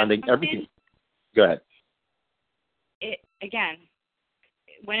is surrounding everything. Go ahead. Again,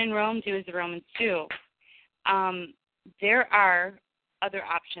 when in Rome, do as the Romans do. There are other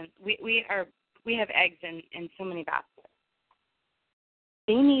options. We have eggs in so many baskets.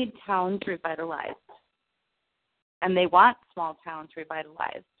 They need towns revitalized, and they want small towns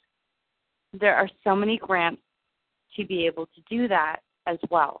revitalized. There are so many grants to be able to do that as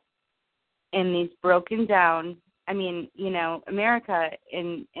well. In these broken down, America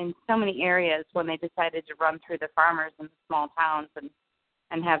in so many areas, when they decided to run through the farmers in the small towns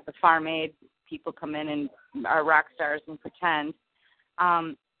and have the farm aid people come in and are rock stars and pretend,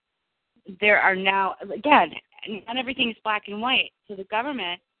 there are now, again, not everything is black and white. So the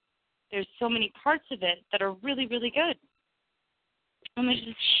government, there's so many parts of it that are really, really good. And there's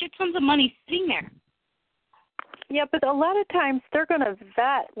just shit tons of money sitting there. Yeah, but a lot of times they're going to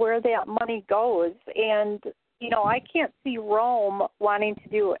vet where that money goes. And, I can't see Rome wanting to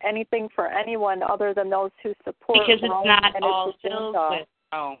do anything for anyone other than those who support Rome. Because Rome it's not all filled with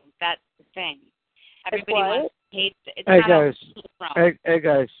Rome. That's the thing. Everybody wants to hate it. It's not all filled with Rome. Hey,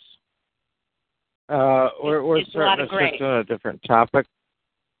 guys. We're starting to shift on a different topic.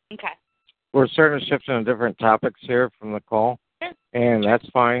 Okay. We're starting to shift on different topics here from the call. Sure. And that's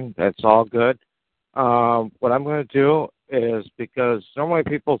fine. That's all good. What I'm going to do is, because normally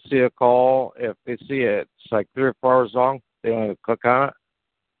people see a call, if they see it's like 3 or 4 hours long, they only click on it.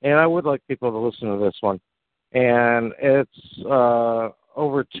 And I would like people to listen to this one. And it's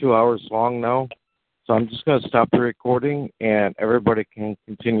over 2 hours long now. So I'm just going to stop the recording and everybody can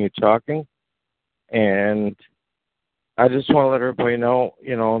continue talking. And I just want to let everybody know,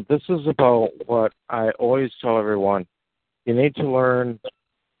 this is about what I always tell everyone. You need to learn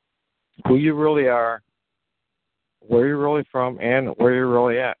who you really are, where you're really from, and where you're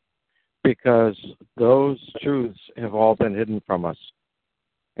really at. Because those truths have all been hidden from us.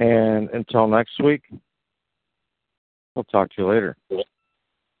 And until next week, we'll talk to you later.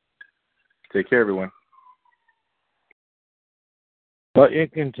 Take care, everyone. But you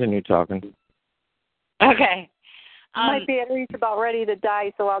continue talking. Okay. My battery's about ready to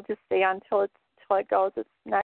die, so I'll just stay on till it goes. It's not